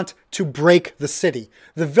want to break the city.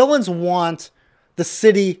 The villains want the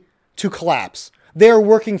city to collapse. They are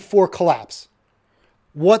working for collapse.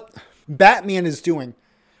 What Batman is doing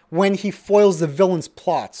when he foils the villain's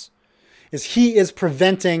plots is he is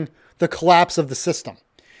preventing the collapse of the system.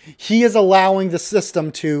 He is allowing the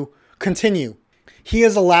system to continue. He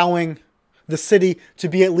is allowing the city to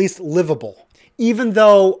be at least livable. Even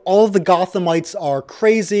though all of the Gothamites are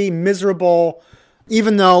crazy, miserable,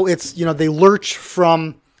 even though it's, they lurch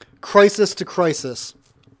from crisis to crisis,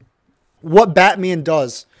 what Batman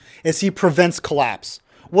does is he prevents collapse.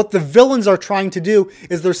 What the villains are trying to do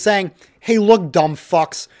is they're saying, hey, look, dumb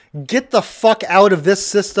fucks, get the fuck out of this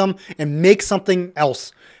system and make something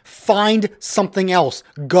else. Find something else.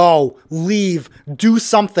 Go, leave, do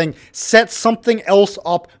something, set something else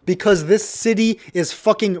up because this city is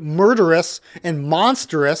fucking murderous and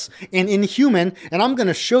monstrous and inhuman, and I'm going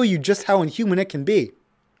to show you just how inhuman it can be.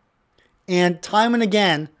 And time and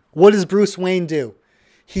again, what does Bruce Wayne do?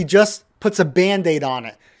 He just puts a Band-Aid on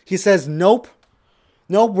it. He says, nope,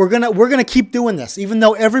 we're gonna keep doing this, even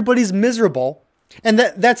though everybody's miserable. And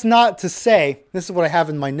that's not to say, this is what I have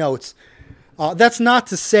in my notes, that's not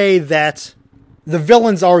to say that the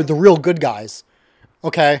villains are the real good guys.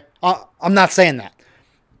 Okay? I'm not saying that.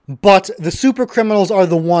 But the super criminals are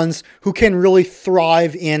the ones who can really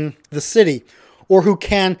thrive in the city, or who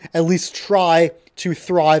can at least try to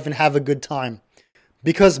thrive and have a good time.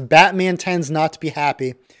 Because Batman tends not to be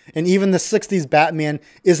happy, and even the 60s Batman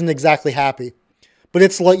isn't exactly happy. But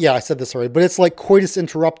it's like, I said this already, but it's like coitus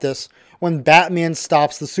interruptus when Batman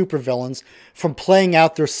stops the supervillains from playing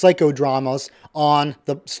out their psychodramas on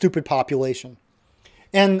the stupid population.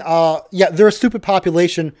 And they're a stupid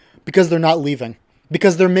population because they're not leaving,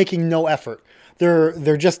 because they're making no effort.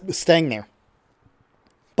 They're just staying there.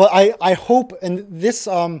 But I hope, and this,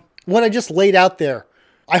 what I just laid out there,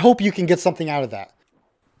 I hope you can get something out of that.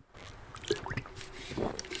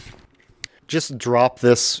 Just drop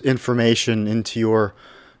this information into your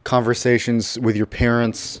conversations with your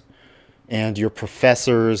parents and your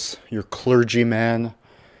professors, your clergymen,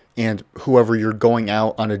 and whoever you're going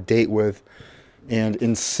out on a date with, and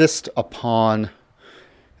insist upon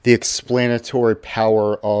the explanatory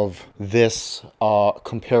power of this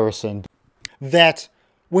comparison. That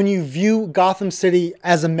when you view Gotham City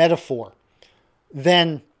as a metaphor,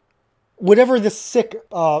 then whatever this sick,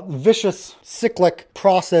 vicious, cyclic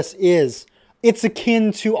process is, it's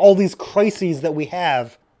akin to all these crises that we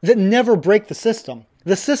have that never break the system.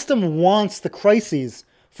 The system wants the crises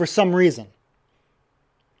for some reason.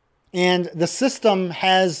 And the system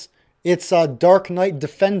has its Dark Knight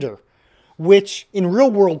Defender, which in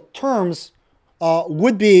real world terms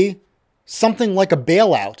would be something like a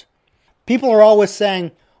bailout. People are always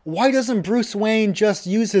saying, why doesn't Bruce Wayne just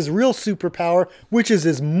use his real superpower, which is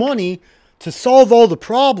his money, to solve all the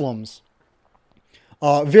problems?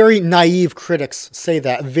 Very naive critics say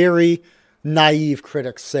that. Very naive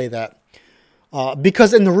critics say that.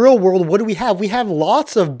 Because in the real world, what do we have? We have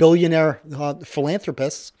lots of billionaire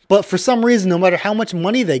philanthropists. But for some reason, no matter how much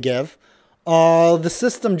money they give, the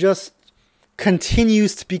system just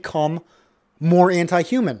continues to become more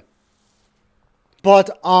anti-human.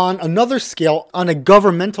 But on another scale, on a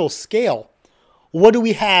governmental scale, what do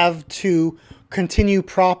we have to continue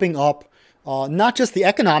propping up not just the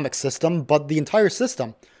economic system, but the entire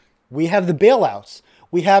system? We have the bailouts.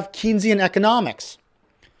 We have Keynesian economics.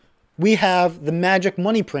 We have the magic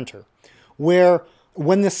money printer, where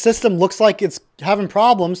when the system looks like it's having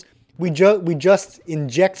problems, we just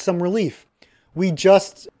inject some relief. We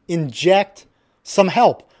just inject some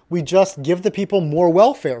help. We just give the people more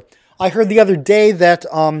welfare. I heard the other day that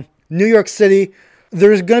New York City,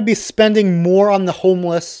 there's going to be spending more on the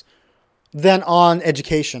homeless than on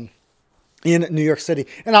education in New York City.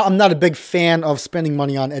 And I'm not a big fan of spending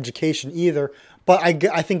money on education either, but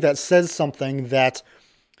I think that says something that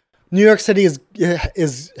New York City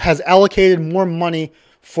has allocated more money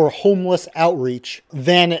for homeless outreach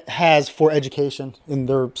than it has for education in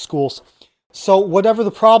their schools. So whatever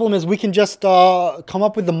the problem is, we can just come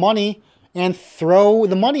up with the money and throw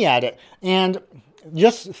the money at it. And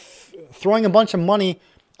just throwing a bunch of money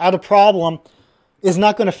at a problem is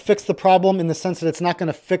not going to fix the problem in the sense that it's not going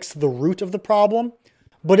to fix the root of the problem,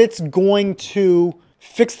 but it's going to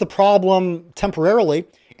fix the problem temporarily.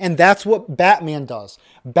 And that's what Batman does.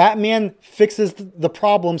 Batman fixes the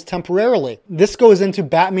problems temporarily. This goes into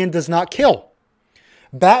Batman does not kill.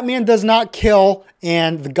 Batman does not kill,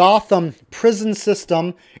 and the Gotham prison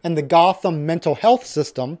system and the Gotham mental health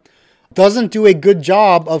system doesn't do a good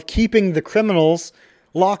job of keeping the criminals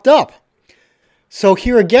locked up. So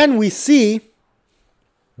here again we see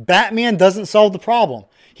Batman doesn't solve the problem.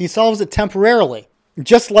 He solves it temporarily.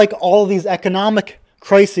 Just like all of these economic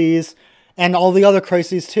crises and all the other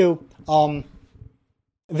crises too,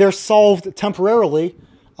 they're solved temporarily.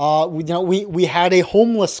 We had a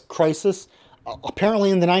homeless crisis apparently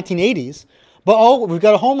in the 1980s, but we've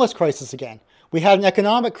got a homeless crisis again. We had an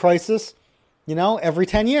economic crisis, every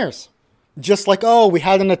 10 years. Just like, we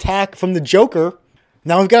had an attack from the Joker.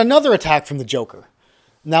 Now we've got another attack from the Joker.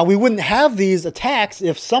 Now, we wouldn't have these attacks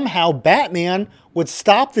if somehow Batman would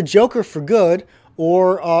stop the Joker for good,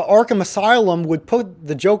 or Arkham Asylum would put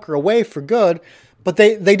the Joker away for good, but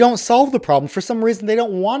they don't solve the problem. For some reason, they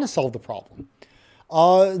don't want to solve the problem.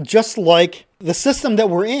 Just like the system that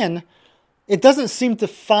we're in, it doesn't seem to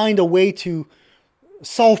find a way to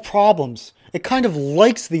solve problems. It kind of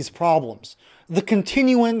likes these problems. The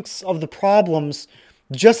continuance of the problems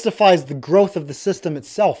justifies the growth of the system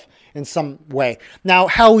itself in some way. Now,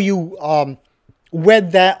 how you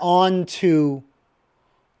wed that onto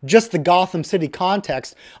just the Gotham City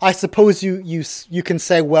context, I suppose you can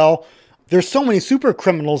say, well, there's so many super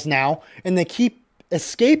criminals now, and they keep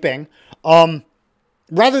escaping.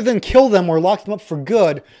 Rather than kill them or lock them up for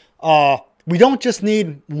good, we don't just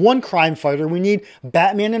need one crime fighter. We need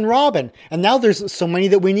Batman and Robin. And now there's so many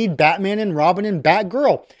that we need Batman and Robin and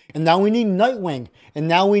Batgirl. And now we need Nightwing. And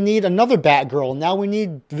now we need another Batgirl. And now we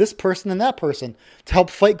need this person and that person to help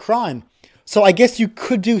fight crime. So I guess you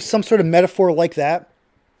could do some sort of metaphor like that,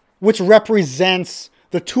 which represents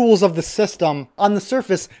the tools of the system on the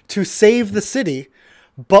surface to save the city.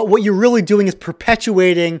 But what you're really doing is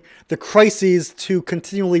perpetuating the crises to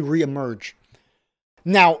continually reemerge.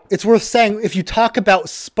 Now, it's worth saying, if you talk about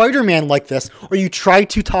Spider-Man like this, or you try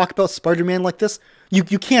to talk about Spider-Man like this, you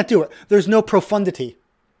can't do it. There's no profundity.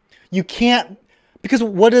 You can't, because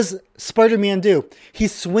what does Spider-Man do? He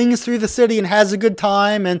swings through the city and has a good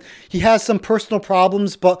time, and he has some personal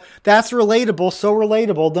problems, but that's relatable, so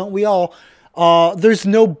relatable, don't we all? There's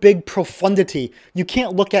no big profundity. You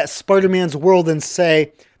can't look at Spider-Man's world and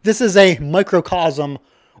say, this is a microcosm,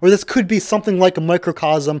 or this could be something like a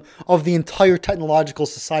microcosm of the entire technological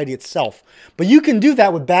society itself. But you can do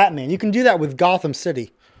that with Batman. You can do that with Gotham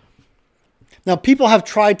City. Now, people have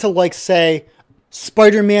tried to say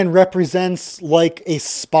Spider-Man represents like a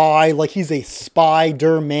spy, like he's a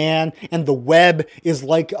Spider-Man, and the web is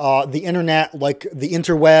like the internet, like the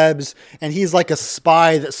interwebs, and he's like a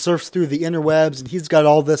spy that surfs through the interwebs, and he's got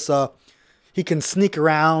all this, he can sneak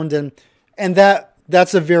around, and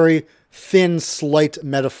that's a very thin, slight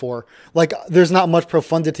metaphor. Like, there's not much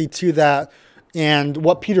profundity to that, and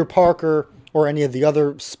what Peter Parker or any of the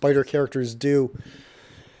other Spider characters do,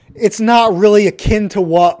 it's not really akin to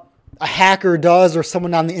what a hacker does or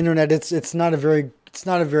someone on the internet. It's not a very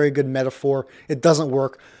good metaphor. It doesn't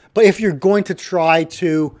work. But if you're going to try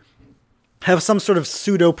to have some sort of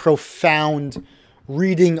pseudo profound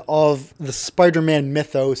reading of the Spider-Man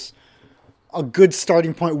mythos, a good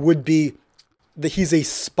starting point would be that he's a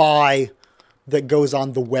spy that goes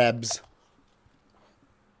on the webs.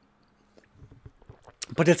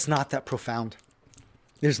 But it's not that profound.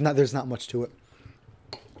 There's not much to it.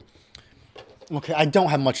 Okay, I don't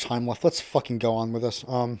have much time left. Let's fucking go on with this.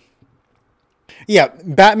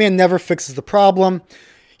 Batman never fixes the problem.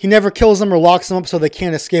 He never kills them or locks them up so they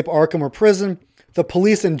can't escape Arkham or prison. The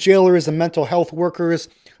police and jailers and mental health workers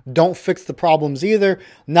don't fix the problems either.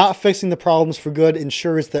 Not fixing the problems for good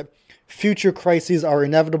ensures that future crises are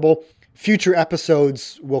inevitable. Future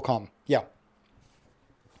episodes will come. Yeah.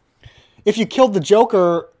 If you killed the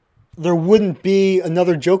Joker, there wouldn't be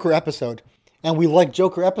another Joker episode. And we like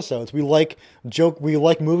Joker episodes. We like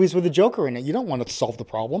movies with a Joker in it. You don't want to solve the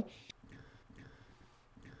problem.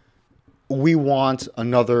 We want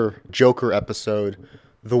another Joker episode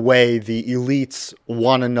the way the elites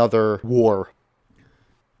want another war.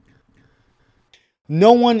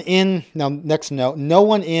 No one in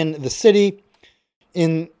the city,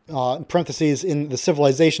 in parentheses, in the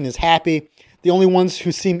civilization is happy. The only ones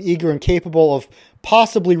who seem eager and capable of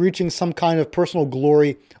possibly reaching some kind of personal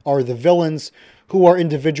glory are the villains, who are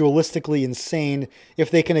individualistically insane if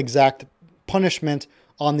they can exact punishment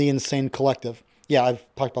on the insane collective. Yeah, I've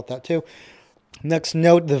talked about that too. Next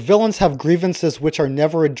note, the villains have grievances which are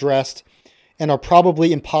never addressed and are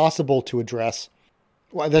probably impossible to address.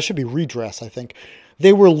 Well, that should be redress, I think.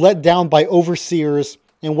 They were let down by overseers,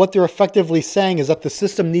 and what they're effectively saying is that the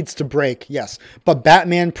system needs to break, yes, but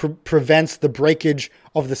Batman prevents the breakage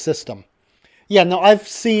of the system. Yeah, now I've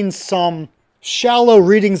seen some shallow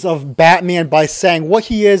readings of Batman by saying what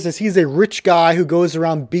he is he's a rich guy who goes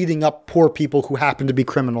around beating up poor people who happen to be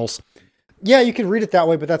criminals. Yeah, you could read it that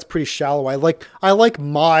way, but that's pretty shallow. I like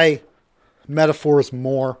my metaphors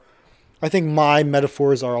more. I think my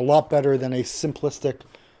metaphors are a lot better than a simplistic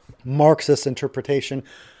Marxist interpretation.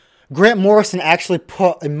 Grant Morrison actually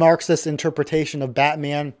put a Marxist interpretation of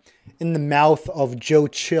Batman in the mouth of Joe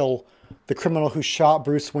Chill, the criminal who shot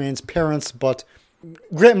Bruce Wayne's parents, but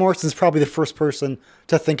Grant Morrison is probably the first person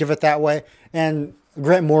to think of it that way, and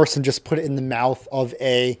Grant Morrison just put it in the mouth of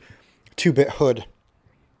a 2-bit hood.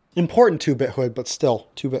 Important 2-bit hood, but still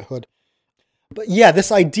 2-bit hood. But yeah,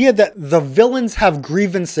 this idea that the villains have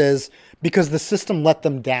grievances because the system let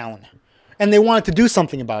them down, and they wanted to do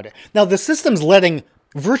something about it. Now, the system's letting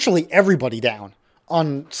virtually everybody down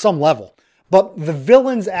on some level, but the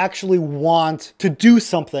villains actually want to do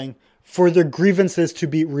something for their grievances to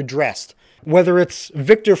be redressed. Whether it's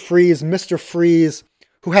Victor Freeze, Mr. Freeze,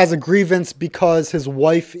 who has a grievance because his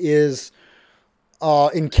wife is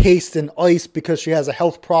encased in ice because she has a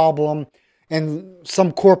health problem and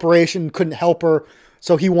some corporation couldn't help her,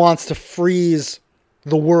 so he wants to freeze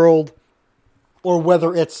the world. Or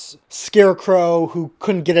whether it's Scarecrow, who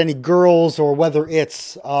couldn't get any girls, or whether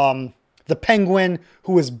it's the Penguin,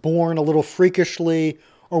 who was born a little freakishly,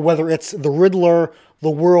 or whether it's the Riddler, the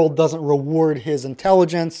world doesn't reward his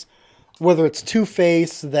intelligence, whether it's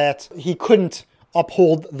Two-Face, that he couldn't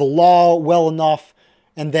uphold the law well enough,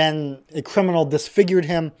 and then a criminal disfigured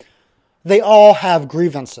him. They all have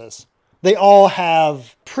grievances. They all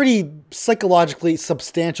have pretty psychologically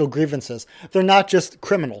substantial grievances. They're not just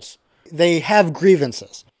criminals. They have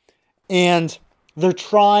grievances. And they're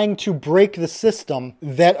trying to break the system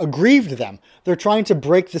that aggrieved them. They're trying to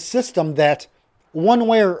break the system that, one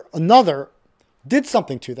way or another, did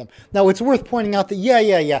something to them. Now, it's worth pointing out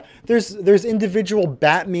that, there's individual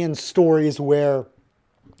Batman stories where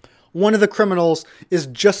one of the criminals is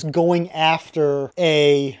just going after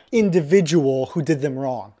a individual who did them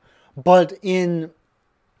wrong. But in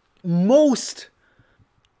most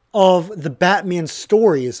of the Batman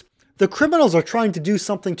stories, the criminals are trying to do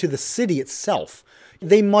something to the city itself.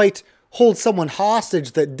 They might hold someone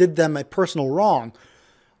hostage that did them a personal wrong,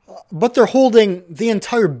 but they're holding the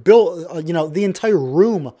entire the entire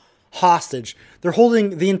room hostage. They're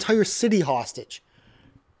holding the entire city hostage.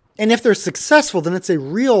 And if they're successful, then it's a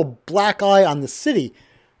real black eye on the city.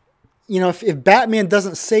 If Batman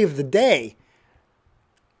doesn't save the day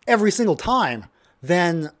every single time,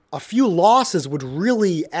 then a few losses would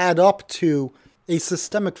really add up to a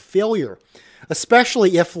systemic failure.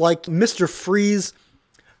 Especially if, like, Mr. Freeze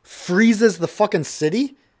freezes the fucking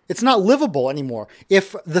city. It's not livable anymore.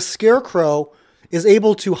 If the Scarecrow is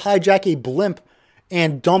able to hijack a blimp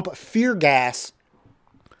and dump fear gas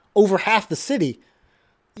over half the city,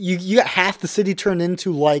 you get half the city turned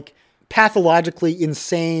into, like, pathologically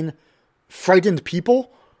insane, frightened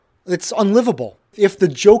people. It's unlivable. If the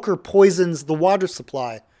Joker poisons the water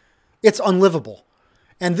supply, it's unlivable.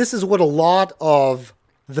 And this is what a lot of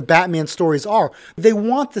the Batman stories are. They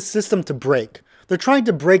want the system to break. They're trying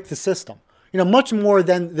to break the system. Much more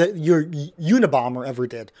than your Unabomber ever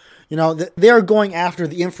did. They are going after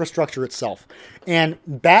the infrastructure itself. And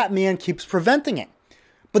Batman keeps preventing it.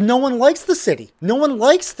 But no one likes the city. No one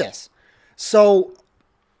likes this. So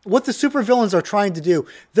what the supervillains are trying to do,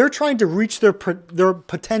 they're trying to reach their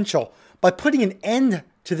potential by putting an end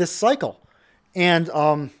to this cycle. And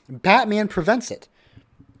Batman prevents it.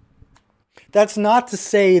 That's not to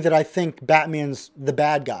say that I think Batman's the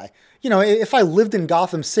bad guy. If I lived in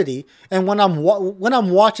Gotham City and when I'm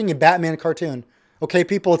watching a Batman cartoon, okay,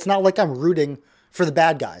 people, it's not like I'm rooting for the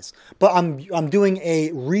bad guys, but I'm doing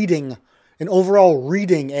an overall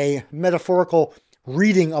reading, a metaphorical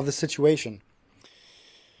reading of the situation.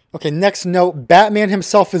 Okay, next note, Batman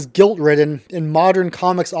himself is guilt-ridden, and modern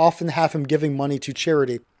comics often have him giving money to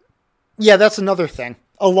charity. Yeah, that's another thing.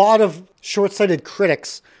 A lot of short-sighted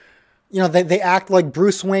critics, they act like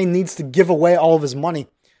Bruce Wayne needs to give away all of his money.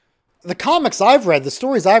 The comics I've read, the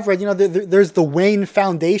stories I've read, there's the Wayne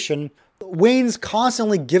Foundation. Wayne's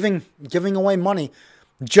constantly giving away money,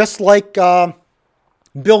 just like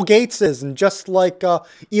Bill Gates is, and just like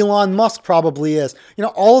Elon Musk probably is.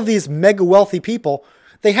 All of these mega wealthy people,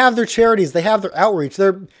 they have their charities, they have their outreach.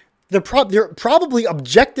 They're probably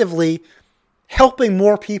objectively helping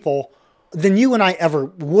more people than you and I ever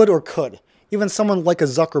would or could. Even someone like a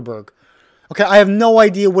Zuckerberg. Okay, I have no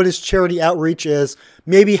idea what his charity outreach is.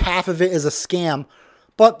 Maybe half of it is a scam.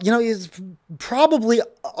 But, it's probably,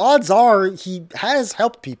 odds are, he has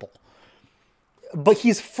helped people. But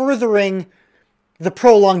he's furthering the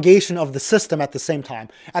prolongation of the system at the same time.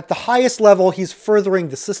 At the highest level, he's furthering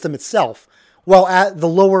the system itself. While at the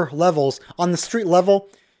lower levels, on the street level,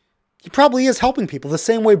 he probably is helping people. The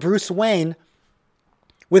same way Bruce Wayne,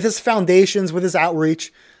 with his foundations, with his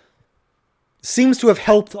outreach, seems to have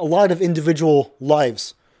helped a lot of individual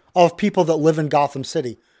lives of people that live in Gotham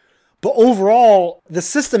City. But overall, the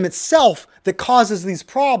system itself that causes these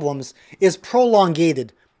problems is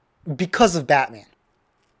prolongated because of Batman.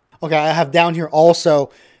 Okay, I have down here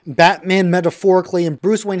also Batman metaphorically and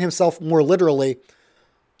Bruce Wayne himself more literally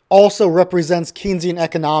also represents Keynesian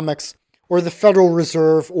economics or the Federal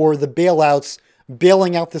Reserve or the bailouts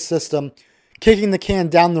bailing out the system, kicking the can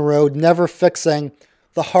down the road, never fixing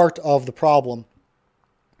the heart of the problem.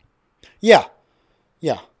 Yeah.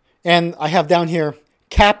 And I have down here,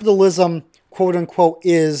 capitalism, quote unquote,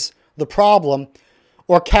 is the problem,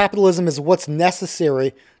 or capitalism is what's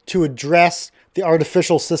necessary to address the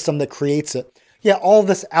artificial system that creates it. Yeah, all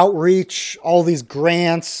this outreach, all these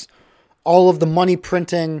grants, all of the money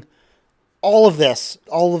printing, all of this,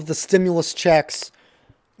 all of the stimulus checks,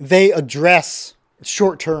 they address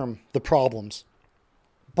short-term the problems.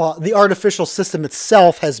 But the artificial system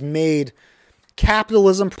itself has made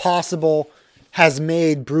capitalism possible, has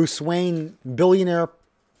made Bruce Wayne billionaire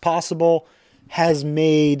possible, has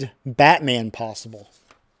made Batman possible.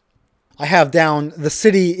 I have down, the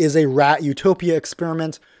city is a rat utopia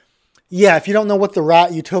experiment. Yeah, if you don't know what the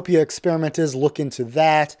rat utopia experiment is, look into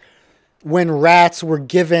that. When rats were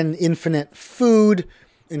given infinite food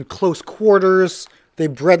in close quarters, they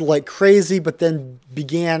bred like crazy, but then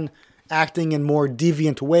began acting in more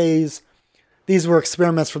deviant ways. These were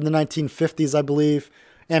experiments from the 1950s, I believe,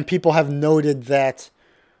 and people have noted that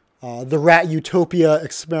the rat utopia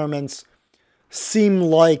experiments seem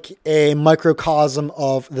like a microcosm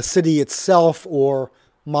of the city itself or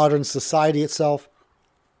modern society itself.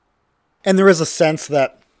 And there is a sense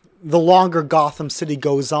that the longer Gotham City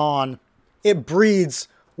goes on, it breeds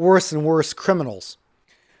worse and worse criminals.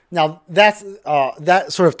 Now, that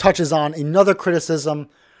sort of touches on another criticism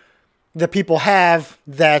that people have,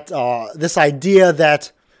 that this idea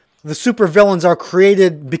that the supervillains are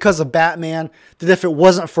created because of Batman, that if it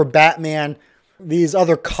wasn't for Batman, these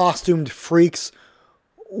other costumed freaks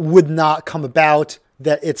would not come about,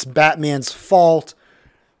 that it's Batman's fault.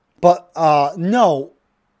 But no,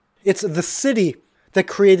 it's the city that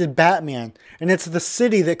created Batman, and it's the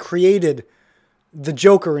city that created the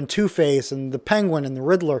Joker and Two-Face and the Penguin and the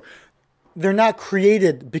Riddler. They're not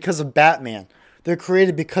created because of Batman. They're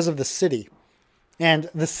created because of the city. And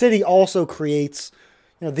the city also creates,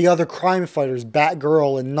 the other crime fighters,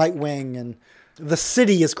 Batgirl and Nightwing, and the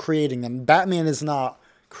city is creating them. Batman is not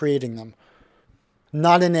creating them.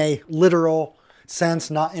 Not in a literal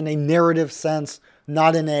sense, not in a narrative sense,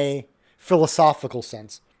 not in a philosophical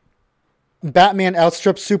sense. Batman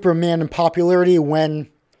outstripped Superman in popularity when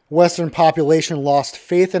Western population lost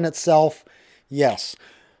faith in itself. Yes.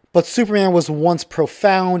 But Superman was once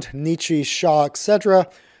profound, Nietzsche, Shaw, etc.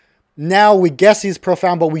 Now we guess he's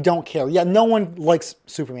profound, but we don't care. Yeah, no one likes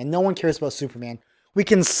Superman. No one cares about Superman. We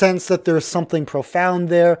can sense that there's something profound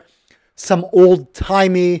there, some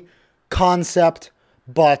old-timey concept,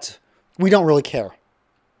 but we don't really care.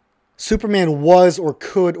 Superman was or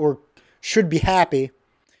could or should be happy.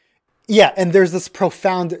 Yeah, and there's this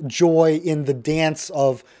profound joy in the dance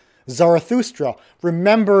of Zarathustra.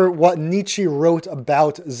 Remember what Nietzsche wrote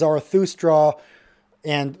about Zarathustra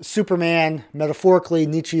and Superman, metaphorically,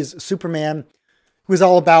 Nietzsche's Superman, was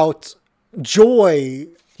all about joy.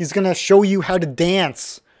 He's going to show you how to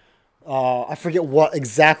dance. I forget what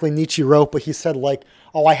exactly Nietzsche wrote, but he said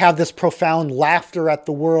I have this profound laughter at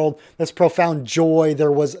the world, this profound joy.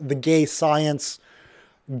 There was the gay science,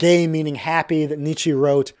 gay meaning happy, that Nietzsche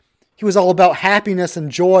wrote. He was all about happiness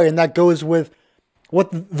and joy, and that goes with what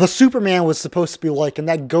the Superman was supposed to be like, and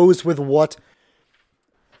that goes with what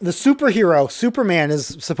the superhero, Superman,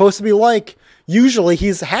 is supposed to be like. Usually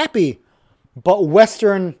he's happy, but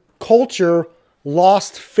Western culture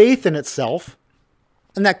lost faith in itself,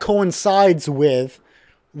 and that coincides with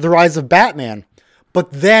the rise of Batman.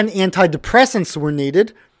 But then antidepressants were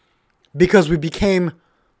needed because we became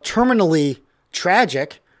terminally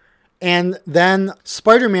tragic, and then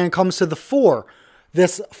Spider-Man comes to the fore.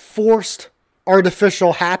 This forced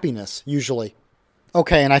artificial happiness, usually.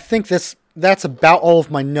 Okay, and I think that's about all of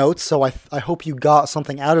my notes, so I hope you got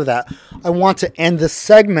something out of that. I want to end this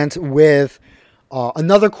segment with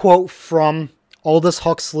another quote from Aldous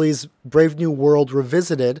Huxley's Brave New World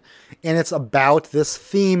Revisited, and it's about this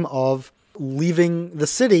theme of leaving the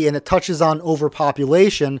city, and it touches on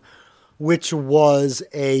overpopulation, which was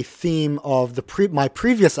a theme of my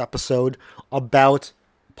previous episode about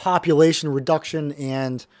population reduction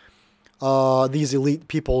and these elite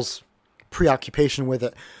people's preoccupation with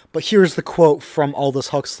it. But here's the quote from Aldous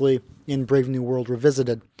Huxley in Brave New World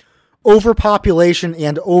Revisited. Overpopulation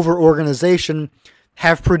and overorganization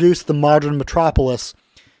have produced the modern metropolis,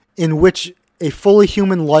 in which a fully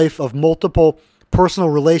human life of multiple personal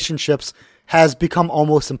relationships has become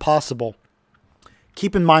almost impossible.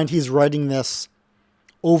 Keep in mind he's writing this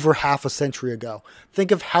over half a century ago.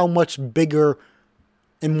 Think of how much bigger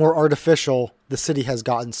and more artificial the city has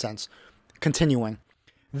gotten since. Continuing.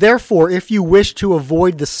 Therefore, if you wish to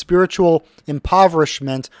avoid the spiritual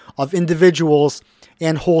impoverishment of individuals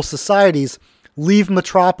and whole societies, leave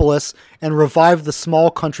metropolis and revive the small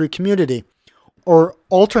country community. Or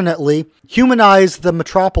alternately, humanize the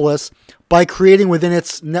metropolis by creating within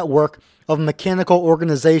its network of mechanical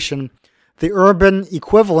organization the urban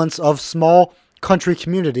equivalents of small country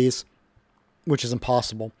communities, which is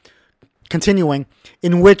impossible. Continuing,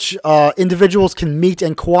 in which individuals can meet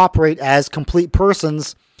and cooperate as complete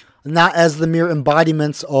persons, not as the mere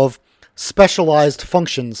embodiments of specialized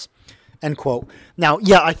functions. End quote. Now,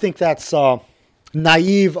 yeah, I think that's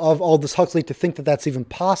naive of Aldous Huxley to think that that's even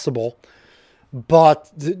possible, but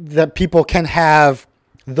that people can have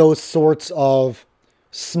those sorts of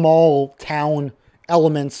small town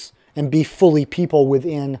elements and be fully people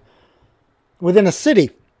within a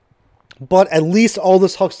city. But at least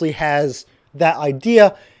Aldous Huxley has that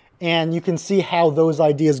idea, and you can see how those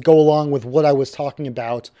ideas go along with what I was talking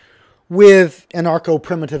about with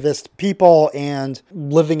anarcho-primitivist people and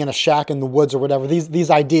living in a shack in the woods or whatever,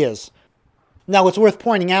 these ideas. Now, it's worth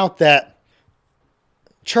pointing out that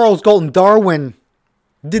Charles Galton Darwin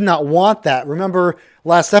did not want that. Remember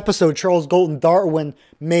last episode, Charles Galton Darwin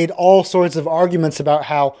made all sorts of arguments about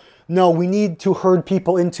how, no, we need to herd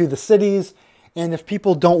people into the cities, and if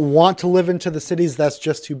people don't want to live into the cities, that's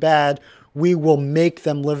just too bad. We will make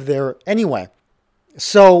them live there anyway.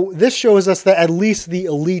 So this shows us that at least the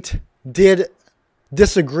elite did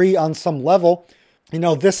disagree on some level. You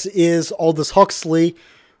know, this is Aldous Huxley,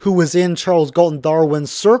 who was in Charles Galton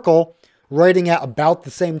Darwin's circle, writing at about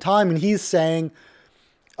the same time, and he's saying,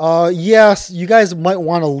 yes, you guys might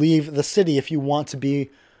want to leave the city if you want to be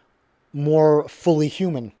more fully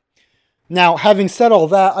human. Now, having said all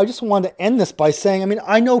that, I just wanted to end this by saying,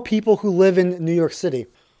 I know people who live in New York City.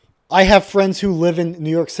 I have friends who live in New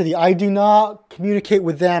York City. I do not communicate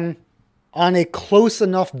with them on a close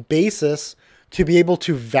enough basis to be able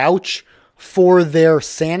to vouch for their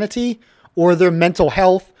sanity or their mental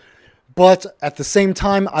health. But at the same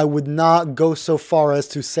time, I would not go so far as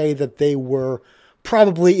to say that they were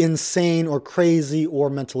probably insane or crazy or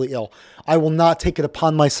mentally ill. I will not take it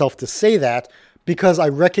upon myself to say that because I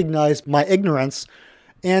recognize my ignorance.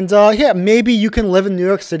 And yeah, maybe you can live in New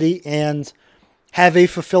York City and have a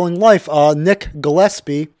fulfilling life. Nick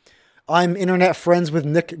Gillespie, I'm internet friends with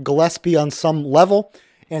Nick Gillespie on some level,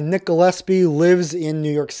 and Nick Gillespie lives in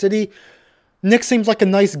New York City. Nick seems like a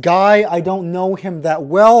nice guy. I don't know him that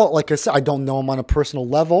well. Like I said, I don't know him on a personal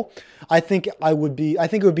level. I think it would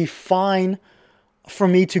be fine for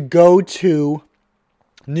me to go to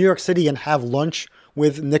New York City and have lunch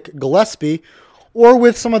with Nick Gillespie or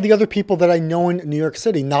with some of the other people that I know in New York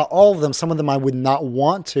City. Not all of them. Some of them I would not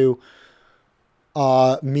want to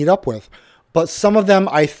meet up with. But some of them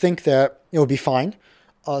I think that it would be fine.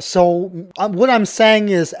 So what I'm saying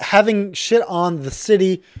is, having shit on the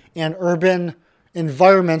city and urban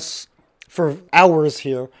environments for hours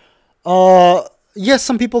here, yes,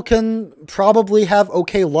 some people can probably have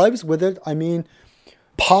okay lives with it.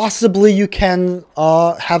 Possibly you can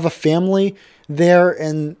have a family there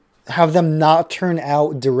and have them not turn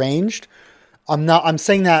out deranged. I'm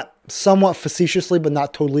saying that somewhat facetiously, but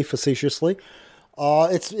not totally facetiously.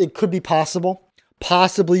 It could be possible.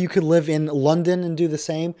 Possibly you could live in London and do the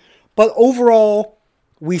same. But overall,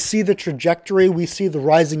 we see the trajectory. We see the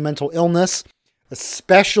rising mental illness,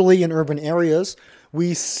 especially in urban areas.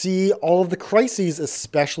 We see all of the crises,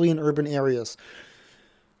 especially in urban areas.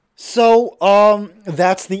 So,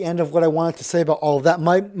 that's the end of what I wanted to say about all of that.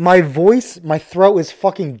 My voice, my throat is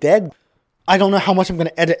fucking dead. I don't know how much I'm going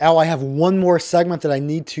to edit out. I have one more segment that I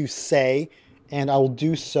need to say, and I will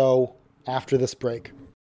do so after this break.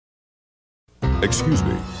 Excuse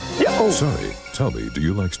me. Yo. Sorry, tell me, do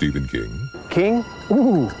you like Stephen King? King?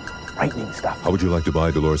 Ooh, frightening stuff. How would you like to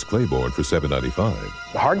buy Dolores Claiborne for $7.95?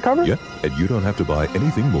 The hardcover? Yep, and you don't have to buy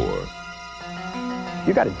anything more.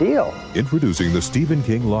 You got a deal. Introducing the Stephen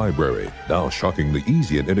King Library, now shockingly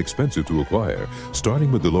easy and inexpensive to acquire,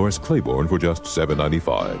 starting with Dolores Claiborne for just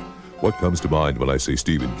 $7.95. What comes to mind when I say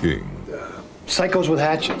Stephen King? Psychos with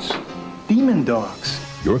hatchets. Demon dogs.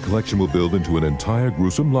 Your collection will build into an entire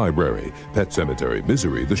gruesome library. Pet Sematary,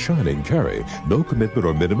 Misery, The Shining, Carrie. No commitment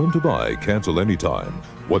or minimum to buy. Cancel anytime.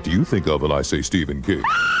 What do you think of when I say Stephen King?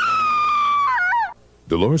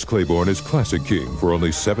 Dolores Claiborne is Classic King for only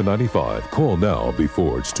 $7.95. Call now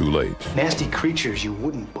before it's too late. Nasty creatures you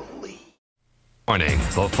wouldn't believe. Warning,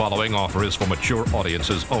 the following offer is for mature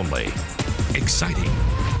audiences only. Exciting,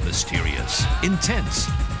 mysterious, intense,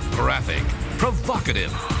 graphic,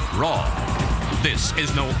 provocative, raw. This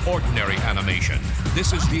is no ordinary animation.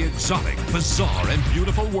 This is the exotic, bizarre, and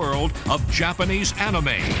beautiful world of Japanese anime.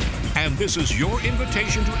 And this is your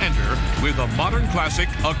invitation to enter with the modern classic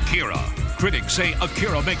Akira. Critics say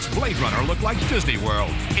Akira makes Blade Runner look like Disney World.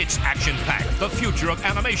 It's action-packed, the future of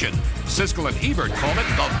animation. Siskel and Ebert call it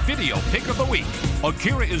the video pick of the week.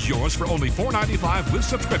 Akira is yours for only $4.95 with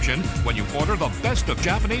subscription when you order the Best of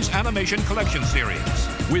Japanese Animation Collection series.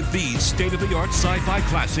 With these state-of-the-art sci-fi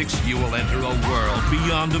classics, you will enter a world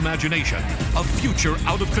beyond imagination, a future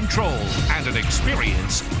out of control, and an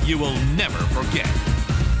experience you will never forget.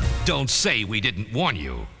 Don't say we didn't warn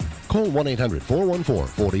you. Call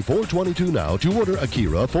 1-800-414-4422 now to order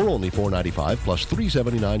Akira for only $4.95 plus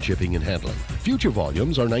 $3.79 shipping and handling. Future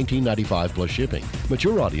volumes are $19.95 plus shipping.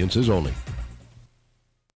 Mature audiences only.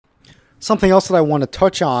 Something else that I want to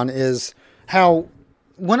touch on is how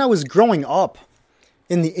when I was growing up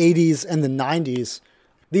in the 80s and the 90s,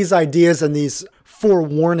 these ideas and these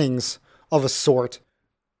forewarnings of a sort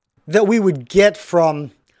that we would get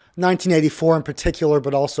from 1984 in particular,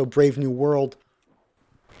 but also Brave New World.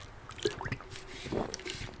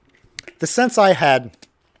 The sense I had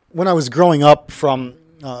when I was growing up from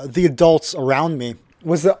the adults around me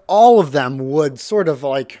was that all of them would sort of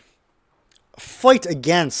like fight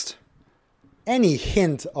against any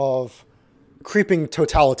hint of creeping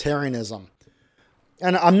totalitarianism.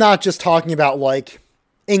 And I'm not just talking about like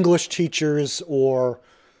English teachers or,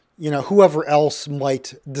 whoever else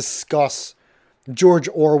might discuss George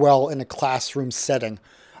Orwell in a classroom setting.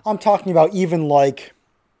 I'm talking about even like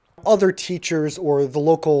other teachers or the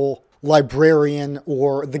local librarian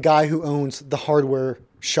or the guy who owns the hardware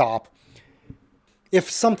shop.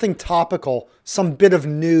 If something topical, some bit of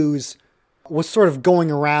news was sort of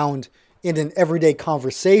going around in an everyday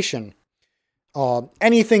conversation,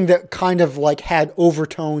 anything that kind of like had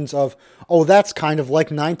overtones of, oh, that's kind of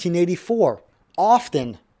like 1984.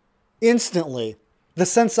 Often, instantly, the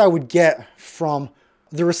sense I would get from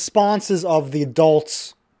the responses of the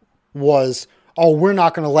adults was, oh, we're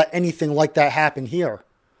not going to let anything like that happen here.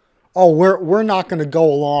 Oh, we're not going to go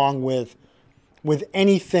along with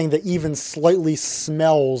anything that even slightly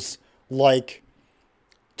smells like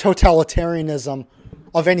totalitarianism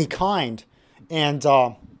of any kind. And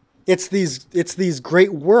it's these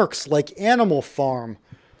great works like Animal Farm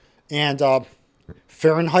and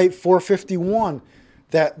Fahrenheit 451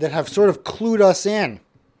 that have sort of clued us in.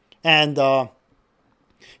 And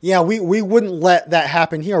we wouldn't let that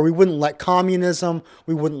happen here. We wouldn't let communism.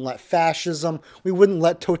 We wouldn't let fascism. We wouldn't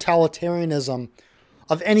let totalitarianism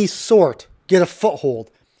of any sort get a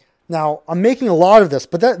foothold. Now, I'm making a lot of this,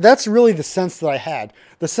 but that's really the sense that I had.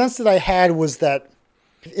 The sense that I had was that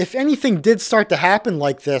if anything did start to happen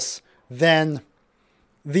like this, then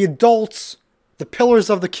the adults, the pillars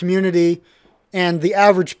of the community, and the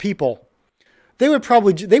average people, they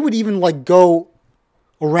would even like go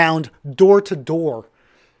around door to door.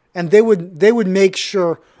 And they would make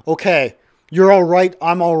sure, okay, you're all right,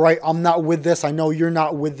 I'm all right, I'm not with this, I know you're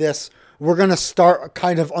not with this. We're going to start a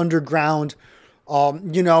kind of underground,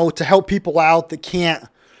 to help people out that can't,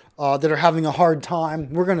 that are having a hard time.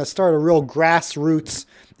 We're going to start a real grassroots,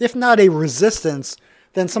 if not a resistance,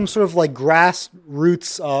 then some sort of like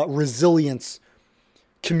grassroots resilience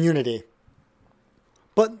community.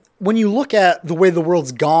 But when you look at the way the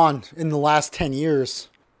world's gone in the last 10 years,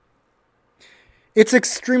 it's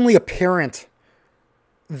extremely apparent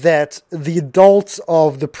that the adults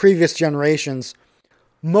of the previous generations,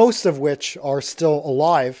 most of which are still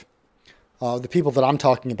alive, the people that I'm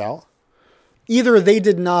talking about, either they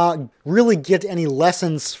did not really get any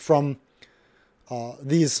lessons from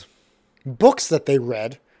these books that they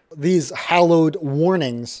read, these hallowed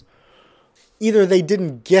warnings. Either they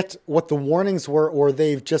didn't get what the warnings were, or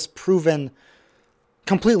they've just proven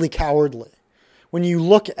completely cowardly. When you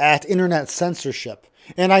look at internet censorship,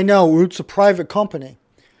 and I know it's a private company,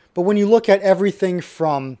 but when you look at everything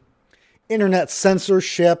from internet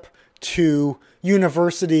censorship to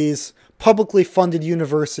universities, publicly funded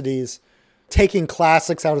universities, taking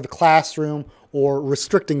classics out of the classroom or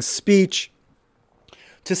restricting speech,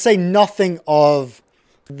 to say nothing of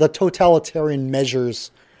the totalitarian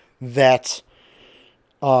measures that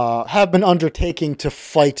have been undertaking to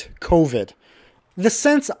fight COVID. The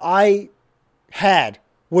sense I had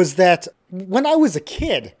was that when I was a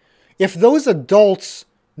kid, if those adults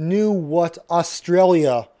knew what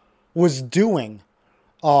Australia was doing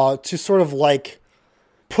to sort of like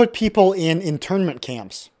put people in internment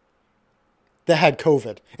camps that had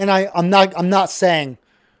COVID, and I'm not saying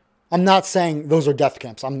those are death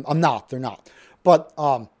camps. I'm not. They're not. But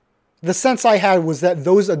the sense I had was that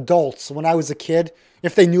those adults, when I was a kid,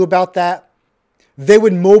 if they knew about that, they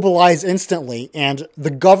would mobilize instantly, and the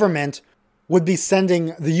government would be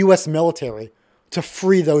sending the U.S. military to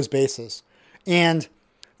free those bases. And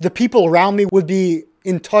the people around me would be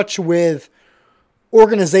in touch with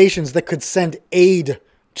organizations that could send aid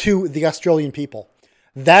to the Australian people.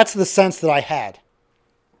 That's the sense that I had.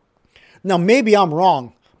 Now, maybe I'm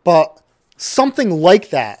wrong, but something like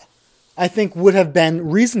that, I think, would have been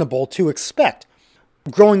reasonable to expect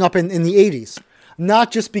growing up in the 80s.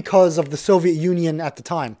 Not just because of the Soviet Union at the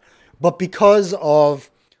time, but because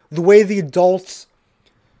of the way the adults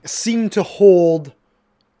seemed to hold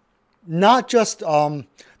not just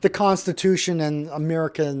the Constitution and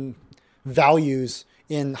American values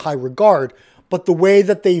in high regard, but the way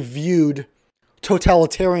that they viewed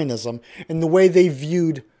totalitarianism and the way they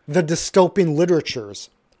viewed the dystopian literatures.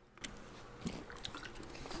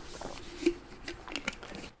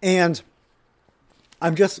 And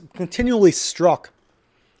I'm just continually struck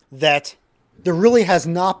that there really has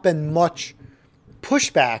not been much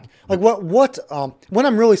pushback. Like what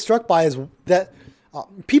I'm really struck by is that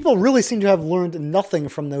people really seem to have learned nothing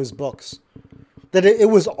from those books. That it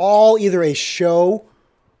was all either a show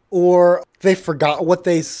or they forgot what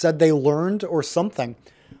they said they learned or something.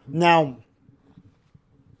 Now,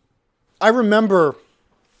 I remember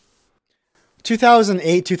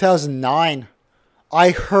 2008, 2009,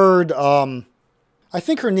 I heard, I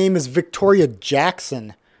think her name is Victoria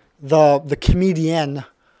Jackson, the comedian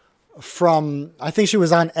from, I think she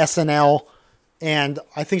was on SNL, and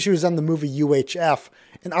I think she was on the movie UHF.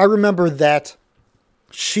 And I remember that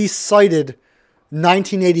she cited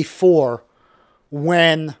 1984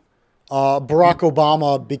 when Barack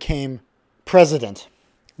Obama became president.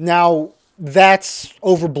 Now, that's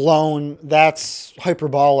overblown, that's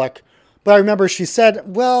hyperbolic, but I remember she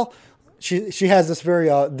said, well, she has this very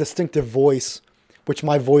distinctive voice, which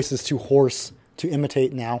my voice is too hoarse to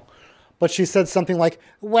imitate now. But she said something like,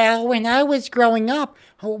 well, when I was growing up,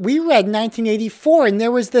 we read 1984, and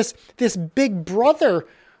there was this big brother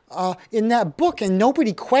in that book, and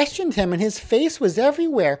nobody questioned him, and his face was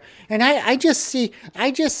everywhere. And I just see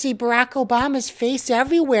Barack Obama's face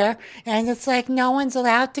everywhere, and it's like no one's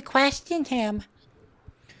allowed to question him.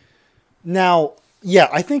 Now, yeah,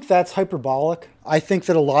 I think that's hyperbolic. I think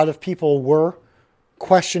that a lot of people were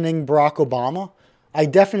questioning Barack Obama. I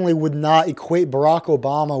definitely would not equate Barack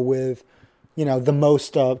Obama with, the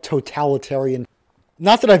most totalitarian.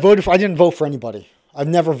 Not that I didn't vote for anybody. I've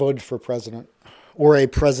never voted for a president or a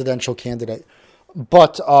presidential candidate.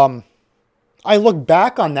 But I look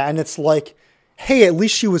back on that and it's like, hey, at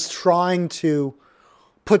least she was trying to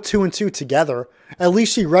put two and two together. At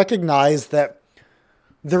least she recognized that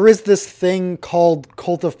there is this thing called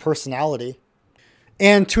cult of personality.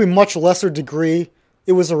 And to a much lesser degree,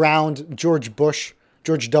 it was around George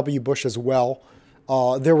W. Bush as well.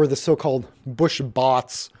 There were the so-called Bush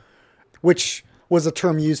bots, which was a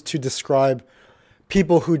term used to describe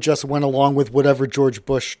people who just went along with whatever George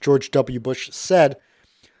W. Bush said.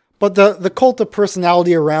 But the cult of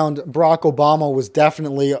personality around Barack Obama was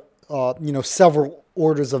definitely, several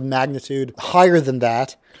orders of magnitude higher than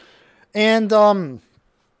that. And in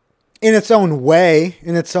its own way,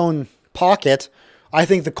 in its own pocket, I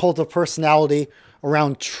think the cult of personality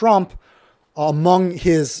around Trump, among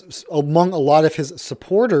a lot of his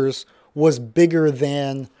supporters, was bigger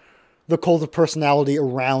than the cult of personality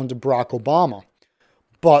around Barack Obama.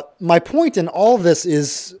 But my point in all of this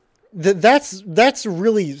is that that's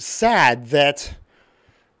really sad that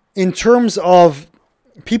in terms of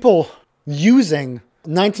people using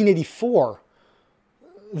 1984,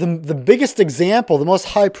 the biggest example, the most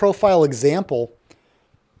high-profile example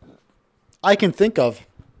I can think of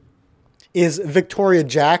is Victoria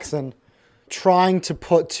Jackson trying to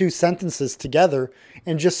put two sentences together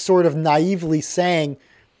and just sort of naively saying,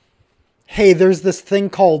 hey, there's this thing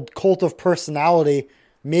called cult of personality.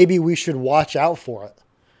 Maybe we should watch out for it.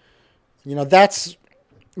 That's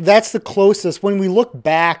the closest. When we look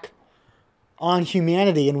back on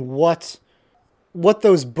humanity and what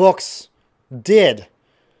those books did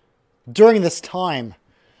during this time,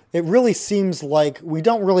 it really seems like we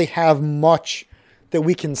don't really have much that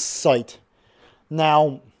we can cite.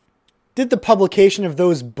 Now, did the publication of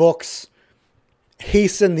those books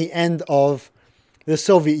hasten the end of the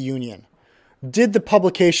Soviet Union? Did the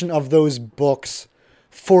publication of those books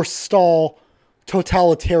forestall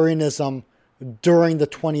totalitarianism during the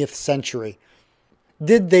 20th century?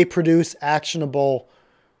 Did they produce actionable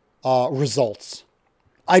results?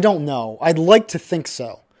 I don't know. I'd like to think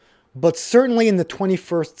so. But certainly in the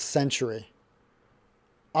 21st century,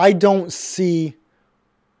 I don't see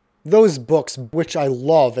those books, which I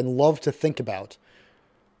love and love to think about,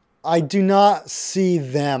 I do not see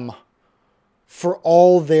them for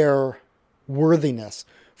all their worthiness,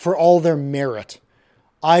 for all their merit.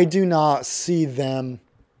 I do not see them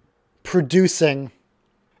producing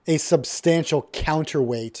a substantial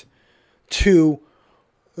counterweight to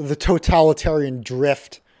the totalitarian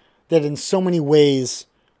drift that in so many ways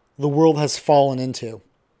the world has fallen into.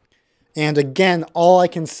 And again, all I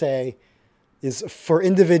can say is for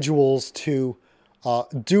individuals to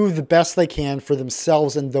do the best they can for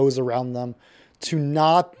themselves and those around them, to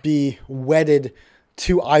not be wedded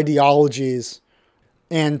to ideologies,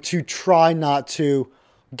 and to try not to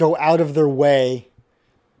go out of their way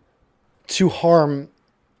to harm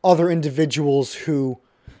other individuals who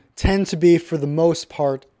tend to be, for the most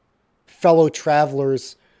part, fellow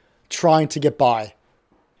travelers trying to get by.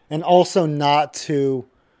 And also not to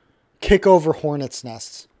kick over hornets'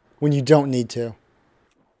 nests when you don't need to.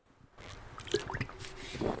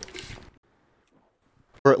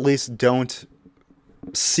 Or at least don't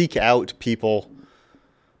seek out people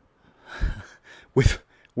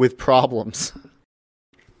with problems.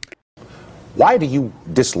 Why do you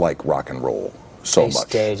dislike rock and roll so much? It's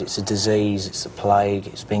dead, it's a disease, it's a plague,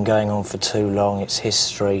 it's been going on for too long, it's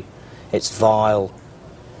history, it's vile,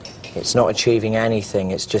 it's not achieving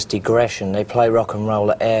anything, it's just digression. They play rock and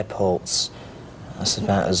roll at airports. That's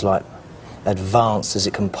about as advanced as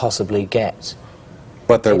it can possibly get.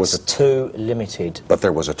 But it's too limited. But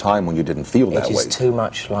there was a time when you didn't feel that way. It is too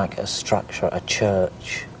much like a structure, a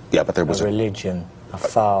church. Yeah, but there was a religion, a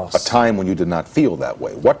farce. A time when you did not feel that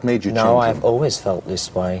way. What made you change? No, I've always felt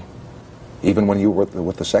this way. Even when you were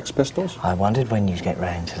with the Sex Pistols? I wondered when you'd get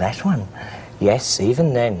round to that one. Yes,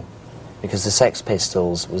 even then. Because the Sex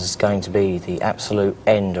Pistols was going to be the absolute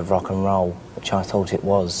end of rock and roll, which I thought it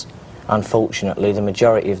was. Unfortunately, the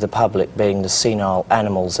majority of the public, being the senile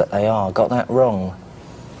animals that they are, got that wrong.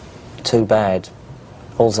 Too bad.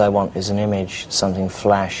 All they want is an image, something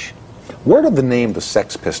flash. Where did the name the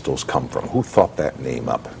Sex Pistols come from? Who thought that name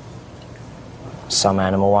up? Some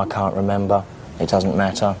animal, I can't remember. It doesn't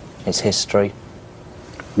matter. It's history.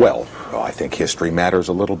 Well, I think history matters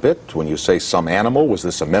a little bit. When you say some animal, was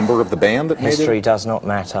this a member of the band that made it? History does not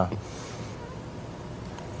matter.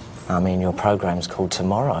 I mean, your program's called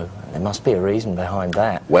Tomorrow. There must be a reason behind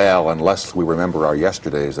that. Well, unless we remember our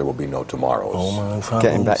yesterdays, there will be no tomorrows.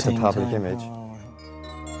 Getting back to public image.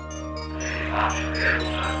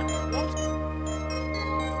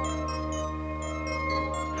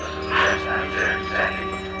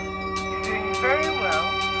 Very well.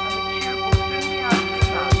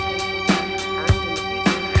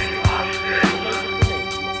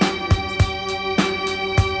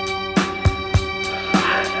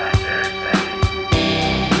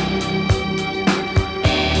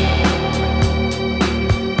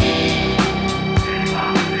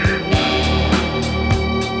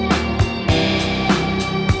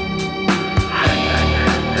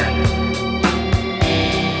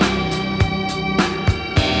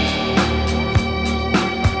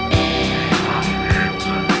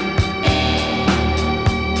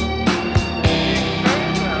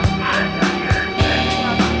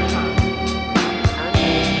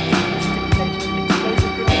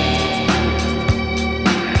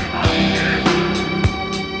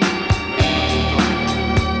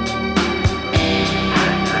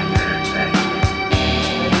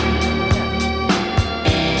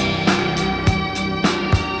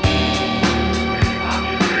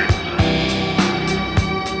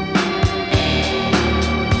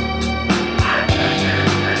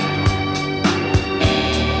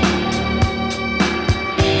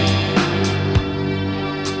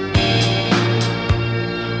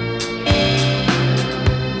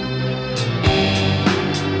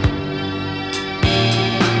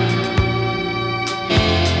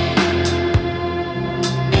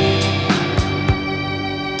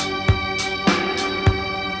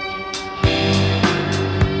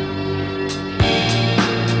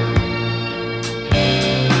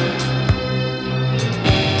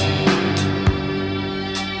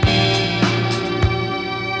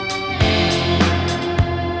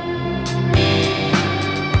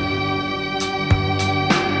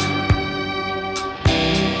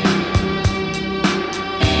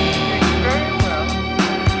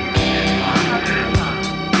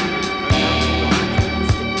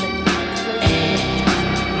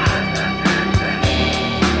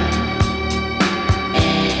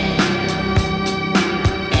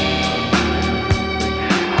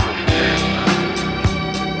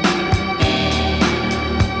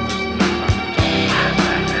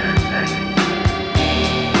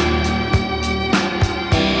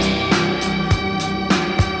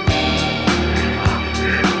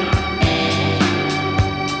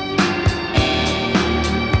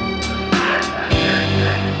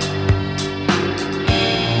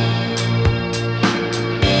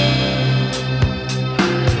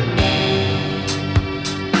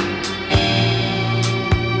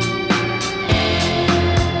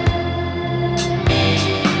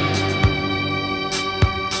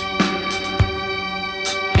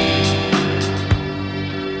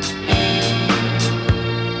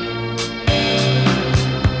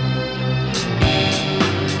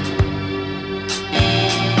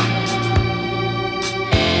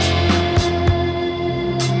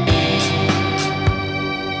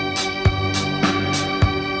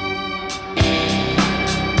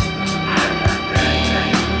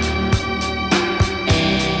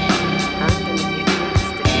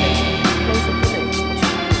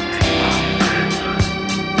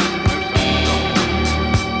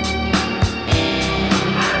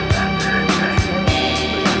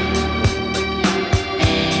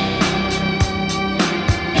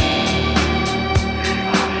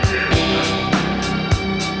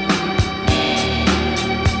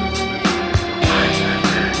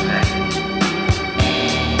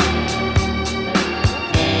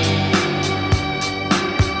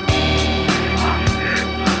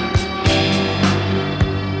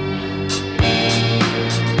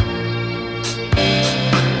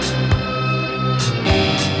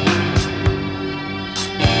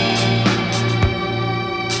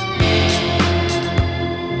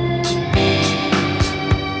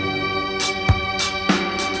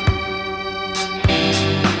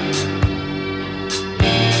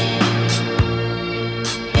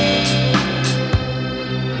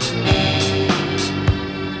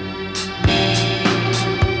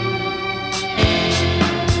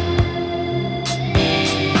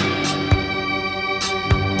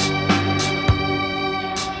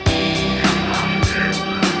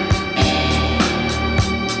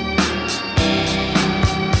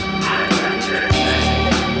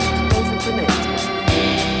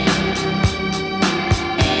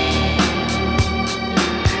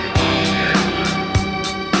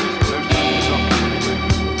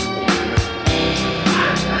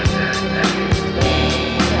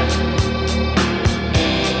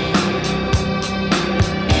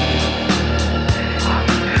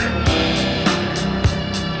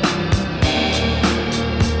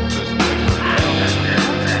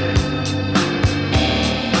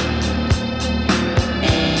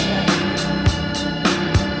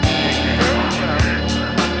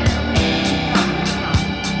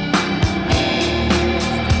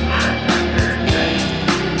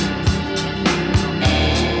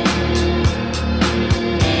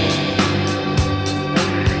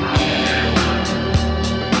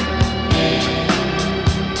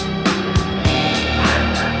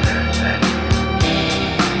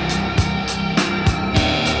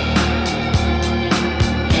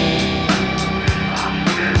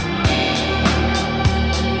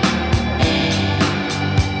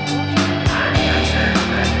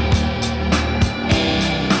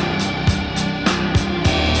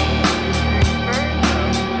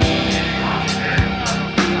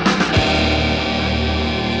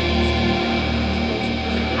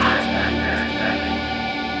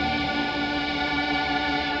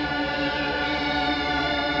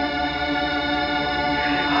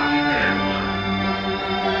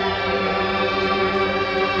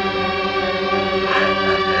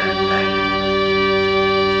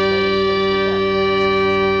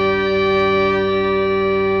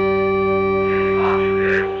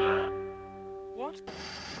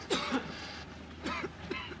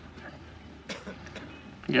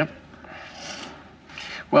 Yep.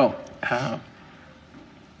 Well,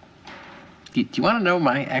 do you want to know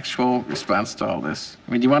my actual response to all this?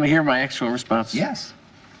 I mean, do you want to hear my actual response? Yes.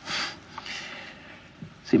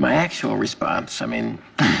 See, my actual response, I mean,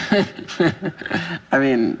 I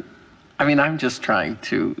mean, I'm just trying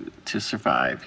to survive,